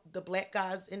know the black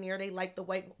guys in there, they like the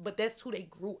white, but that's who they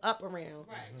grew up around.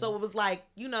 Right. So it was like,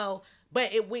 you know, but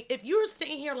if you're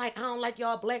sitting here like, I don't like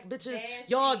y'all black bitches,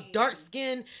 y'all dark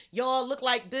skin, y'all look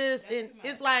like this, that's and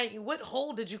it's like, what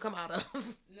hole did you come out of?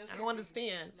 I don't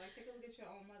understand. Like, take a look at your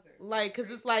own mother. Like,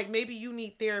 cause it's like maybe you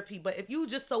need therapy, but if you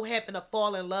just so happen to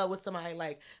fall in love with somebody,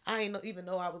 like I ain't even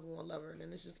know I was gonna love her, and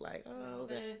then it's just like, oh,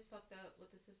 okay. It's fucked up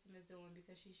what the system is doing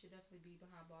because she should definitely be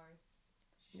behind bars.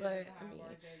 But I mean,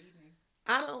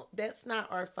 I don't. That's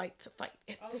not our fight to fight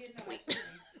at this point.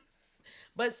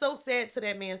 But so sad to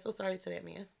that man. So sorry to that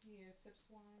man. Yeah, sip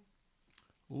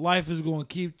swine. Life is going to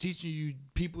keep teaching you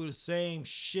people the same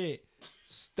shit.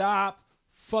 Stop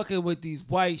fucking with these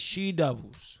white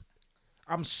she-devils.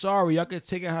 I'm sorry. Y'all can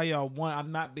take it how y'all want.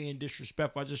 I'm not being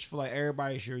disrespectful. I just feel like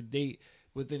everybody should date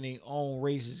within their own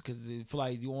races because I feel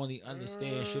like you only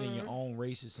understand shit in your own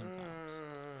races sometimes.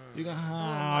 You can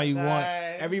how you want.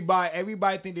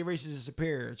 Everybody think their races is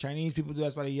superior. Chinese people do.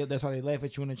 That's why they laugh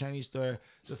at you in the Chinese store.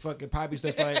 The fucking poppy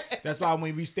store. That's why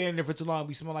when we stand there for too long,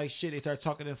 we smell like shit. They start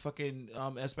talking in fucking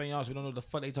Espanol. So we don't know what the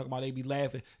fuck they talking about. They be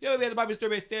laughing. Yo, we at the poppy store.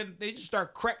 They just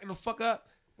start cracking the fuck up.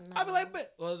 No. I be like,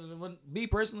 but me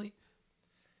personally,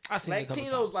 I seen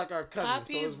Latinos like our cousins.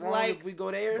 Poppy's so it's wrong like if we go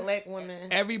there. Black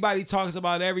women. Everybody talks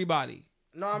about everybody.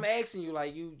 No, I'm asking you,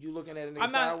 like you looking at it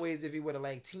sideways if he with a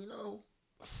Latino.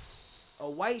 A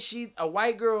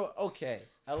white girl, okay.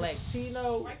 A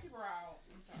Latino. White people are out.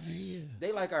 I'm sorry. Yeah.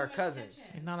 They like our cousins.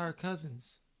 They're not our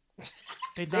cousins.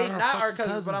 They not our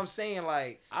cousins, but I'm saying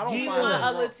like I don't find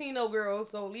a Latino girl,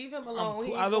 so leave him alone.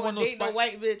 Cool. I don't want no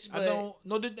white bitch. But... I don't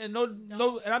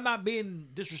no, and I'm not being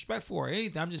disrespectful or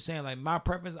anything. I'm just saying like my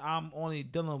preference. I'm only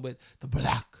dealing with the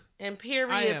black. And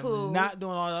period. I am not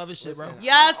doing all the other shit, bro.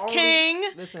 Yes, King.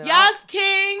 Yes,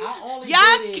 King.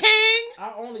 Yes,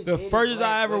 King. The furthest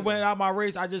I ever went out my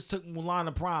race, I just took Mulan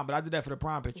to prom, but I did that for the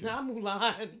prom picture. Not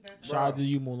Mulan. Shout out to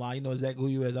you, Mulan. You know exactly who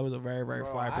you is. That was a very, very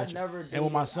fly picture. And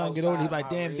when my son get older, he be like,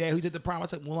 "Damn, Dad, who took the prom?" I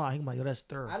took Mulan. He be like, "Yo, that's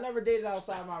third." I never dated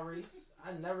outside my race.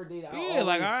 I never dated.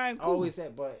 I cool. Always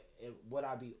said, but would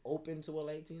I be open to a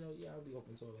Latino? Yeah, I'd be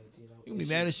open to a Latino. You gonna be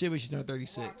mad as shit when she turned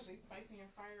 36.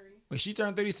 When she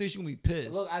turned 36, you gonna be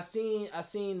pissed. Look, I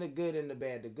seen the good and the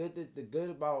bad. The good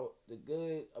about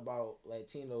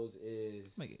Latinos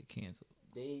is make it canceled.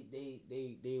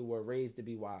 They were raised to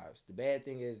be wives. The bad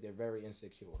thing is they're very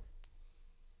insecure. Okay.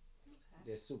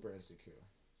 They're super insecure.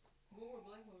 Who were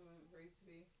black women raised to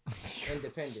be?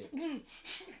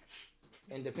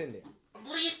 Independent.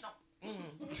 Please no.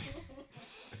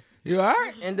 You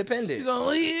alright? Independent. He's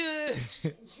only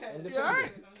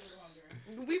Independent.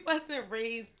 We wasn't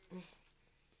raised.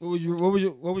 What was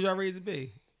y'all raised to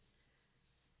be?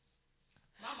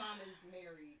 My mom is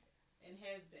married and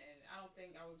has been. I don't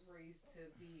think I was raised to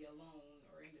be alone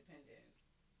or independent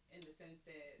in the sense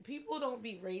that People don't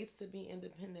be raised to be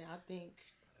independent. I think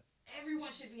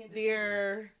everyone should be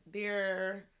independent.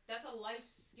 their That's a life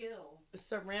skill.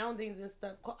 surroundings and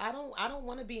stuff. I don't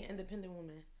want to be an independent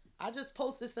woman. I just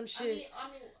posted some shit.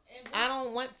 I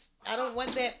don't want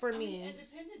that for me.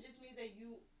 Independent just means that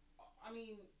you,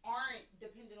 aren't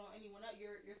dependent on anyone else.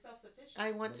 You're self-sufficient.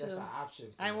 I want to. That's an option.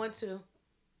 I want to.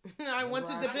 I want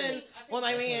to depend on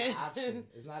my man.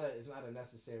 It's not a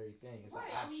necessary thing. It's an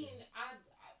option. Not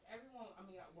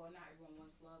everyone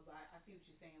wants love, but I see what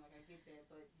you're saying. Like, I get that,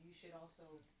 but you should also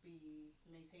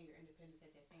maintain your independence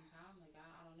at that same time. Like,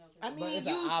 I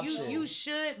don't know. You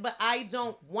should, but I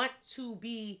don't want to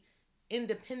be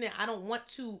independent. I don't want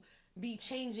to be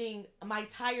changing my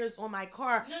tires on my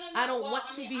car. No. I don't want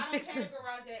to be fixing. I fixing. don't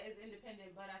categorize that as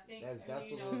independent, but I think that's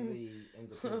definitely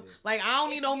independent. Like, I don't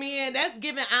need no man. That's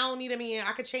given. I don't need a man.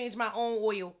 I could change my own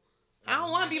oil. I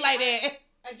don't want to be like that.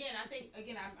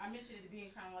 I mentioned it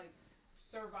being kind of like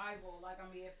survival. Like,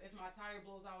 if my tire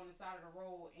blows out on the side of the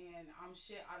road and I'm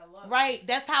shit out of luck. Right.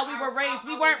 That's how we were raised.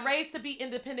 We weren't raised to be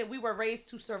independent. We were raised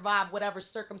to survive whatever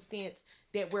circumstance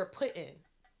that we're put in.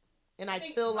 And I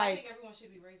think everyone should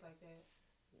be raised like that.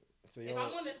 So if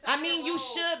I'm on the side you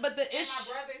should, but the issue.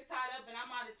 My brother's tied up and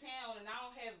I'm out of town and I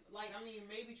don't have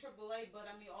maybe AAA, but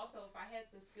also if I had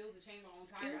the skills to change my own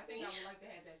tire, I think I would like to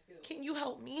have that skill. Can you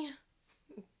help me?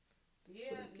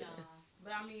 Yeah, nah.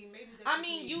 But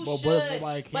maybe. You should,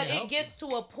 but it gets to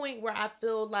a point where I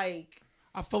feel like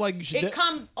you should. It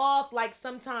comes off like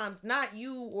sometimes not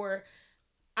you or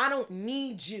I don't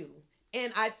need you.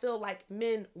 And I feel like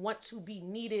men want to be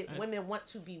needed, women want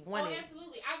to be wanted. Oh,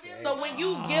 absolutely. So when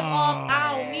you give off,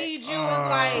 I don't need you, it's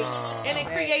like, and it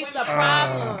creates a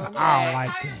problem. I don't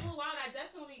like that. I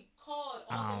definitely called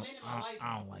all the men in my life.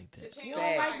 I don't like that. You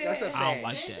don't like that? That's a fact. I don't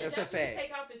like that. That's a fact.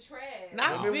 Take out the trash.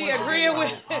 Not be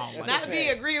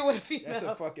agreeing with a female. That's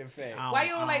a fucking fact. Why you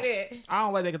don't like that? I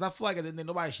don't like that because I feel like at the end of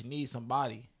the day, nobody should need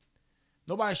somebody.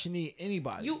 Nobody should need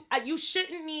anybody. You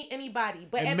shouldn't need anybody.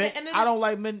 But at the end of I don't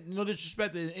like men. No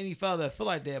disrespect to any fella that feel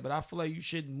like that, but I feel like you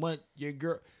shouldn't want your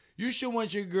girl. You should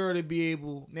want your girl to be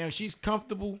able. Now, if she's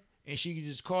comfortable and she can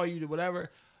just call you to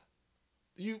whatever.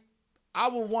 I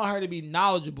would want her to be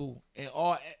knowledgeable in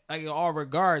all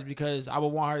regards because I would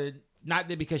want her to not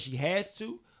that because she has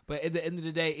to, but at the end of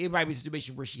the day, it might be a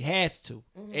situation where she has to.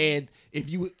 Mm-hmm. And if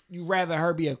you rather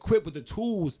her be equipped with the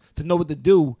tools to know what to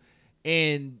do,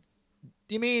 and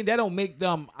you mean that don't make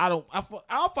them? I don't feel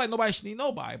like nobody should need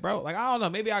nobody, bro. Like, I don't know.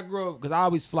 Maybe I grew up because I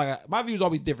always feel like my view is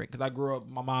always different because I grew up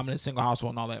my mom in a single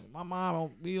household and all that. My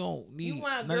mom, we don't need. You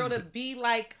want a girl to be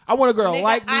like? I want a girl to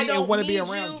like me and want to be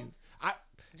around you.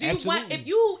 Do you want if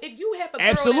you have a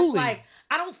girl that's like,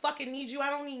 I don't fucking need you, I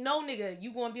don't need no nigga,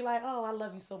 you gonna be like, oh, I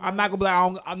love you so much. I'm not gonna be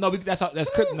like, I know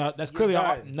that's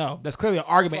clearly an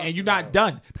argument, and you're not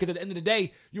done because at the end of the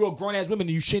day, you're a grown ass woman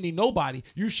and you shouldn't need nobody.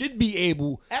 You should be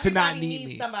able to not need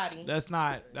me. Somebody. That's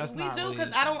not. We do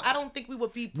because I don't think we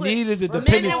would be put. Need is a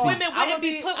dependency. Men and women wouldn't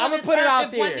be put. I'm gonna put it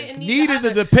out there. Need is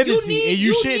a dependency, and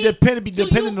you shouldn't be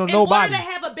dependent on nobody. In order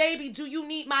to have a baby, do you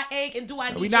need my egg and do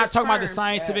I need? We're not talking about the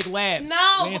scientific labs.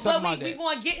 No, we ain't talking about that. We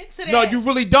gonna get into that. No, you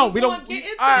really don't. We don't.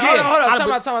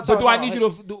 Hold on. Time out. But do I need you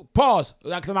to pause?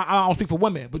 Like, I don't speak for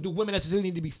women, but do women necessarily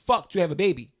need to be fucked to have a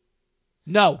baby?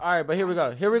 No. All right, but here we go.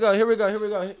 Hold on. Here we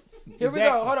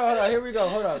go.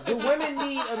 Hold on. Do women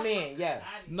need a man? Yes.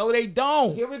 No, they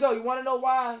don't. Here we go. You want to know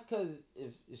why? Because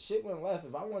if shit went left,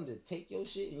 if I wanted to take your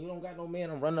shit and you don't got no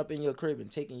man, I'm running up in your crib and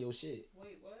taking your shit.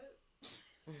 Wait, what?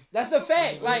 That's a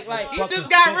fact. Like you just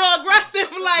got real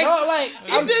aggressive. Like, no, like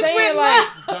I'm saying, like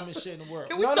dumbest shit in the world.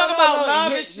 Can we talk about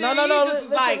love and shit? No.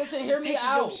 Listen, hear me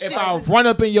out. If I run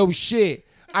up in your shit,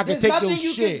 I can take your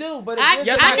shit. Can do, but I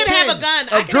can have a gun.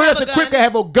 A girl that's equipped to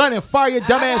have a gun and fire your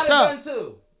dumb ass up.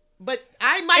 But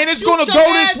I might. And it's gonna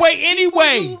go this way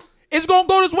anyway. It's gonna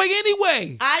go this way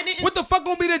anyway. What the fuck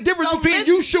gonna be the difference between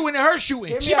you shooting and her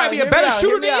shooting? She might be a better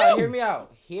shooter than you. Hear me out.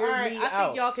 I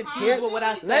think y'all confused with what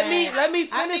I said. Let me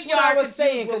finish what I was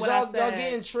saying because y'all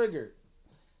getting triggered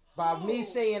by me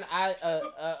saying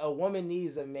a woman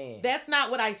needs a man. That's not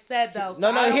what I said though. So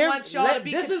no.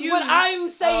 This is what I'm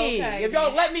saying. Okay. If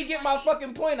y'all let me get my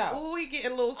fucking point out. Ooh, we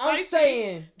getting a little spicy. I'm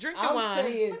saying. Drink the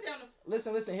wine.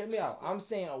 Listen. Hear me out. I'm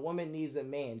saying a woman needs a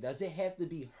man. Does it have to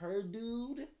be her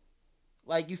dude?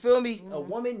 Like, you feel me? A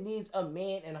woman needs a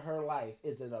man in her life.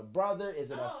 Is it a brother?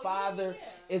 Is it a father?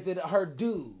 Yeah. Is it her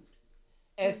dude?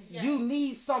 You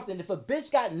need something. If a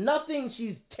bitch got nothing,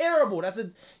 she's terrible.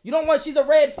 She's a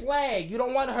red flag. You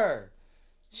don't want her.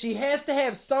 She has to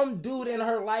have some dude in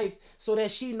her life so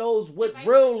that she knows what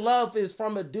real love is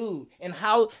from a dude and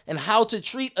how to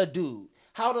treat a dude,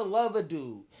 how to love a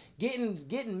dude,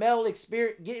 getting male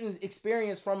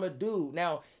experience from a dude.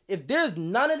 Now, if there's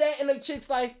none of that in a chick's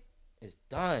life, it's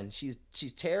done. She's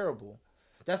terrible.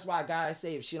 That's why guys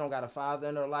say if she don't got a father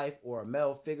in her life or a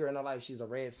male figure in her life, she's a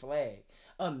red flag.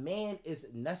 A man is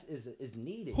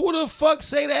needed. Who the fuck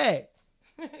say that?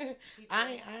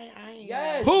 I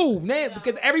yes. Who?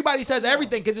 Because everybody says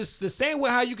everything. Because it's the same way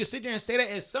how you can sit there and say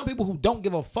that as some people who don't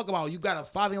give a fuck about you got a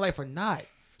father in your life or not.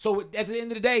 So at the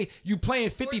end of the day, you playing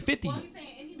 50-50. Well, he's saying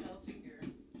any male figure.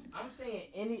 I'm saying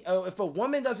any. If a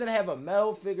woman doesn't have a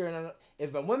male figure,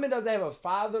 if a woman doesn't have a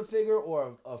father figure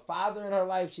or a father in her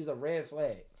life, she's a red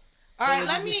flag. All right,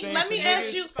 let me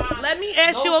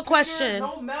ask you a question.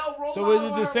 No male role so is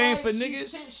it the same life. for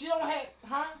niggas? She don't have,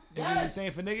 huh? Is it the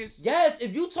same for niggas? Yes.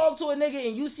 If you talk to a nigga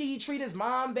and you see he treat his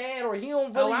mom bad, or he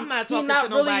don't really, I'm not he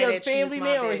not really a family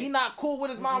man, or bad. he not cool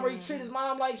with his mom, or he treat his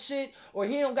mom like shit, or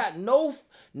he don't got no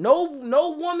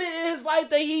woman in his life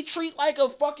that he treat like a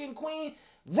fucking queen.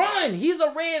 Run! He's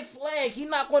a red flag. He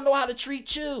not gonna know how to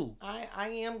treat you. I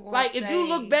am going like if you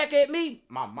look back at me,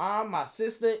 my mom, my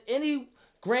sister, any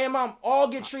grandmom, all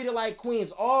get treated like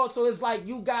queens. All so it's like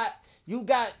you got.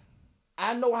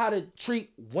 I know how to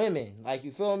treat women. Like, you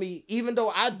feel me? Even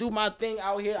though I do my thing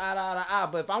out here,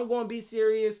 but if I'm gonna be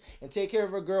serious and take care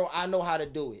of a girl, I know how to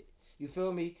do it. You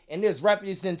feel me? And there's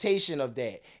representation of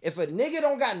that. If a nigga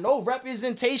don't got no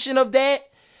representation of that,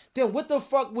 then what the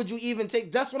fuck would you even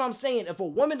take? That's what I'm saying. If a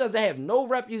woman doesn't have no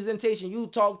representation, you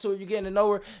talk to her, you getting to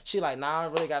know her, she like, nah, I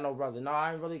ain't really got no brother. Nah,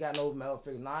 I ain't really got no male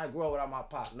figure. Nah, I grew up without my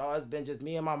pop. No, it's been just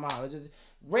me and my mom. It's just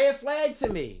red flag to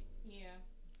me. Yeah.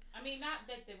 I mean, not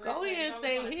that the red go ahead and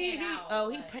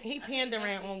say he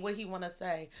pandering on what he want to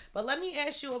say. But let me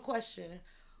ask you a question.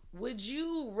 Would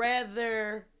you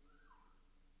rather...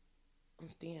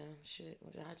 Damn, shit.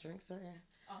 Did I drink something?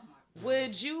 Oh my God.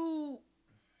 Would you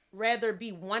rather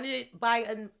be wanted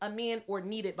by a man or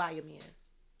needed by a man?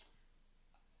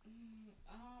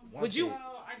 Would you?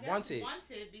 I guess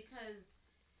wanted because...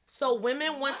 So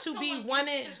women want to be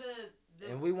wanted...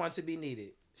 And we want to be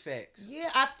needed. Facts. Yeah,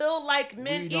 I feel like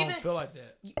men... We don't feel like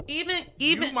that. Even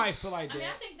you might feel like that.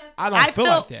 I think that's... I don't feel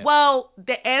like that. Well,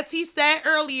 as he said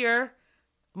earlier...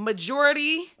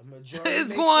 Majority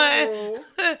is going,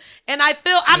 and I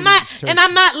feel I'm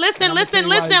not. Listen.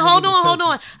 Hold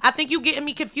on. I think you getting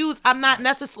me confused. I'm not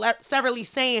necessarily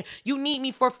saying you need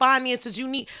me for finances.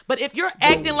 But if you're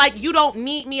acting like you don't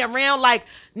need me around, like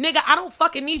nigga, I don't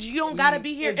fucking need you. You don't gotta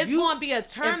be here. It's gonna be a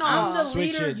turn on. I'm the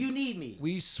leader. You need me.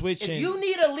 We switching. If you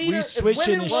need a leader, we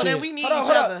switching the shit. Then we need each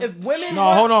other. If women,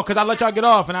 hold on, because I let y'all get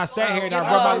off, and I sat here and I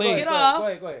rubbed my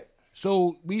leg. Go ahead.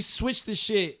 So we switched the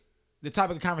shit. The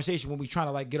topic of conversation when we trying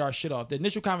to like get our shit off. The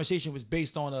initial conversation was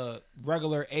based on a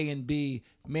regular A and B,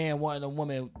 man wanting a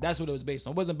woman. That's what it was based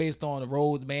on. It wasn't based on the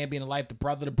road, the man being a life, the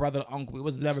brother, the uncle. It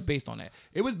was never based on that.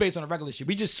 It was based on a regular shit.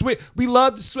 We just switch. We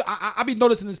love to switch. I be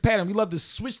noticing this pattern. We love to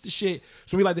switch the shit.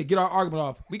 So we like to get our argument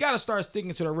off. We got to start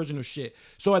sticking to the original shit.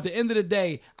 So at the end of the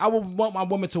day, I would want my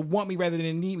woman to want me rather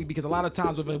than need me, because a lot of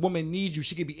times if a woman needs you,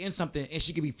 she could be in something and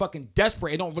she could be fucking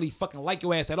desperate and don't really fucking like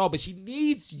your ass at all, but she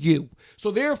needs you. So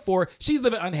therefore, she's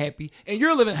living unhappy and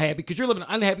you're living happy because you're living an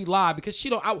unhappy life because she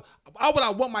don't. I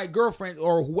want my girlfriend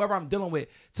or whoever I'm dealing with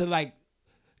to like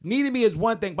needing me is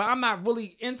one thing, but I'm not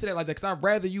really into that like that because I'd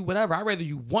rather you whatever. I'd rather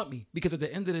you want me because at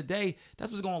the end of the day,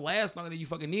 that's what's gonna last longer than you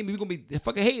fucking need me. We're gonna be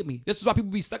fucking hate me. This is why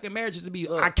people be stuck in marriages to be.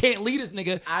 Look, I can't leave this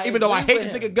nigga even though I hate this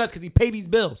nigga guts because he pay these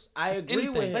bills. I agree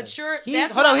with him. But sure,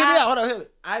 hold on, hear me out.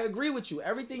 I agree with you.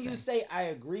 Everything you say, I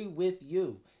agree with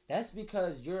you. That's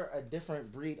because you're a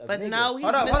different breed of nigga. But no, he's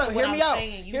hold on. Hear me out.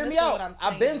 Hear me out.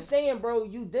 I've been saying, bro,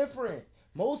 you different.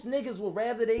 Most niggas would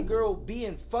rather they girl be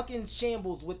in fucking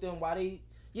shambles with them while they.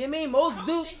 You know what I mean?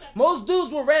 Most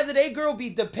dudes would rather they girl be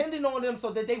dependent on them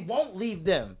so that they won't leave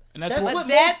them. And that's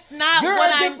not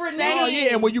what I'm saying. Oh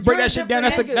yeah, and when you break that shit down,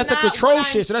 that's a control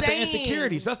shit. So that's an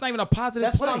insecurity. So that's not even a positive.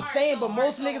 That's what I'm saying. But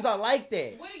most niggas are like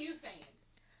that. What are you saying?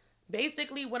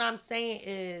 Basically, what I'm saying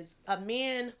is a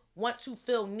man want to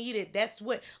feel needed. That's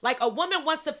what, like, a woman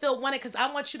wants to feel wanted because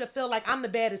I want you to feel like I'm the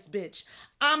baddest bitch.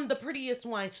 I'm the prettiest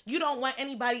one. You don't want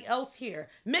anybody else here.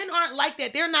 Men aren't like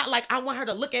that. They're not like, I want her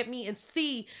to look at me and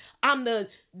see I'm the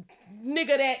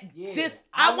nigga that this.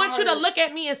 I want you to look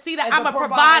at me and see that I'm a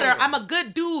provider. I'm a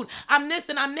good dude. I'm this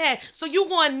and I'm that. So you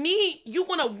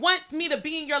gonna want me to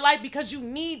be in your life because you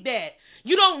need that.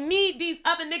 You don't need these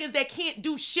other niggas that can't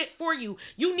do shit for you.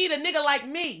 You need a nigga like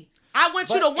me. I want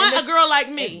you to want a girl like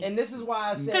me. And this is why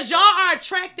I said, because y'all are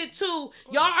attracted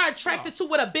to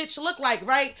what a bitch look like,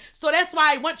 right? So that's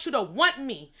why I want you to want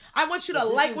me. I want you to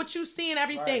like what you see and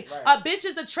everything. Right. A bitch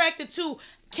is attracted to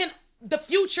the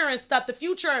future and stuff. The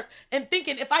future and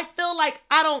thinking, if I feel like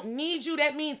I don't need you,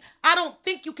 that means I don't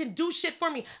think you can do shit for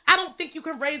me. I don't think you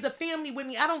can raise a family with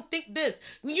me. I don't think this.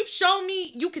 When you show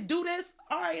me you can do this,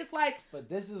 all right, it's like. But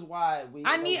this is why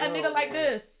I need a nigga like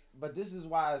this. But this is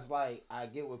why it's like, I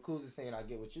get what Kuz is saying, I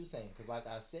get what you're saying. Because like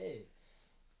I said,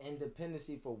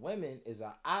 independency for women is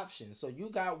an option. So you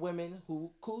got women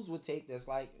who Kuz would take that's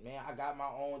like, man, I got my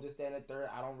own, this, that, and the third.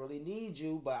 I don't really need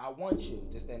you, but I want you,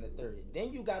 this, that, and the third.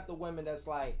 Then you got the women that's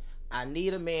like, I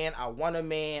need a man, I want a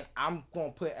man. I'm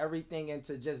going to put everything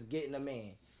into just getting a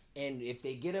man. And if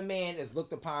they get a man, it's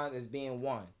looked upon as being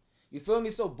one. You feel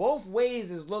me? So both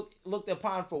ways is looked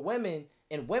upon for women,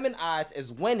 in women eyes,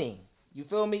 as winning. You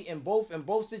feel me? In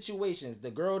both situations,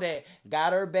 the girl that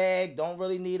got her bag, don't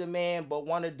really need a man, but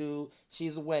want a dude,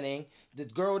 she's winning. The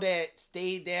girl that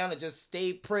stayed down and just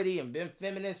stayed pretty and been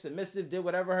feminine, submissive, did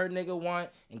whatever her nigga want,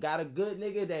 and got a good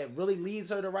nigga that really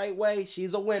leads her the right way,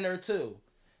 she's a winner too.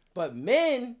 But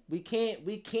men, we can't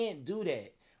do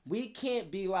that. We can't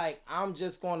be like, I'm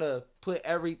just gonna put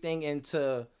everything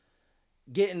into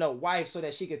getting a wife so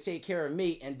that she could take care of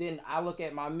me, and then I look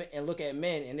at men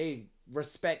and they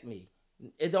respect me.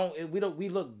 We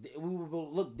will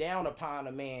look down upon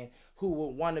a man who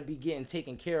would want to be getting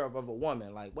taken care of a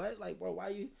woman. Like, what? Like, bro, why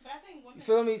you? But I think women, you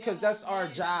feel me? Because that's our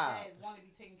job. Want to be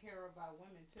taken care of by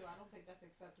women too. I don't think that's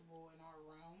acceptable in our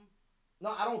realm.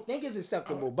 No, I don't think it's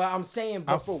acceptable. But I'm saying,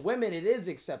 but for women, it is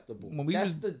acceptable.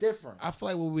 That's the difference. I feel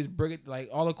like when we was breaking, like,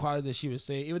 all the qualities that she was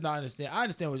saying, even though I understand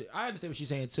what she's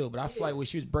saying too. But I feel like when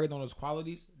she was breaking on those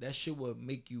qualities, that shit would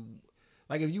make you.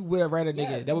 Like, if you wear a random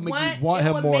nigga, that would make you want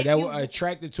him more. That would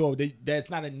attract it to him. That's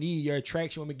not a need. Your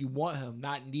attraction would make you want him,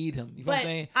 not need him. You know what I'm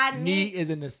saying? Need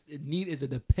is a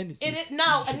dependency. A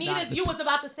need is, you was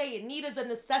about to say it. Need is a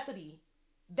necessity.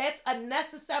 That's a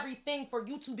necessary thing for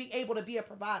you to be able to be a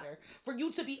provider. For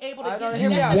you to be able to get it. You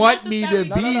want me to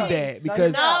be that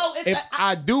because if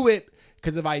I do it.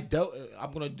 Because if I do it,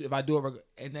 at the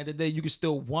end of the day, you can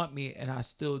still want me, and I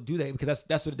still do that because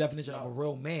that's what the definition of a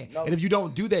real man. No. And if you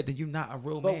don't do that, then you're not a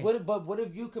real man. But what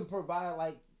if you can provide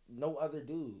like no other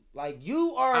dude? Like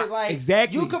you are like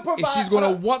exactly. You can provide. And she's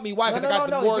gonna want me. Why? Because I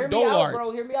got the more dollars.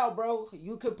 Hear me out, bro.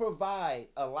 You could provide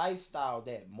a lifestyle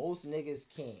that most niggas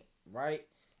can't. Right?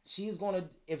 She's gonna,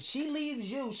 if she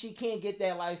leaves you, she can't get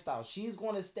that lifestyle. She's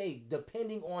gonna stay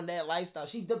depending on that lifestyle.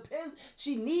 She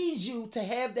needs you to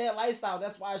have that lifestyle.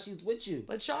 That's why she's with you.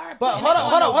 But y'all, but hold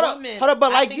on.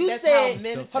 But like you said,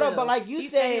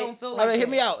 hear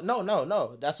me out.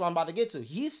 No. That's what I'm about to get to.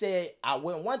 He said I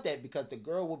wouldn't want that because the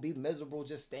girl would be miserable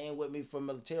just staying with me for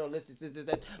materialistic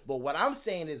this. But what I'm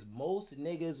saying is most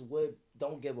niggas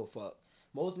don't give a fuck.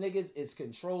 Most niggas is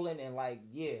controlling and like,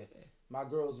 yeah, my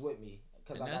girl's with me.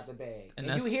 Because I got the bag.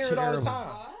 And you hear it all the time.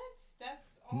 What?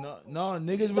 That's awful. No,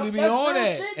 niggas really be on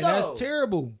that. Shit, and that's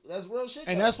terrible. That's real shit.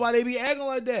 And that's why they be acting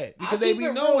like that. Because they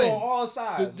be knowing. On all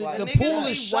sides. The pool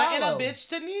is shallow. A bitch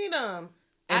to need them.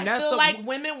 And I feel like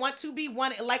women want to be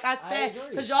wanted. Like I said,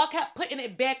 because y'all kept putting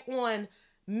it back on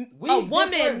a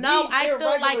woman. No, I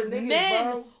feel like niggas,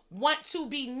 men want to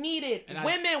be needed.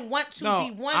 Women want to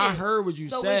be wanted. I heard what you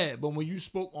said, but when you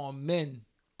spoke on men,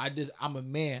 I'm a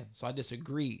man, so I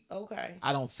disagree. Okay.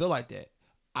 I don't feel like that.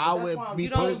 I would be.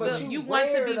 You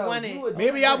want to be wanted.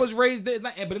 Maybe I was raised, but it's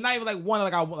not even like one.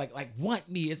 Like I like want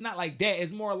me. It's not like that.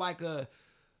 It's more like a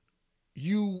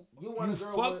you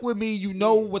fuck with me. You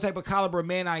know what type of caliber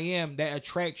man I am that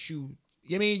attracts you.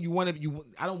 You know what I mean? You want to.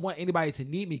 I don't want anybody to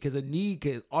need me because a need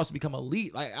could also become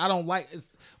elite. Like I don't like.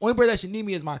 Only person that should need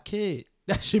me is my kid.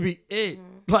 That should be it.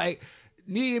 Mm-hmm. Like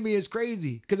needing me is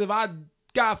crazy. Because if I,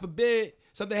 God forbid,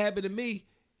 something happened to me,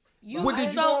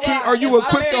 are you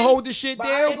equipped to hold this shit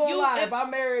down? If I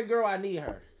marry a girl, I need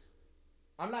her.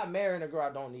 I'm not marrying a girl I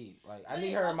don't need. Like I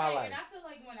need her in my life. And I feel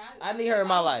like when I need her in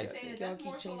my life. That's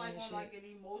more so like on like an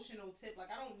emotional tip. Like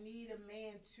I don't need a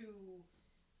man to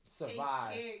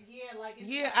survive.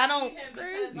 I don't. It's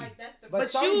crazy. Like,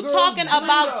 but you talking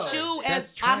about you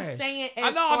as I'm saying. As I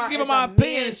know. I'm just giving my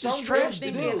opinion. It's just trash.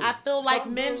 I feel like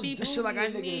men be. Shit like I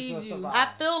need you. I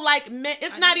feel like men.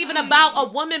 It's not even about a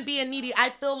woman being needy. I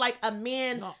feel like a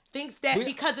man thinks that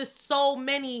because it's so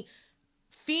many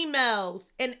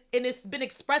females and it's been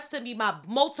expressed to me by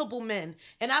multiple men,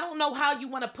 and I don't know how you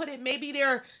want to put it. Maybe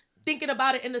they're thinking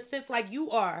about it in the sense like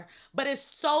you are, but it's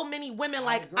so many women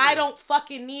like I don't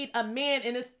fucking need a man,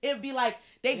 and it'd be like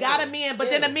they got a man, but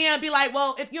then a man be like,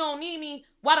 well, if you don't need me,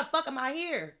 why the fuck am I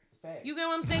here? Facts. You get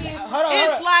what I'm saying? Hold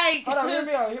on,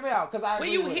 hear me out, because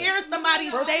when you hear somebody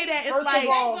say that, it's like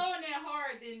going that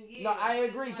hard. Then no, I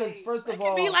agree, because first of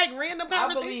all, it be like random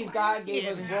conversation. I believe God gave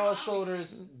us broad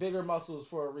shoulders, bigger muscles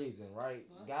for a reason, right?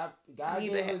 God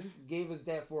gave us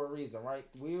that for a reason, right?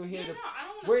 We're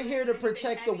here to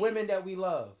protect the women that we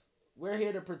love. We're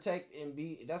here to protect and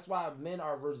be. That's why men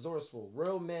are resourceful.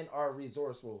 Real men are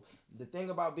resourceful. The thing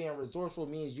about being resourceful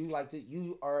means you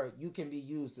can be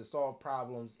used to solve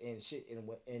problems and shit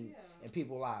in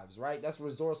people's lives, right? That's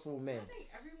resourceful men. I think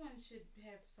everyone should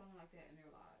have someone like that in their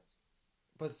lives.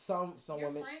 But some your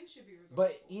women, friend should be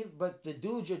resourceful. but the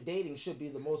dude you're dating should be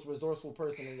the most resourceful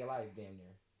person in your life, damn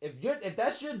near. If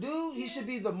that's your dude, he should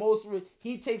be the most.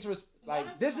 He takes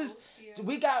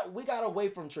we got away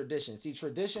from tradition. See,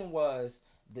 tradition was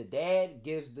the dad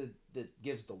gives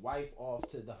the wife off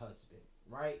to the husband,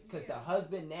 right? Because the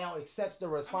husband now accepts the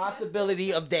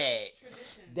responsibility of dad.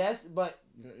 Tradition. But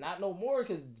not no more,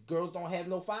 because girls don't have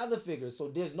no father figures, so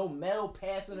there's no male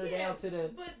passing her down to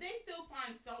the. But they still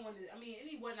find someone.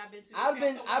 Anyone I've been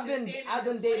to. I've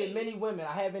been dating many women.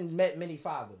 I haven't met many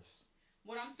fathers.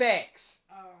 What I'm saying. Facts.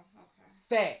 Oh, okay.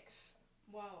 Facts.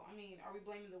 Well, are we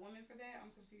blaming the women for that?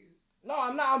 I'm confused. No,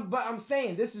 I'm not. But I'm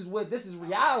saying this is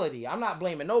reality. I'm not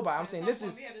blaming nobody. I'm saying this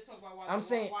is. We have to talk about why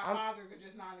fathers are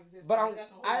just non-existent. But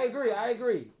I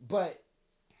agree. But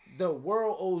the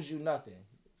world owes you nothing.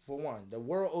 For one, the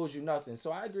world owes you nothing.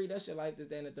 So I agree. That's your life. This,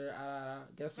 that, and the third.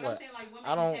 Guess what? I'm saying like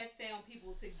women have found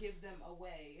people to give them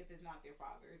away. If it's not their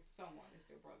father, it's someone. It's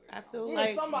their brother. I feel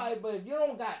like somebody. But if you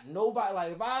don't got nobody,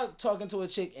 like if I'm talking to a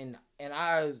chick and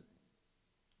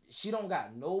she don't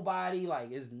got nobody,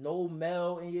 like there's no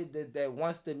male in you that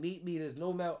wants to meet me. There's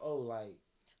no male. Oh, like.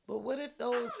 But what if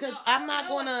those? Because I'm not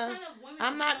gonna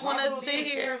sit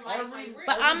here.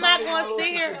 But I'm not gonna sit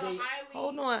here.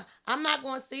 Hold on. I'm not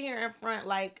gonna sit here in front.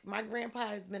 Like my grandpa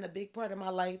has been a big part of my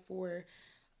life for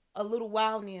a little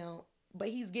while now. But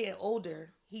he's getting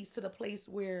older. He's to the place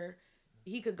where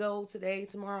he could go today,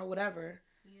 tomorrow, whatever.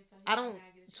 I don't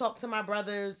talk to my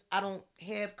brothers. I don't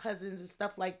have cousins and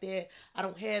stuff like that. I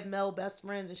don't have male best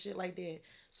friends and shit like that.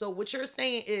 So what you're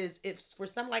saying is, if for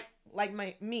some like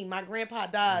my grandpa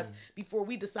dies before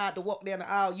we decide to walk down the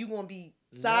aisle, you gonna be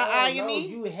side-eyeing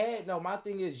me? My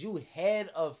thing is you had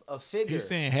a figure. He's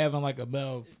saying having like a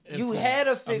male influence. You had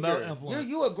a figure.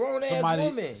 You a grown ass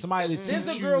woman. Somebody to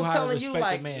teach you how to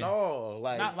respect a man. No,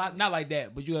 like not like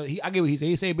that. But I get what he said.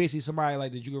 He said basically somebody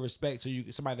like that you can respect,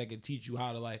 somebody that can teach you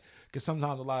how to like. Because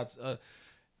sometimes a lot.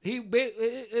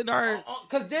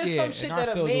 Because there's some shit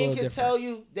that a man can tell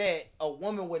you that a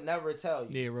woman would never tell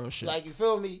you. Yeah, real shit. Like, you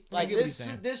feel me? Like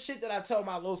this shit that I tell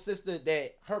my little sister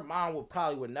that her mom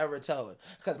would never tell her.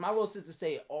 Because my little sister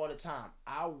say it all the time.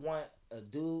 I want a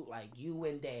dude like you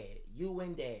and dad. You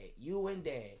and dad. You and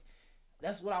dad.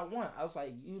 That's what I want. I was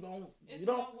like, you don't.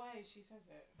 No way she says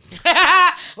that.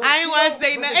 I ain't want to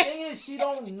say nothing. The thing is, she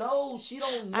don't know. She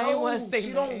don't know. I ain't want to say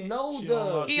she don't know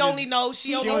the. He only knows.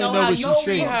 She only know how you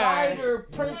treat her. Provider,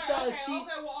 princess. Okay,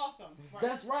 well, awesome. Right.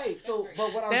 That's right. So,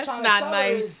 but what I'm that's trying not to tell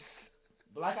nice. her is,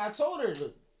 like I told her,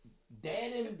 look,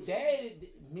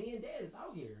 me and dad is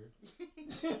out here.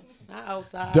 Not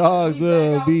outside. Dogs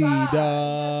will be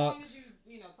dogs.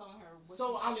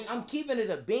 So I'm keeping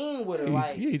it a being with her,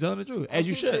 like you telling the truth as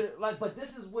you should. Like, but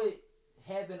this is what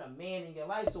having a man in your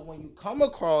life. So when you come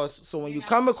across,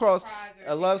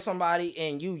 I love somebody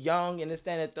and you young and this,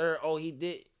 that, and the third. Oh, he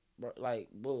did, bro, like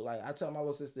I tell my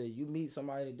little sister, you meet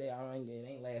somebody today, it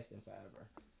ain't lasting forever.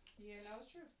 Yeah, no,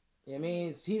 it's true. You know what I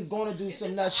mean, he's gonna do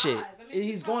some nut shit.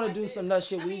 He's gonna do some nut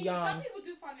shit. We young. Some people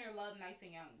do find their love nice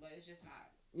and young, but it's just not.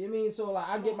 You know what I mean? So like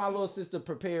I get my little sister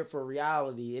prepared for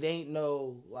reality. It ain't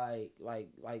no like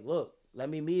look, let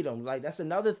me meet him. Like that's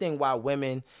another thing why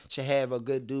women should have a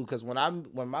good dude. Because when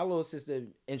my little sister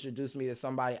introduced me to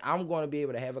somebody, I'm going to be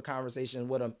able to have a conversation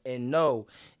with him and know,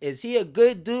 is he a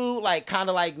good dude, like kind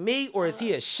of like me, or is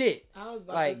he a shit?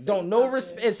 Like don't no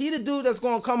respect. Is he the dude that's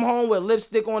going to come home with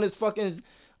lipstick on his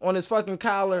fucking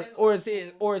collar, or is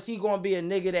he going to be a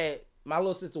nigga that my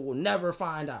little sister will never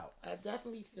find out? I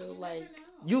definitely feel like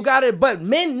You got it, but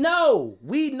men know.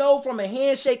 We know from a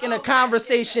handshake and a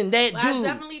conversation that dude. I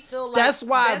definitely feel like that's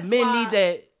why men need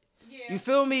that. Yeah. You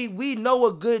feel me? We know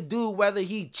a good dude whether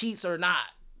he cheats or not.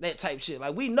 That type shit.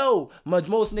 Like we know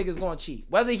most niggas gonna cheat.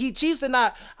 Whether he cheats or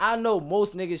not, I know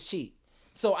most niggas cheat.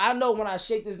 So I know when I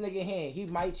shake this nigga hand, he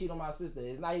might cheat on my sister.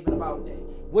 It's not even about that.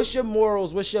 What's your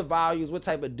morals? What's your values? What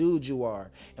type of dude you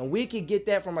are? And we can get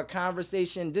that from a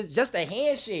conversation, just a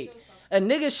handshake. A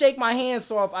nigga shake my hand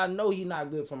soft, I know he not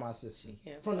good for my sister.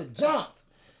 From the jump.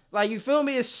 Like, you feel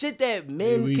me? It's shit that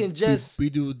men can just... We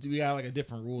got like a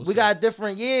different rules. We got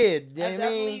different, yeah. I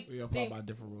definitely we talk about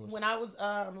different rules. When I was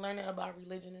learning about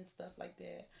religion and stuff like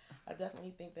that, I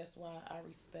definitely think that's why I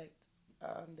respect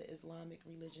the Islamic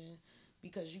religion.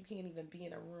 Because you can't even be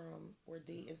in a room or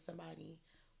dating somebody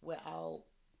without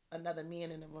another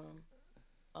man in the room.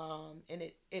 And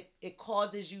it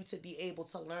causes you to be able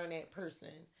to learn that person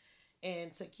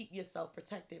and to keep yourself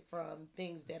protected from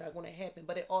things that are going to happen.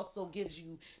 But it also gives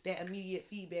you that immediate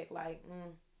feedback like,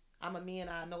 I'm a man,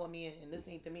 I know a man, and this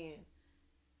ain't the man.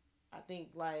 I think,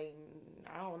 like,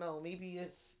 I don't know, maybe if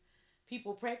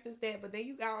people practice that, but then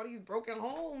you got all these broken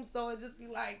homes, so it just be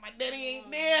like, my daddy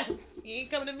ain't there. He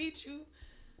ain't coming to meet you.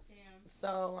 Damn.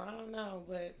 So, I don't know,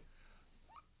 but...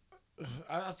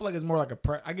 I feel like it's more like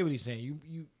I get what he's saying.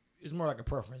 You, it's more like a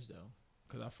preference, though.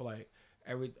 Because I feel like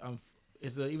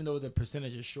even though the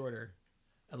percentage is shorter,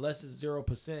 unless it's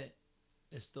 0%,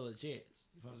 it's still a chance.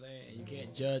 You know what I'm saying? And you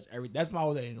can't judge that's my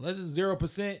whole thing. Unless it's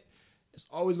 0%, it's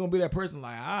always gonna be that person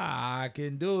like, I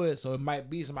can do it. So it might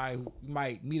be somebody who you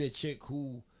might meet a chick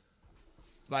who,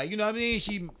 like, you know what I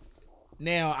mean?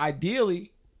 Now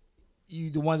ideally,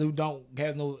 the ones who don't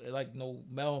have no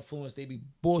male influence, they be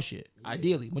bullshit.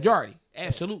 Ideally, majority,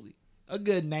 absolutely, a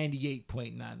good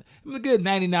 98.9, a good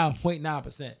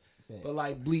 99.9%. But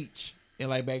like bleach and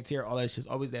like bacteria, all that shit's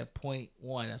always that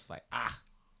 0.1. That's like,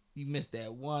 you missed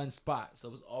that one spot.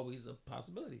 So it's always a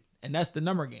possibility. And that's the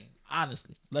number game,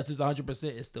 honestly. Unless it's 100%,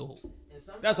 it's still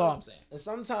that's all I'm saying. And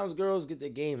sometimes girls get the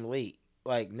game late.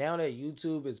 Like, now that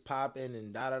YouTube is popping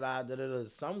and da-da-da,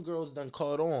 some girls done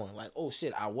caught on. Like, oh,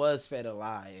 shit, I was fed a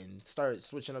lie and start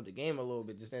switching up the game a little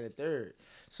bit, this, and the third.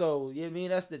 So, you know what I mean?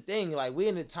 That's the thing. Like, we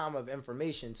in the time of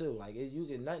information, too. Like, you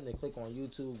get nothing to click on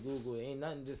YouTube, Google. It ain't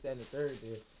nothing just that and the third.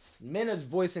 Men is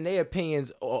voicing their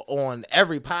opinions on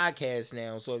every podcast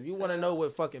now. So, if you want to know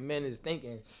what fucking men is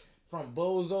thinking, from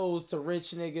bozos to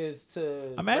rich niggas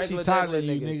to I'm actually tired of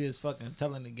you niggas fucking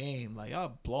telling the game. Like,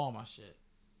 y'all blowing my shit.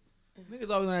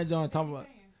 Niggas always on that joint talking about,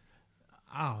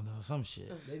 I don't know, some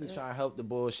shit. They be trying to help the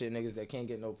bullshit niggas that can't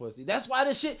get no pussy. That's why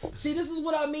this shit. See, this is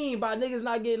what I mean by niggas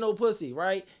not getting no pussy,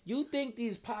 right? You think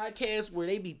these podcasts where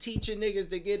they be teaching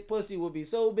niggas to get pussy would be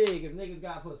so big if niggas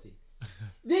got pussy?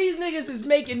 These niggas is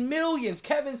making millions.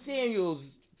 Kevin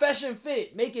Samuels, Fashion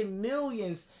Fit, making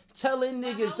millions telling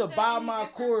niggas to buy my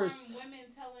course. Women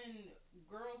telling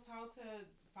girls how to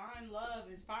find love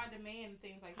and find a man and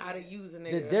things like that. How to use a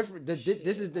nigga.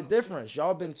 This is the difference.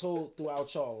 Y'all been told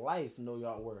throughout y'all life, know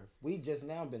y'all worth. We just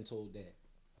now been told that.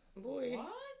 Boy. What?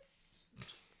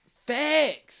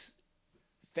 Facts.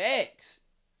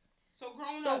 So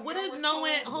growing up. So what is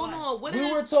knowing? Hold on.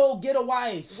 We were told get a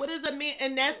wife. What is a man?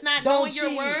 And that's not knowing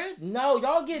your worth. No,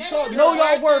 y'all get told know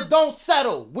your worth. Don't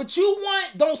settle. What you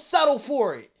want, don't settle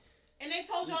for it. And they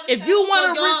told y'all to if you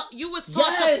want to, you was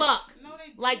taught to fuck. No,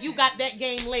 like you got that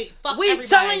game late. Fuck we everybody.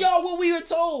 Telling y'all what we were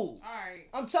told. All right.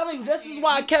 I'm telling you, this is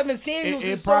why Kevin Samuels it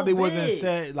is probably so wasn't big.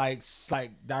 said like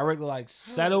directly like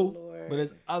settle, but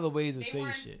there's other ways to say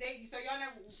shit.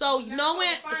 So knowing,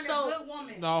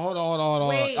 no, hold on.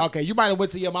 Wait. Okay, you might have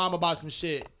went to your mom about some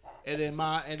shit. And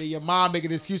then your mom make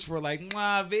an excuse for it, like,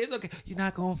 it's okay. You're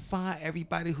not gonna find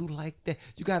everybody who like that.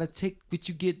 You gotta take what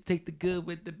you get, take the good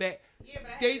with the bad. Yeah,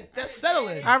 but that's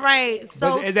settling. All right.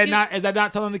 So but is that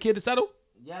not telling the kid to settle?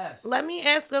 Yes. Let me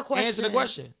ask a question. Answer the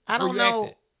question. I don't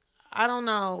know. I don't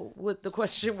know what the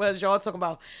question was y'all talking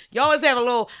about. Y'all always have a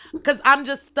little, because I'm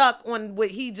just stuck on what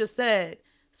he just said.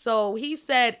 So he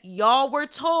said y'all were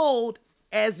told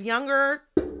as younger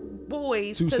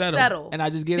boys to settle. And I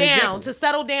just get down, to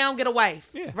settle down, get a wife.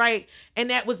 Yeah. Right? And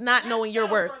that was not knowing your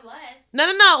worth. No,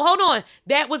 hold on.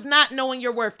 That was not knowing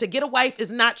your worth. To get a wife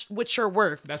is not what you're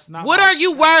worth. That's not what are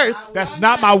you worth? That's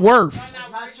not my worth.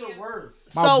 That's not your worth.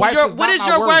 So what is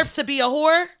your worth? To be a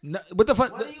whore? No, what the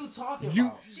fuck? What are you talking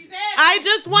about? I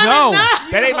just want to know.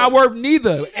 know. That ain't my worth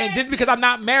neither. And just because I'm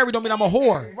not married don't mean I'm a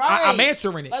whore. Right. I'm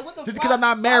answering it. Like, just because I'm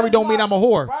not married don't mean I'm a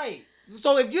whore. Right.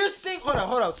 So if you're single,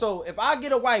 hold up. So if I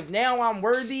get a wife, now I'm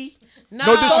worthy.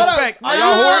 No disrespect. Are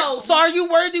y'all whores? So are you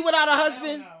worthy without a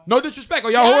husband? No disrespect.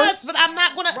 Are y'all yes, whores? but I'm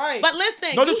not gonna. Right. But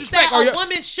listen, No you disrespect. said a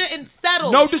woman shouldn't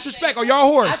settle. No disrespect. Are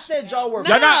y'all whores? I said y'all were.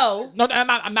 No. No,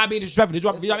 I'm not being disrespectful. This is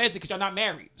what I'm asking because y'all not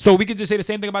married. So we could just say the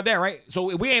same thing about that, right?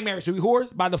 So if we ain't married, so we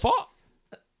whores by default?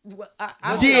 Well,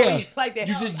 I Yeah. like that.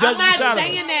 You just I'm judge the not shadow.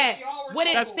 saying that. What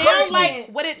it That's sound crazy. like,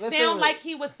 what it Listen. sound like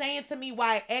he was saying to me,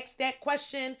 why I asked that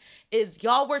question, is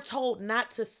y'all were told not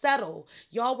to settle.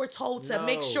 Y'all were told to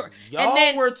make sure. Y'all and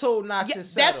then, were told not to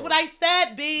settle. That's what I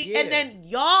said, B. Yeah. And then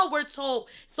y'all were told.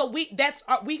 So we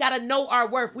gotta know our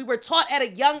worth. We were taught at a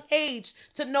young age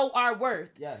to know our worth.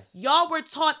 Yes. Y'all were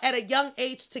taught at a young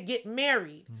age to get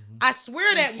married. I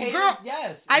swear that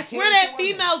Yes. I swear that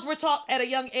females were taught at a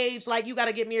young age like you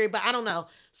gotta get married, but I don't know.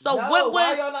 So what was?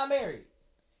 Why y'all not married?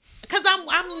 Cause I'm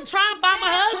trying to find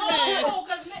my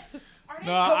husband.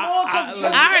 No,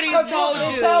 I already told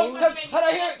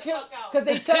you. Because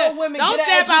they tell women Don't get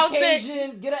step an out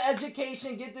education, get an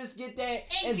education, get this, get that,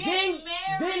 and then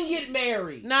get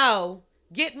married. No.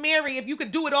 Get married. If you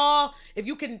could do it all, if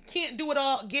you can't do it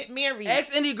all, get married.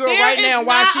 Ask any girl right now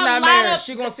why she not married.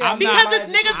 She gonna say because it's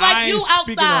niggas like you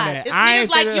outside. It's niggas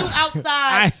like you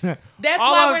outside. That's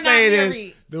why we're not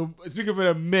married. Speaking for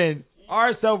the men,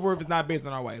 our self-worth is not based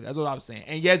on our wife. That's what I'm saying.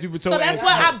 And yes, we were told. So that's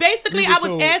what I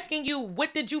was asking you.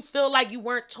 What did you feel like you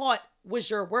weren't taught was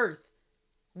your worth?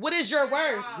 What is your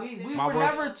worth? We were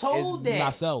never told that.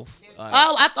 Myself.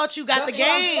 I thought you got the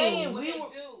game.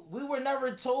 We were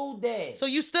never told that. So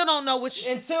you still don't know which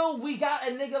until we got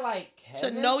a nigga like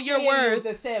Kevin to know your worth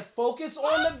that said focus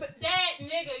on the that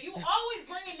nigga. You always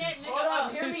bringing that nigga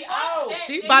up. Hear me out.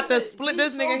 She about to split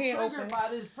this nigga here open. By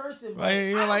this person, right,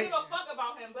 I don't give a fuck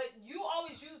about him, but you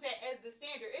always use that as the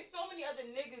standard. It's so many other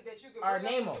niggas that you could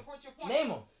bring up to support your point. Name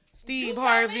them. Steve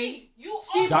Harvey.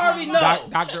 Steve Harvey, no.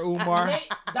 Dr. Umar.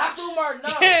 Dr. Umar,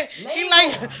 no. He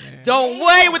like, don't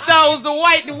play with those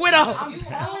white widows. I'm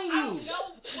telling you.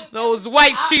 Those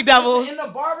white she devils. In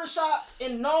the barbershop,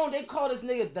 they call this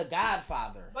nigga the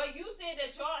Godfather. But you said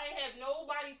that y'all ain't have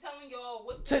nobody telling y'all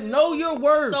what to know your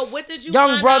worth. So what did you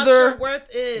young find brother, out your worth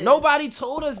is? Nobody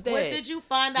told us that. What did you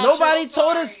find out? Nobody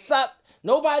told us stop.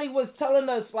 Nobody was telling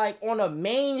us like on a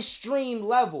mainstream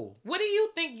level. What do you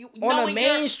think you on a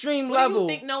mainstream level? What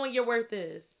do you think knowing your worth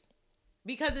is?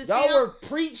 Because it's y'all were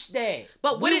preached that.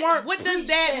 But what does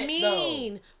that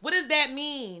mean? Though. What does that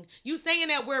mean? You saying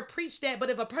that we're preached that,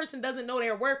 but if a person doesn't know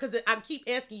their worth, because I keep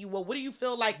asking you, well, what do you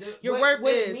feel like your worth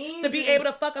is? To be able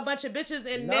to fuck a bunch of bitches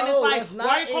and then it's like, why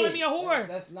are you calling me a whore?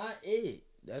 That's not it.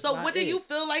 So what do you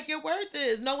feel like your worth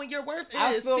is? Knowing your worth is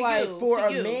I feel to like you. For to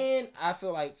a you. man, I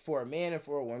feel like for a man and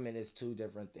for a woman is two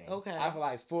different things. Okay. I feel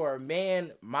like for a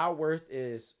man, my worth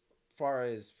is far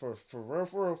as for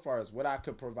real, far as what I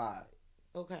could provide.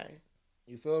 Okay.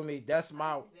 You feel me? That's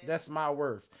my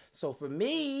worth. So for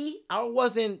me, I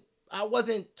wasn't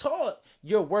taught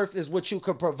your worth is what you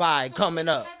could provide coming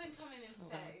up.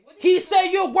 He said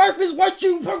your worth is what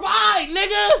you provide,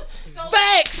 nigga. So,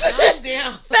 facts.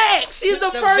 Damn. Facts. He's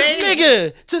the first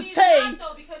nigga to say.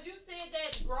 Because you said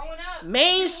that growing up,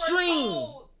 mainstream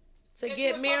to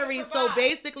get married. So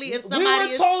basically, if somebody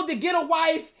we were told to get a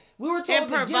wife, we were told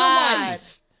to get a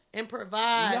wife. And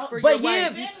provide for but your yeah,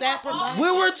 wife. You said provide. We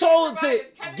were told to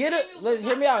get it. Let's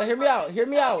hear me out. Hear me out. Hear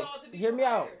me out. Hear me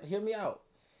out. Hear me out.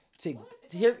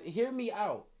 Hear me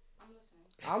out.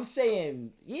 I'm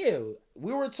saying, yeah,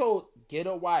 we were told get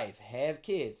a wife, have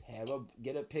kids,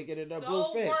 get a picket and a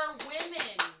blue fence. So were women.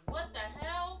 What the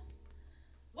hell?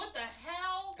 What the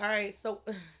hell? All right, so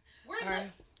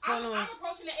I'm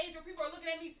approaching the age where people are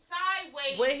looking at me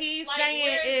sideways. What he's like, saying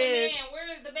where's is, the man?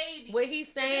 Where is the baby? What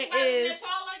he's saying is, at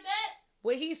y'all like that?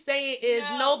 What he's saying is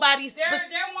nobody's. They're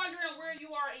wondering where you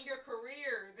are in your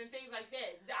careers and things like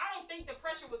that. I don't think the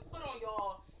pressure was put on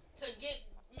y'all to get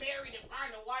married and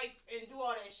find a wife and do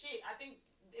all that shit. I think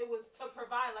it was to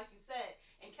provide, like you said.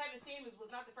 And Kevin Samuels was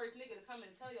not the first nigga to come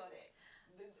in and tell y'all that.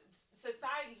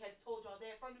 Society has told y'all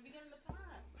that from the beginning of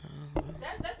time.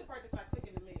 That's the part that's not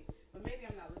clicking to me. But maybe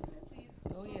I'm not listening. Please.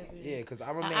 Oh yeah, baby. Yeah, because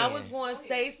I'm a man. I was going to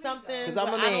say something, because I'm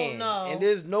a man. I don't know. And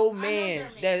there's no man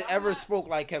that ever spoke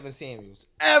like Kevin Samuels.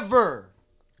 Ever.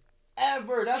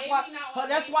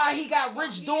 That's why he got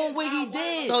rich doing what he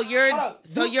did. So your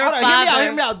father.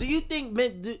 Hear me out. Do you think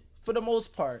men, for the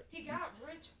most part, he got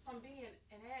rich from being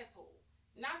an asshole?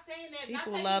 Not saying that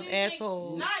people love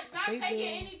assholes. Not taking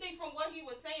anything from what he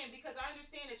was saying, because I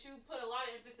understand that you put a lot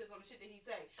of emphasis on the shit that he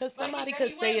said. Because somebody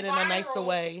could say it in a nicer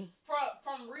way.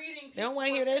 From reading, they don't want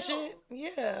to hear that shit.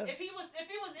 Yeah. If he was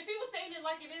saying it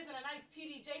like it is in a nice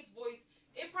TD Jakes voice,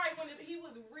 it probably wouldn't. He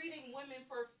was reading women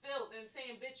for filth and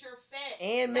saying, "Bitch, you're fat."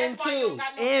 And men too.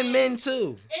 And men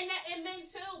too. And men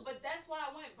too. But that's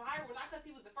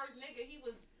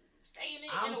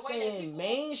I'm saying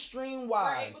mainstream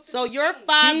wise. So your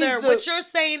father, what you're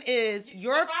saying is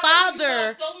your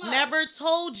father never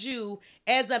told you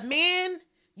as a man,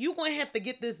 you gonna have to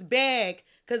get this bag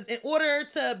because in order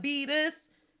to be this,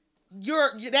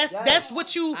 that's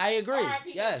what you. I agree.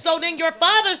 Yes. So then your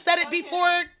father said it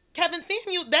before Kevin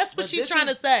Samuel. That's what she's trying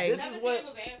to say. This is what.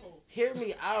 Hear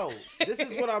me out. This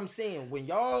is what I'm saying. When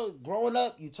y'all growing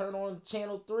up, you turn on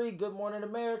Channel 3, Good Morning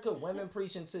America, women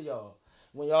preaching to y'all.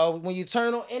 When you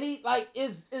turn on any, like,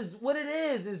 is what it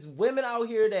is women out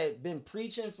here that been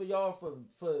preaching for y'all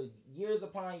for years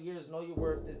upon years, know your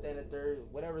worth, this, that, and the third,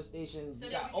 whatever station. So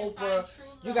you got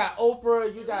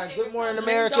Oprah, you got Good Morning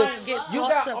America. You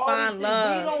got all these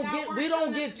things. We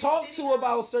don't get talked to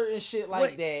about certain shit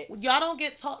like that. Y'all don't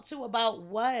get talked to about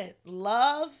what?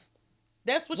 Love?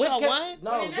 That's what y'all want?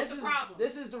 No,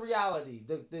 this is the reality.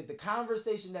 The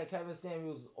conversation that Kevin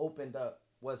Samuels opened up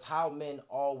was how men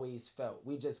always felt.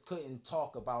 We just couldn't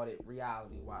talk about it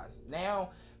reality-wise. Now,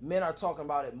 men are talking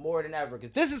about it more than ever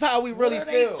because this is how we really feel.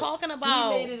 What are they talking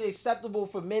about? He made it acceptable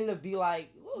for men to be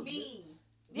like, mean.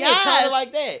 Yeah, kind of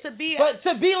like that. But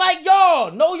to be like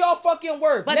y'all, know y'all fucking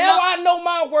worth. But now I know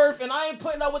my worth, and I ain't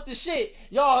putting up with the shit.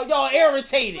 Y'all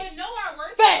irritated. But know our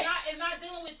worth is not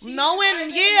dealing with cheating.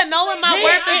 Knowing my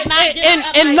worth is not dealing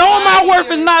with and knowing my worth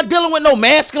is not dealing with no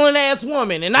masculine ass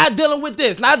woman, and not dealing with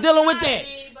this, not dealing with that.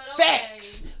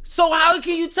 Facts. So how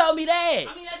can you tell me that?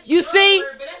 I mean, you see,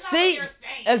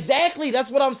 exactly. That's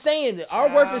what I'm saying.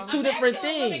 Our worth is two different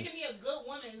things.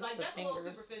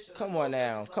 Come on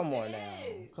now.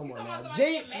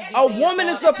 A woman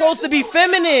is supposed to be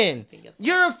feminine.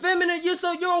 You're a feminine. You're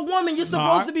a woman. You're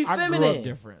supposed to be feminine. I grew up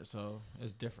different, so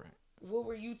it's different. What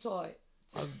were you taught?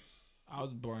 I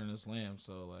was born in Islam,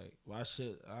 so like, why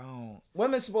should I don't?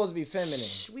 Women's supposed to be feminine.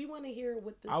 We want to hear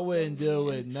what this. I wouldn't deal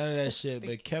with none of that shit.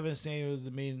 But Kevin Samuels,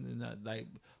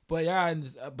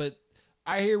 but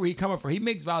I hear where he coming from. He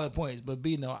makes valid points, but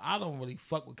I don't really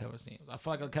fuck with Kevin Samuels. I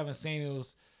feel like Kevin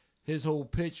Samuels, his whole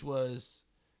pitch was,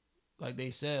 like they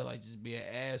said, like just be an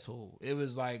asshole. It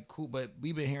was like cool, but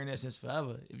we've been hearing that since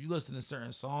forever. If you listen to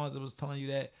certain songs, it was telling you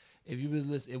that. If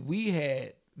we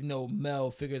had male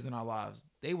figures in our lives,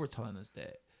 they were telling us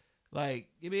that. Like,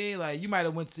 you might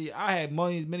have went to. I had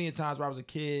many times where I was a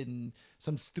kid and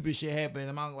some stupid shit happened.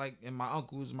 And my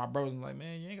uncles and my brothers were like,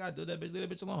 man, you ain't gotta do that bitch. Leave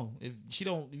that bitch alone.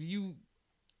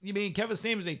 Kevin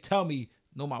Samuels, they tell me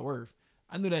know my worth.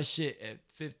 I knew that shit at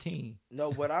 15.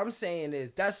 No, what I'm saying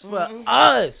is that's for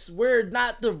us. We're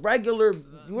not the regular.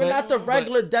 We're not the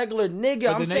regular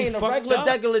nigga. I'm saying the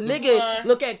regular nigga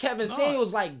look at Kevin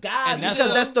Samuels like God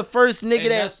because that's the first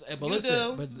nigga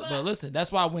But listen,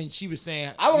 that's why when she was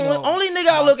saying, only nigga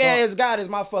I look at as God is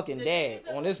my fucking dad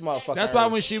on this motherfucker. That's why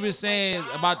when she was saying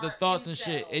about the thoughts and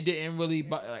shit, it didn't really.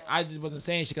 I just wasn't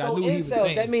saying shit because I knew what he was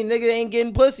saying. That mean nigga ain't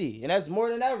getting pussy, and that's more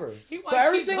than ever. So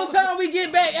every single time we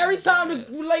get back, every time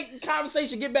the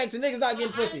conversation get back to niggas not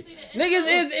getting pussy. Niggas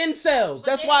is incels.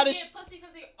 That's why this. Get pussy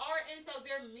because they are incels.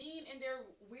 They're mean and they're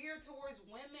weird towards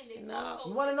women. They talk so.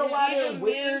 You want to know why they're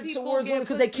weird towards women?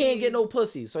 Because they can't get no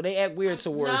pussy, so they act weird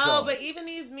towards y'all. No, but even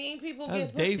these mean people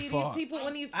get pussy. These people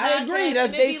when these I agree.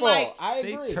 That's their fault. I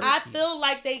agree. I feel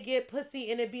like they get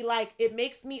pussy and it be like it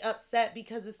makes me upset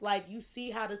because it's like you see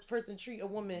how this person treat a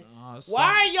woman. Why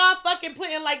are y'all fucking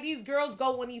putting like these girls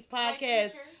go on these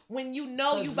podcasts? When you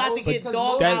about to get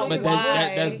dogged out. But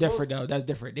that's different though. That's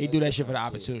different. They do that shit for the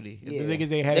opportunity. Yeah. The niggas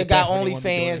they got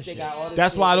OnlyFans. They got all this.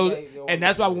 That's why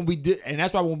that's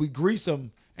why when we grease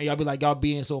them and y'all be like y'all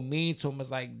being so mean to them, it's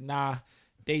like nah,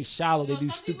 they shallow. They do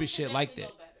stupid shit like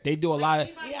that. They do a lot of.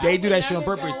 They do that shit on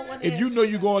purpose. If you know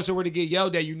you're going somewhere to get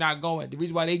yelled at, you're not going. The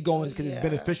reason why they going is because it's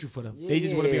beneficial for them. They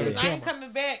just want to be on the camera. I ain't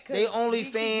coming back. They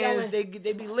OnlyFans.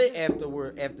 They be lit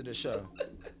after the show.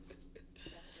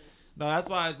 No, that's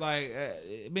why it's like,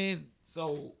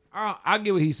 so I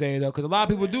get what he's saying though, because a lot of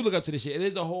people do look up to this shit. It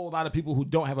is a whole lot of people who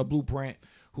don't have a blueprint,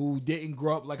 who didn't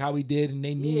grow up like how we did, and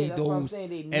they need those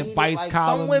advice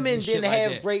columns. Some women didn't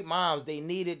have like great moms. They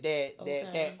needed that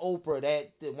Oprah,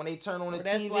 that when they turn on the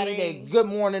TV, that Good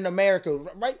Morning America,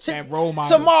 right? That role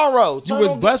model. Tomorrow, you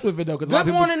was blessed with it though, because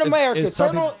Good Morning America.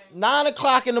 Turn on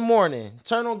 9:00 in the morning.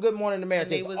 Turn on Good Morning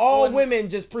America. All women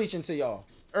just preaching to y'all.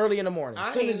 Early in the morning.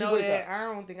 I didn't know that. I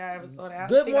don't think I ever saw that.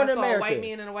 Good Morning America. A white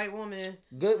man and a white woman.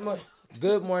 Good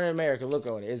Morning America. Look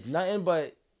on it. It's nothing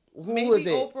but Maybe is it?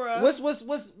 Oprah.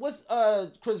 What's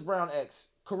Chris Brown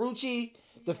ex? Karuchi,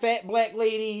 the fat black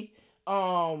lady.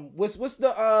 What's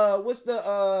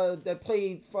the that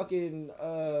played fucking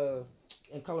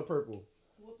in Color Purple?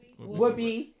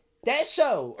 Whoopi. That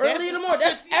show early in the morning.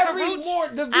 That's every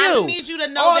morning. The View. I need you to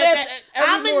know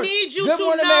I'm gonna need you to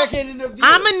know.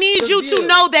 I'm gonna need you to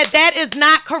know that is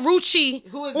not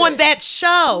Karuchi on that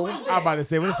show. I'm about to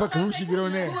say, when the fuck Karuchi get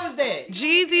on there? Who is that?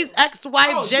 Jeezy's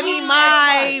ex-wife, Jenny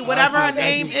Mai, whatever her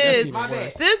name is.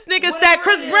 This nigga said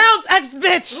Chris Brown's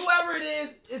ex-bitch. Whoever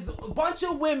it is a bunch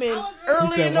of women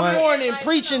early in the morning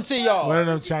preaching to y'all. One of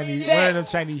them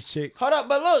Chinese chicks. Hold up,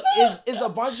 but look, it's a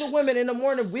bunch of women in the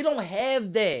morning. We don't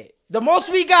have that. The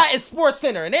most we got is Sports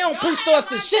Center, and they don't preach to us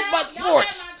the shit but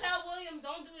sports.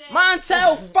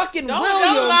 Montel fucking Williams.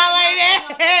 Don't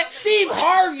like that. Steve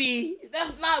Harvey.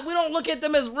 That's not. We don't look at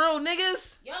them as real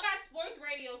niggas. Y'all got Sports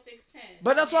Radio 610.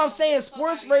 But that's what I'm saying.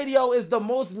 Sports radio is the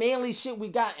most manly shit we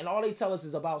got, and all they tell us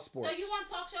is about sports. So you want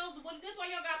talk shows? This is why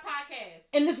y'all got podcasts.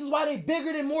 And this is why they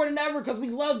bigger than more than ever, because we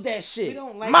love that shit. We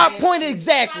don't like my that point shit.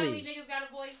 exactly. Finally, niggas got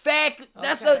a voice. Fact.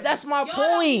 Okay. That's my Y'all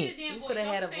point. You could have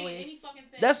had a voice.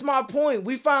 That's my point.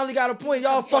 We finally got a point.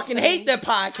 Y'all fucking hate that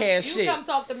podcast shit. You come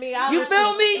talk to me. You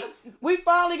feel me? We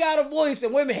finally got a voice,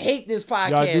 and women hate this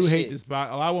podcast. Y'all do shit. hate this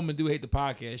podcast. A lot of women do hate the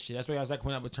podcast shit. That's why y'all start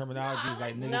coming up with terminologies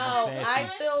like niggas and sassy. I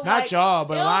feel not like y'all,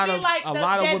 but a lot of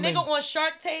that women. nigga on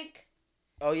Shark Tank.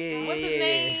 Oh yeah, What's his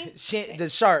name? The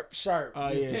Sharp.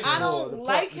 Oh yeah. I don't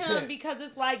like him because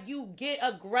it's like you get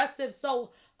aggressive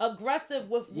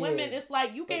with women. It's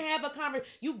like you can have a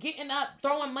conversation. You getting up,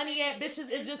 throwing money at bitches.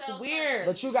 It's just weird.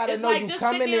 But you gotta know you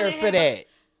come in there for that.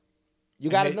 You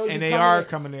gotta know you and they are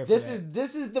coming there. This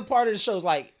is the part of the show.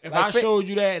 Like if I showed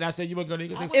you that and I said you were gonna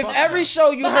say, if every show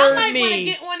you but heard I might me, want to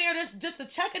get on there just to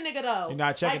check a nigga though. You're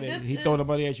not checking it. He throwing the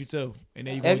money at you too. And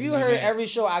then if you heard every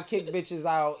show, I kick bitches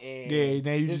out and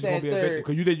now you just gonna be a victim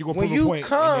because you think you're gonna prove a point.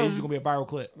 Come, and then you're gonna be a viral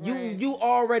clip. You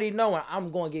already know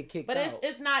I'm gonna get kicked out. But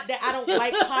it's not that I don't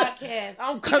like podcasts.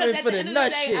 I'm coming for the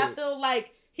nut shit. I feel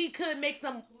like he could make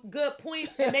some good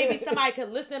points and maybe somebody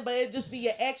could listen, but it just be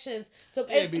your actions. So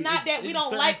it's not that we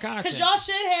don't like, because y'all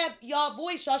should have y'all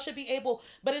voice, y'all should be able,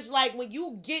 but it's like when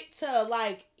you get to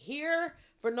like hear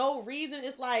for no reason,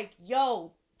 it's like,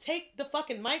 yo, take the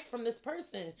fucking mic from this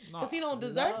person because he don't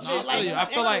deserve it. I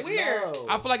feel like weird.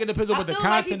 I feel like it depends on what the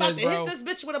content is, bro. Hit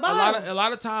this bitch with a bottle. A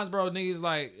lot of times, bro, niggas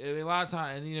like a lot of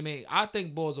times, you know what I mean. I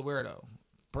think Bull's a weirdo.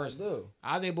 Personally,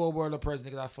 I think Bull a weirdo person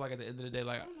because I feel like at the end of the day,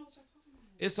 like.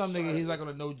 It's some nigga. He's like on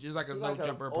a no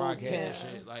jumper podcast and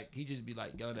shit. Like he just be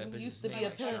like yelling at bitches. Used to be a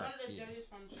pimp. One of the judges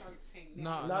from Shark Tank.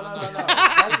 No.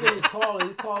 That's what he's calling.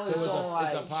 He's calling it on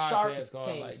like it's a podcast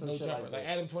called like No Jumper, like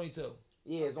Adam 22.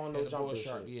 Yeah, it's on No Jumper.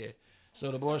 Shark, yeah. So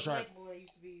the boy Shark.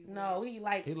 No, he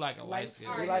like a light skin.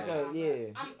 He like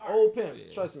a old pimp.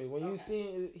 Yeah. Trust me, when you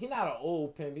see he not an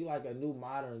old pimp. He like a new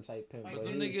modern type pimp. Like but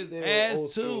them niggas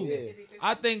ass too. Yeah.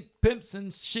 I think pimps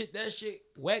and shit. That shit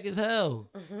whack as hell.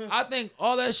 I think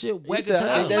all that shit whack as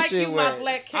hell. Like you, my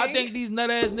black king. I think these nut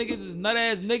ass niggas is nut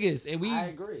ass niggas, and I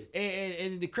agree.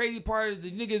 And the crazy part is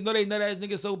the niggas know they nut ass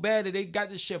niggas so bad that they got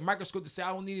this shit microscope to say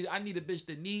I don't need it. I need a bitch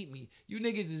that need me. You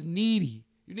niggas is needy.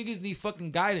 You niggas need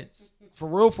fucking guidance. For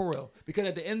real. Because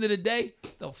at the end of the day,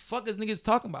 the fuck is niggas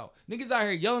talking about? Niggas out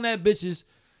here yelling at bitches.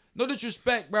 No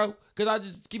disrespect, bro. Because I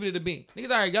just keep it at the bean. Niggas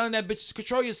out here yelling at bitches.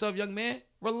 Control yourself, young man.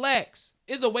 Relax.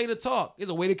 It's a way to talk. It's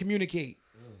a way to communicate.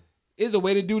 It's a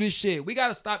way to do this shit. We got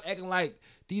to stop acting like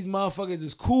these motherfuckers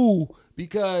is cool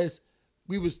because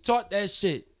we was taught that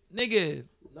shit. Nigga.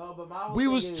 No, but we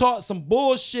was taught some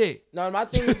bullshit. No, my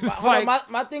thing,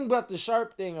 my thing about the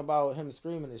Sharp thing about him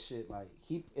screaming and shit. Like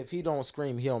if he don't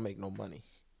scream, he don't make no money.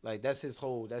 Like that's his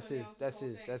whole. That's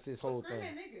his whole thing.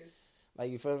 Like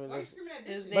you feel me?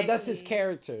 But that's his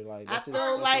character. Like I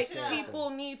feel like people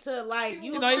need to like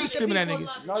you know he be screaming at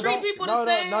niggas. Treat people the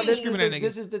same. No,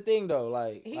 this is the thing though.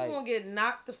 Like he gonna get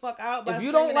knocked the fuck out. By if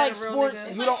you don't like sports,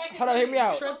 you don't. Hold on, hear me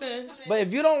out. But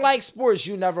if you don't like sports,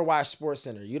 you never watch Sports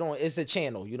Center. You don't. It's a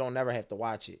channel. You don't never have to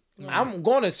watch it. I'm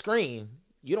gonna scream.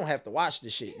 You don't have to watch the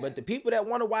shit. Yeah. But the people that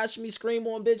want to watch me scream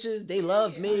on bitches, they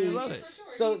love me. They love it.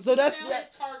 So that's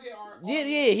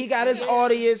he got his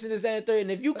audience and this and the third. And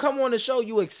if you come on the show,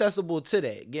 you accessible to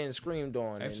that, getting screamed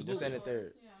on and this and the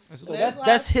third. So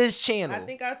that's his channel. I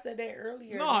think I said that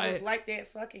earlier. No, it's like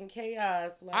that fucking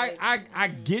chaos. Like, I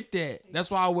get that. That's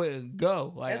why I wouldn't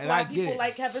go. Like, that's and why I people get it.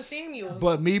 like Kevin Samuels.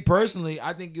 But me personally,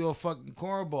 I think you're a fucking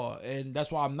cornball, and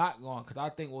that's why I'm not going. Because I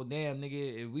think, well, damn,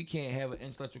 nigga, if we can't have an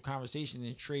intellectual conversation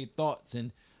and trade thoughts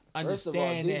and understand First of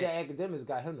all, DJ Academics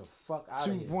got him the fuck out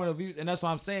of here. 2 point of view, and that's what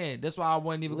I'm saying. That's why I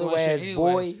wouldn't even go to shit anyway.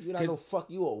 Boy, you not no fuck.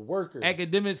 You a worker.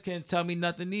 Academics can't tell me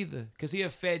nothing either, because he a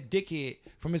fat dickhead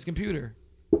from his computer.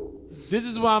 This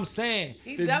is what I'm saying.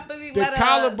 He definitely the let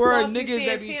caliber of niggas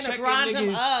that be checking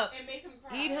niggas. And make him cry.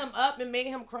 eat him up and make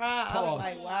him cry. Pause. I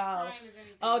was like, wow.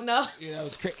 Oh no. Yeah, that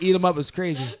was eat him up was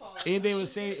crazy. Anything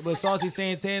with Saucy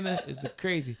Santana is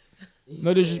crazy.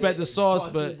 No disrespect to Sauce,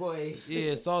 but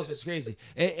yeah, Sauce was crazy.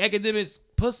 And Academics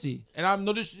pussy. And I'm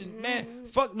man,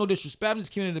 fuck no disrespect. I'm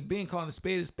just keeping it a being, calling a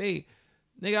spade a spade.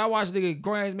 Nigga, I watched a nigga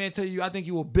grown ass man tell you I think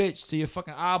you a bitch to your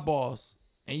fucking eyeballs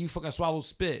and you fucking swallow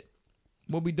spit.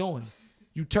 What we doing?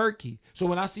 You turkey. So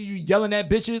when I see you yelling at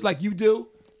bitches like you do,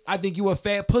 I think you a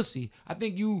fat pussy. I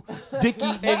think you dick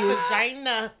eat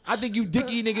niggas. I think you dick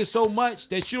eat niggas so much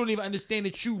that you don't even understand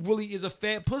that you really is a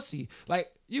fat pussy. Like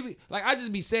I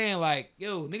just be saying like,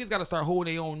 yo, niggas gotta start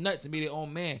holding their own nuts and be their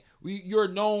own man. You're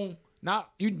known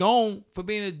for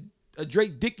being a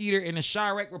Drake dick eater and a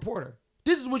Chirac reporter.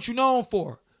 This is what you known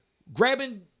for.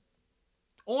 Grabbing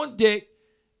on dick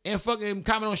and fucking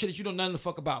comment on shit that you don't know nothing the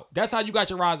fuck about. That's how you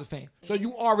got your rise of fame. So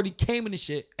you already came in the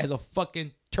shit as a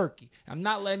fucking turkey. I'm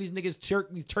not letting these niggas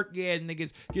turkey ass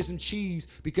niggas get some cheese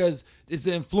because it's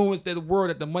the influence of the world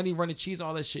that the money running cheese,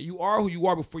 all that shit. You are who you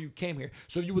are before you came here.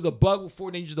 So if you was a bug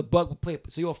before, then you just a bug with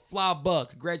paper. So you're a fly bug.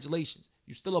 Congratulations.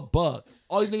 You still a bug.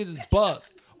 All these niggas is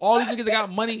bugs. All these niggas that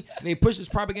got money and they push this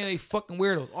propaganda, they fucking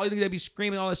weirdos. All these niggas that be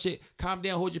screaming all that shit. Calm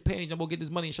down, hold your panties, I'm gonna get this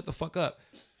money and shut the fuck up.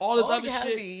 All this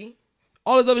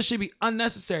other shit be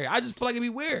unnecessary. I just feel like it be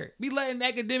weird. Be letting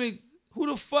academics, who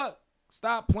the fuck?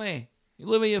 Stop playing. You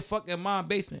live in your fucking mom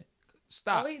basement.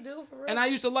 Stop. All he do for real? And I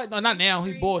used to like, no, not now.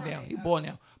 He bored now. He bored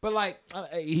now. But like,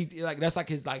 that's like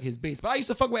his base. But I used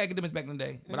to fuck with academics back in the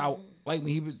day. But I like when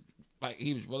he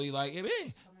was really like, hey, man,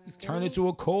 he turned into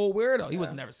a cold weirdo. He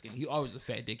was never skinny. He always a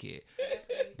fat dickhead.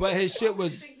 But his shit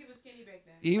was.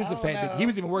 He was a fat dick. He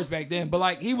was even worse back then. But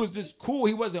like, he was just cool.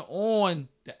 He wasn't on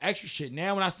the extra shit.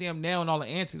 Now when I see him now and all the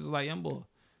antics, it's like, young boy,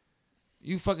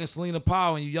 you fucking Selena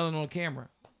Powell and you yelling on camera.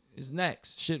 It's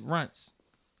next. Shit runts.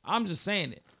 I'm just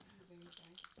saying it.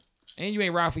 And you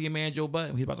ain't ride for your man Joe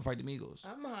Budden. He's about to fight the Migos.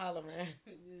 I'm hollering.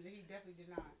 He definitely did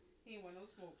not. He ain't want no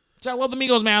smoke. I love the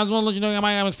Migos, man. I just want to let you know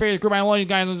my name favorite group. I love you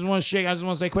guys. I just want to shake. I just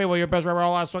want to say, Quavo, you're best rapper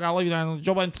all I fuck. I love you guys.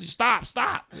 Joe Budden, please stop.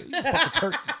 You fucking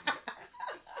turkey.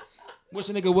 Wish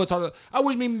a nigga would talk. I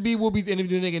wish me and B will be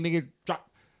interviewing a nigga drop.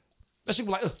 That shit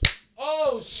be like,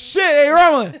 oh shit, hey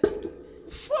Roman.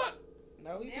 Fuck.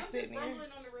 No, he now was sitting there. On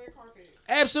the red carpet.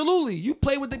 Absolutely. You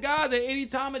play with the guys at any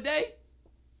time of day.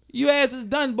 You ass is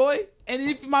done, boy. And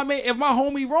if my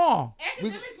homie wrong.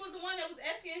 Academics was the one that was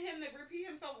asking him to repeat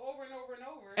himself over and over and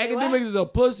over. Academics is a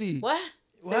pussy. What?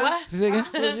 What? Say again?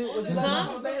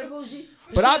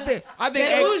 But I think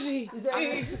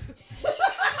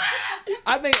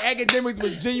I think academics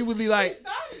was genuinely like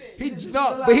he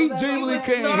genuinely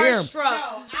couldn't hear him. No,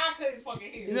 I couldn't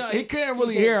fucking hear him. No, he couldn't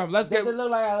really hear him. Let's get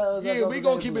we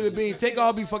gonna keep it a bean. Take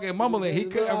all be fucking mumbling. He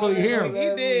couldn't really hear him.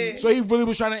 He did. So he really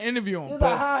was trying to interview him.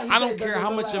 But I don't care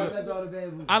how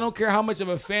much of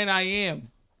a fan I am.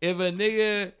 If a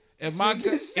nigga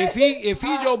if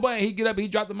he Joe Budden, he get up, he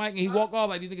drop the mic and he walk off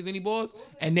like these niggas any boys,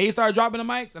 and they start dropping the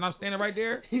mics and I'm standing right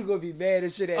there. You gonna be mad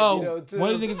as shit at me though too. One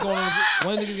of these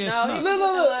niggas getting snuck.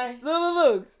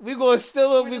 Look. We gonna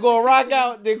still up, we gonna rock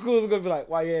out. Then Cool's gonna be like,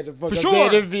 why you had to fuck up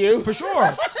interview? For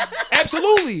sure.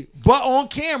 Absolutely. But on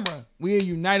camera, we are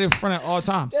united front at all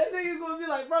times. That nigga's gonna be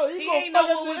like, bro, you gonna fuck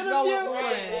up the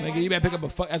interview? Nigga, you better pick up a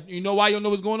fuck. You know why you don't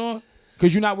know what's going on?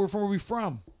 Because you're not from where we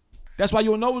from. That's why you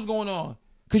don't know what's going on.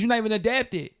 Because you're not even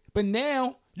adapted. But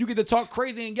now, you get to talk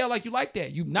crazy and yell like you like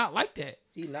that. You not like that.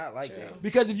 He not like that.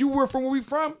 Because if you were from where we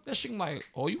from, that shit like,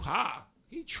 oh, you high.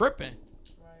 He tripping.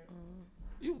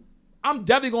 Right. I'm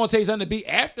definitely going to tell you something to be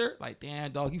after. Like,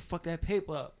 damn, dog, you fucked that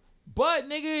paper up. But,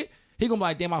 nigga, he going to be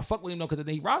like, damn, I fuck with him, though, because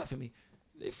then he routed for me.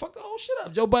 They fucked the whole shit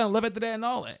up. Joe Budden left after that and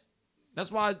all that. That's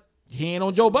why he ain't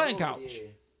on Joe Budden couch.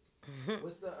 Yeah.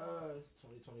 What's the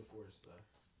 2024 stuff?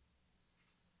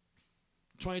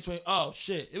 2020. Oh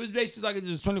shit! It was basically like it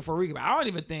was 24 recap. I don't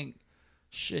even think.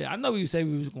 Shit, I know we say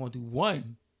we was going to do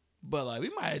one, but like we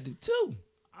might have to do two.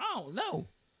 I don't know.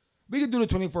 We could do the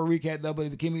 24 recap though, but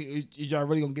if it came, is y'all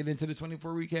really gonna get into the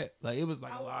 24 recap? Like it was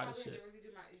like a lot of shit. I would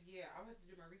have to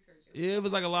do my research. Yeah, it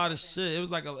was like a lot of shit. It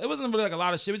wasn't really like a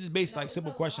lot of shit. It was just basically like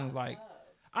simple questions. Like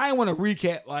I didn't want to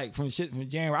recap like from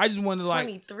January. I just wanted to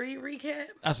like 23 recap.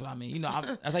 That's what I mean. You know,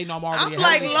 that's how you know I'm already. I'm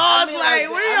like lost. Like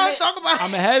what are y'all talking about?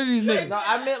 I'm ahead of these niggas. No,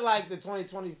 I meant like the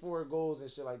 2024 goals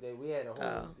and shit like that. We had a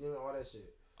whole, all that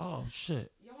shit. Oh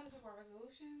shit. Y'all want to talk about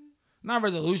resolutions? Not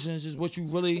resolutions, just what you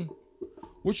looking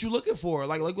for,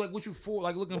 like what you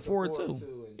looking forward to.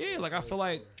 Yeah, like I feel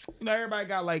like everybody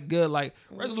got like good like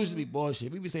resolutions be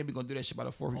bullshit. We be saying we gonna do that shit by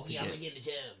the 4th. Oh yeah, I'm gonna get in the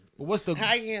gym. But what's the?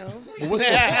 I am. But what's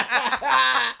the?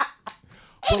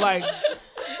 But like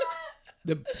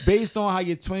based on how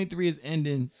your 23 is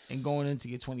ending and going into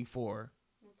your 24,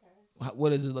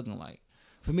 what is it looking like?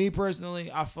 For me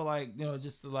personally, I feel like,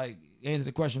 just to like answer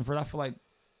the question first, I feel like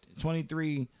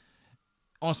 23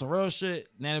 on some real shit.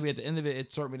 Now to be at the end of it,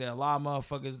 it taught me that a lot of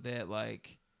motherfuckers that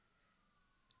like,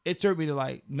 it taught me to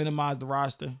like minimize the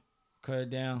roster, cut it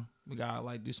down. We gotta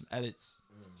like do some edits.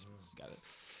 Gotta,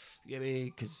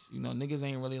 because niggas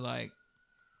ain't really like,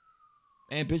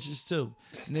 and bitches too.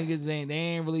 Niggas they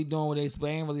ain't really doing what they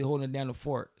ain't really holding it down the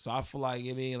fort. So I feel like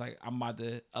like I'm about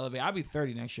to elevate. I'll be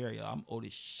 30 next year, y'all. I'm old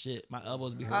as shit. My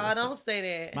elbows be hurting. Oh, don't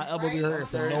say that. My elbow be hurting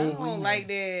for no reason. I don't like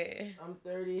that. I'm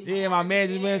 30. Yeah, my man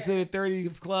just went to the 30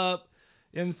 club.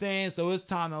 You know what I'm saying? So it's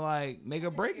time to like make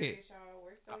or break it.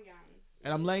 We're still young.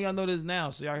 And I'm letting y'all know this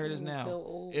now, so y'all hear this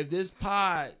now. If this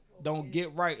pod don't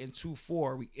get right in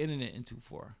 2-4, we ending it in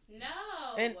 2-4. No.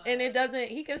 And it doesn't.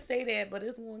 He can say that, but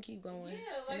it's gonna keep going. Yeah,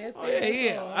 like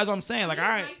That's what I'm saying. Like, it's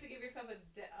nice to give yourself a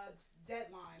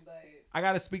deadline, but I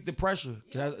gotta speak the pressure.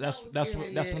 That's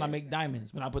when I make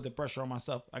diamonds. When I put the pressure on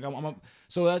myself. Like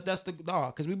so that's the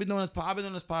dog. Because I've been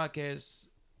doing this podcast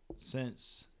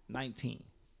since 19.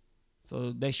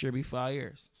 So next year be 5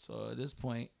 years. So at this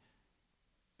point,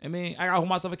 I gotta hold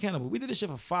myself accountable. We did this shit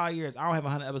for 5 years. I don't have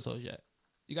 100 episodes yet.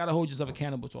 You gotta hold yourself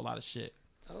accountable to a lot of shit.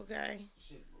 Okay.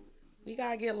 We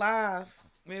gotta get live.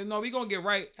 Man, no, we gonna get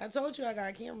right. I told you I got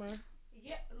a camera.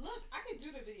 yeah, look, I can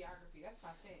do the videography. That's my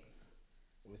thing.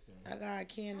 Listen, I got a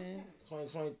Canon.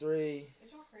 2023.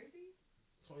 Is y'all crazy?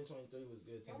 2023 was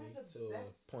good to Y'all me have the to a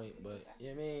best point, but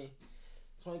videos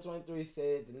 2023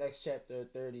 said the next chapter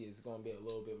of 30 is gonna be a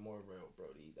little bit more real,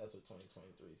 Brody. That's what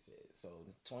 2023 said. So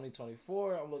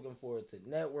 2024, I'm looking forward to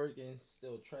networking,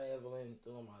 still traveling,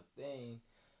 doing my thing.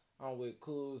 I'm with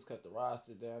Coos, cut the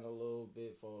roster down a little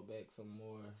bit, fall back some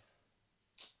more.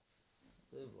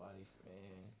 Live life,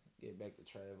 man. Get back to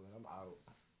traveling. I'm out.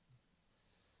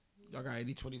 Y'all got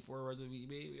any 24 words of me?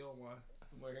 We don't want.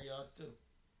 I'm gonna hear y'all too.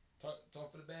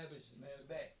 Talk for the bad bitches, man. In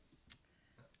the back.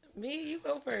 Me, you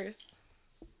go first.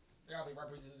 They gotta be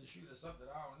represented as a shoot or something.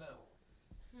 I don't know.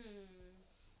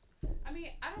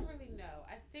 I don't really know.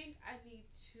 I think I need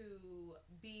to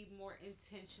be more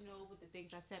intentional with the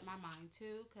things I set my mind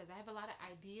to, because I have a lot of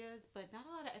ideas, but not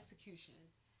a lot of execution.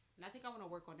 And I think I want to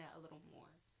work on that a little more.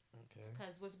 Okay.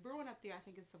 Because what's brewing up there, I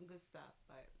think, is some good stuff,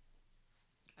 but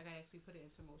I gotta actually put it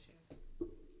into motion.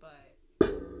 But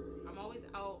I'm always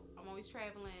out. I'm always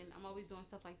traveling. I'm always doing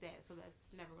stuff like that. So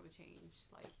that's never gonna change.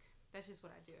 Like, that's just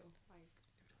what I do. Like,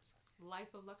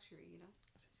 life of luxury,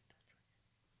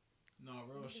 No,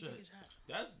 real shit.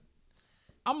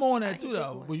 I'm on that too,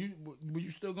 though. Was you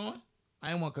still going? I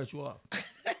didn't want to cut you off. I'm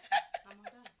all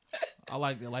done. I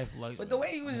like the life of luxury. But the way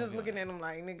he was just looking at him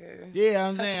like, nigga. Yeah,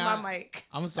 I'm touch saying. my mic.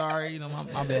 I'm sorry.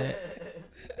 My bad.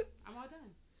 I'm all done.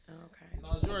 Okay.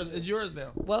 No, it's yours. It's yours now.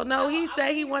 Well, no, he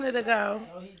said he wanted to go.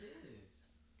 Oh, he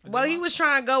did. Well, he was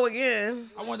trying to go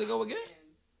again. I wanted to go again.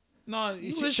 No,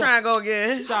 He was trying to go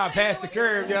again. She trying to pass the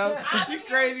curve, yo. She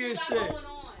crazy as shit. Going on.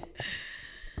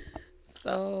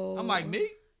 So I'm like, me?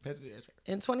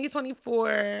 in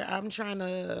 2024, I'm trying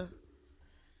to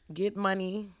get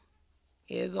money,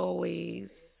 as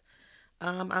always.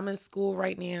 I'm in school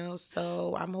right now,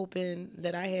 so I'm hoping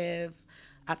that I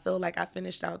feel like I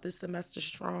finished out this semester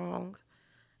strong.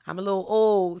 I'm a little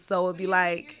old, so it'd be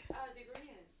like,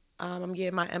 I'm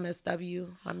getting my MSW,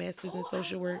 my Master's in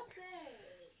Social Work.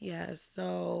 Yes,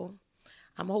 so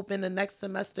I'm hoping the next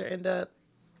semester end up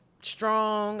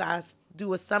strong. I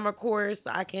do a summer course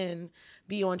so I can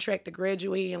be on track to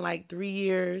graduate in like 3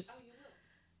 years.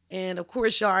 And of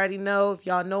course, y'all already know, if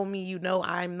y'all know me, you know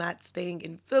I'm not staying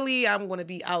in Philly. I'm going to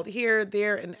be out here,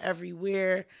 there, and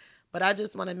everywhere. But I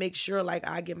just want to make sure like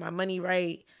I get my money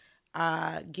right.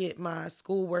 I get my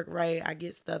schoolwork right. I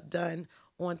get stuff done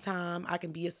on time. I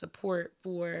can be a support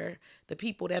for the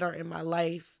people that are in my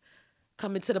life.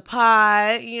 Coming to the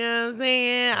pod, you know what I'm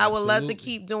saying? Absolutely. I would love to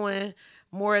keep doing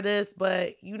more of this,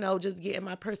 but, just getting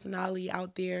my personality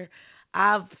out there.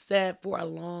 I've said for a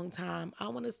long time, I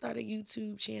want to start a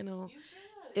YouTube channel. You should.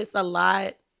 It's a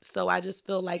lot, so I just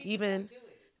feel like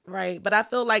right, but I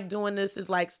feel like doing this is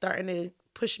like starting to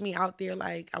push me out there.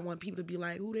 Like, I want people to be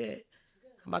like, who that?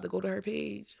 I'm about to go to her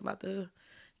page.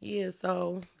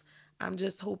 So I'm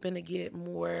just hoping to get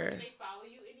more. Can they follow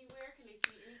you anywhere? Can they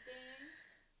see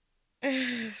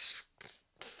anything?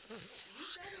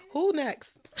 Who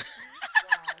next?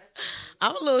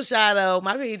 I'm a little shy though.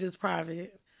 My page is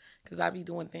private because I be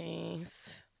doing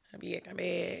things. I be acting bad.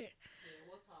 Yeah,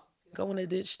 we'll talk. Going to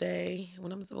ditch day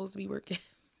when I'm supposed to be working.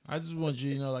 I just want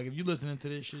you to know, like, if you listening to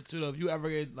this shit too, though, if you ever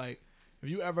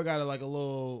got a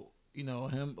little,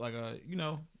 him, like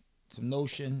some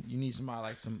notion, you need somebody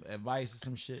like some advice or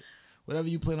some shit, whatever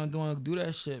you plan on doing, do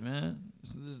that shit, man.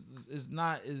 It's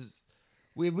not as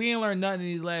we ain't learned nothing in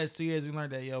these last 2 years. We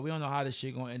learned that, yo, we don't know how this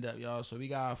shit gonna end up, y'all. So we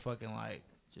gotta fucking like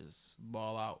just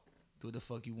ball out, do what the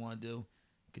fuck you want to do,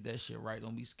 get that shit right.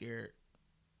 Don't be scared.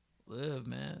 Live,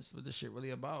 man. That's what this shit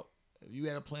really about. If you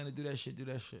had a plan to do that shit, do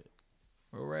that shit.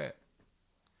 Where we're at.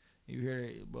 You hear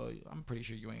it, well, I'm pretty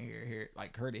sure you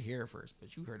ain't heard it here first,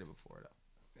 but you heard it before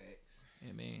though. Facts. You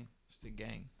know what I mean? It's the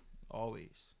gang.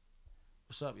 Always.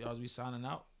 What's up, y'all? We signing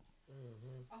out?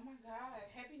 Mm-hmm. Oh my God.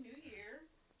 Happy New Year.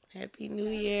 Happy New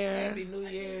Year. Happy New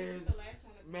Year's.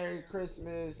 Merry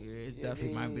Christmas. Yeah, it's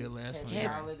definitely might be the last one. Happy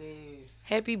holidays.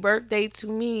 Happy birthday to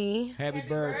me. Happy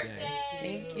birthday.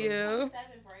 Thank you.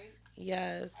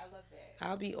 Yes. I love that.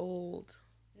 I'll be old.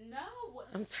 No.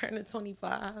 I'm turning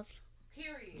 25.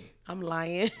 Period. I'm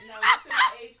lying. No, it's been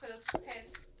my age for the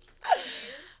past 2 years.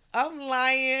 I'm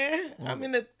lying.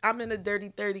 I'm in a dirty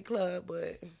 30 club,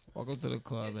 but Welcome to the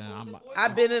club, man.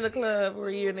 I've been in the club for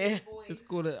a year now. It's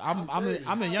cool to I'm the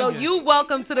youngest. So you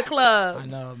welcome to the club. I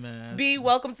know, man. B,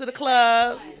 welcome to the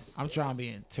club. I'm trying to be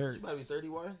in Turks. You might be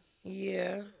 31.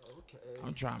 Yeah.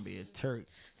 I'm trying to be a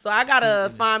Turks. So I gotta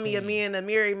find me a man to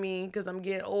marry me because I'm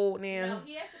getting old now. No,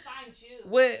 he has to find you.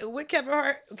 What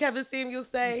Kevin Samuel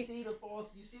say? You see the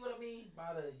false? You see what I mean?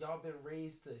 By the y'all been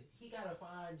raised to. He gotta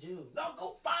find you. No,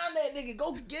 go find that nigga.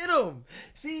 Go get him.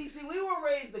 See, we were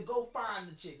raised to go find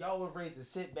the chick. Y'all were raised to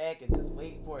sit back and just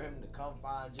wait for him to come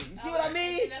find you. You see what I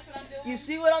mean? That's what I'm doing. You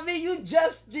see what I mean? You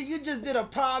just did a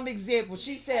prime example.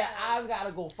 She said, "I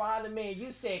gotta go find a man."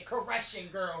 You said, "Correction,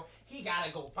 girl. He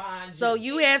gotta go find you." So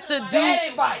you have to Bad do.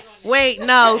 advice. Wait,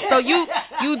 no. So you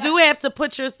do have to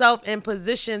put yourself in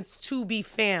positions to be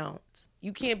found.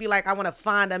 You can't be like, I want to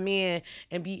find a man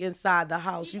and be inside the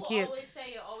house. People You can't. always say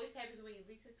it always happens when you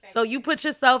least expect So you put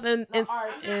yourself in. No, all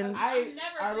right, in I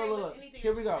never agree with anything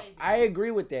Here that we you go. say, I agree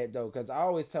with that though, because I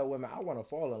always tell women I want to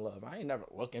fall in love. I ain't never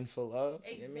looking for love.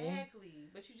 You know what I mean? Exactly.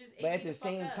 But you just. But ate at me the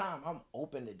same fuck up. time, I'm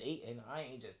open to dating. I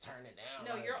ain't just turning down.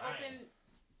 No, like, you're I open. ain't-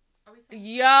 Are we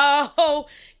saying?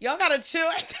 y'all gotta chill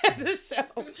at the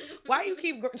show. Why you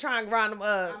keep trying to grind them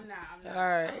up? I'm not. All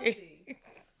right. I'm busy. It's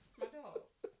my dog.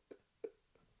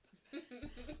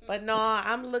 But no,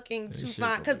 I'm looking to This shit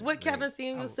find, because gonna what be Kevin great.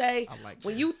 seemed to I say, like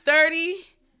when this. you 30,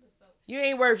 you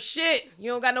ain't worth shit.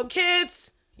 You don't got no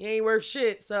kids. You ain't worth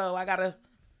shit. So I gotta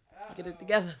get it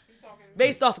together.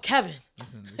 Based off of Kevin.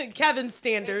 Kevin's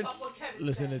standards.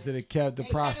 Listening to the Kev the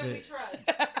Prophet,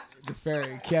 the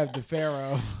Pharaoh, Kev the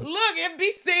Pharaoh. Look, and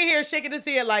be sitting here shaking his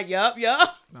head like, yup. No,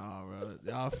 bro,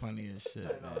 y'all funny as shit,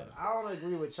 man. I don't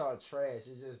agree with y'all trash.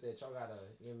 It's just that y'all gotta,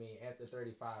 you know what I mean, after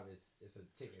 35 it's a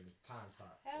ticking time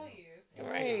clock. Hell yes.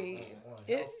 Right.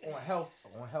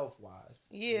 On health wise.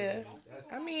 Yeah.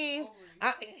 I mean,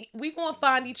 we gonna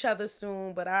find each other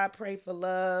soon, but I pray for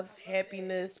love,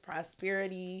 happiness,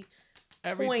 prosperity.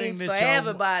 Everything Points that for y'all,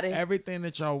 everybody. everything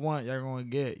that y'all want, y'all gonna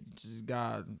get. You just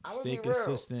gotta I'ma stay be real.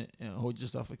 consistent and hold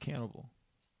yourself accountable.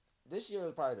 This year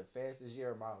was probably the fastest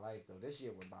year of my life though. This year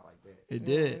went by like that. It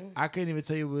did. I couldn't even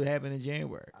tell you what happened in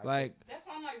January. Like That's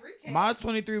why I'm like recap. my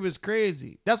 23 was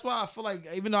crazy. That's why I feel like,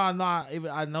 even though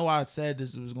I know I said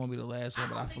this was gonna be the last one,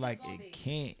 but I feel like it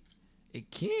can't. It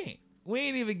can't. We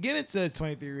ain't even get into a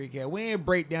 23 recap. We ain't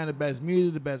break down the best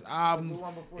music, the best albums,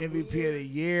 MVP of the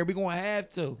year. We gonna have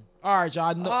to. All right,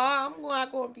 y'all. Oh, I'm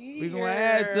not gonna be We here. gonna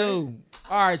have to.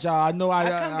 All right, y'all. I know I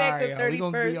come back the all right, y'all. We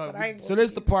gonna 31st, be but I ain't so gonna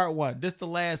this be the part one. This the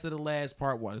last of the last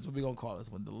part one. That's what we gonna call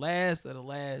this one. The last of the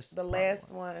last. The part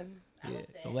last one. Yeah,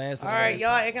 the last. Of All the right, last y'all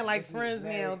part acting like This is friends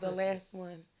Merry now. The Christmas. last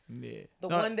one. Yeah. The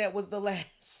No, one that was the last.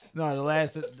 No, the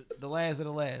last. The last of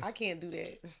the last. I can't do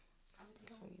that.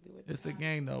 It's the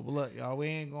gang though. But look, y'all, we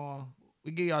ain't going. We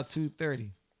give y'all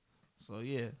 2:30. So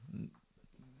yeah,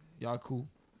 y'all cool.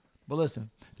 But listen,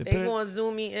 They gonna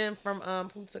zoom me in from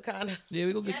Punta Cana. yeah,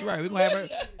 we gonna get you right. We gonna have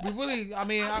it. We really, I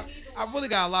mean, I really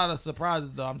got a lot of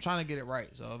surprises though. I'm trying to get it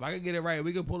right. So if I can get it right,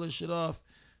 we can pull this shit off.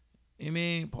 You know what I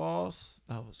mean, pause.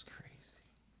 That was crazy.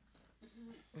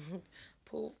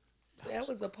 Pull. That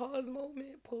was a pause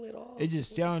moment. Pull it off. It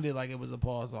just sounded like it was a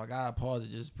pause, so I gotta pause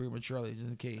it just prematurely, just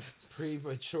in case.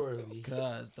 Prematurely.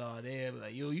 Cause dog, they be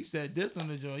like, yo, you said this on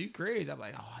the joint, you crazy. I'm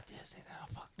like, oh, I did say that.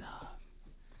 I fucked up.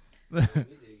 We did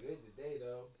good today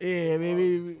though. Yeah,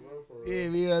 maybe. Yeah,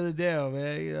 we held it down,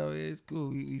 man. You know, it's cool.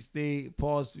 We stayed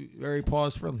paused, very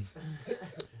pause friendly.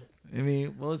 I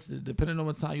mean, well, it's depending on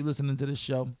what time you're listening to this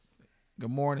show. Good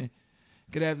morning,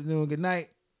 good afternoon, good night.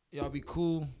 Y'all be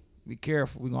cool. Be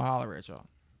careful. We gonna holler at y'all.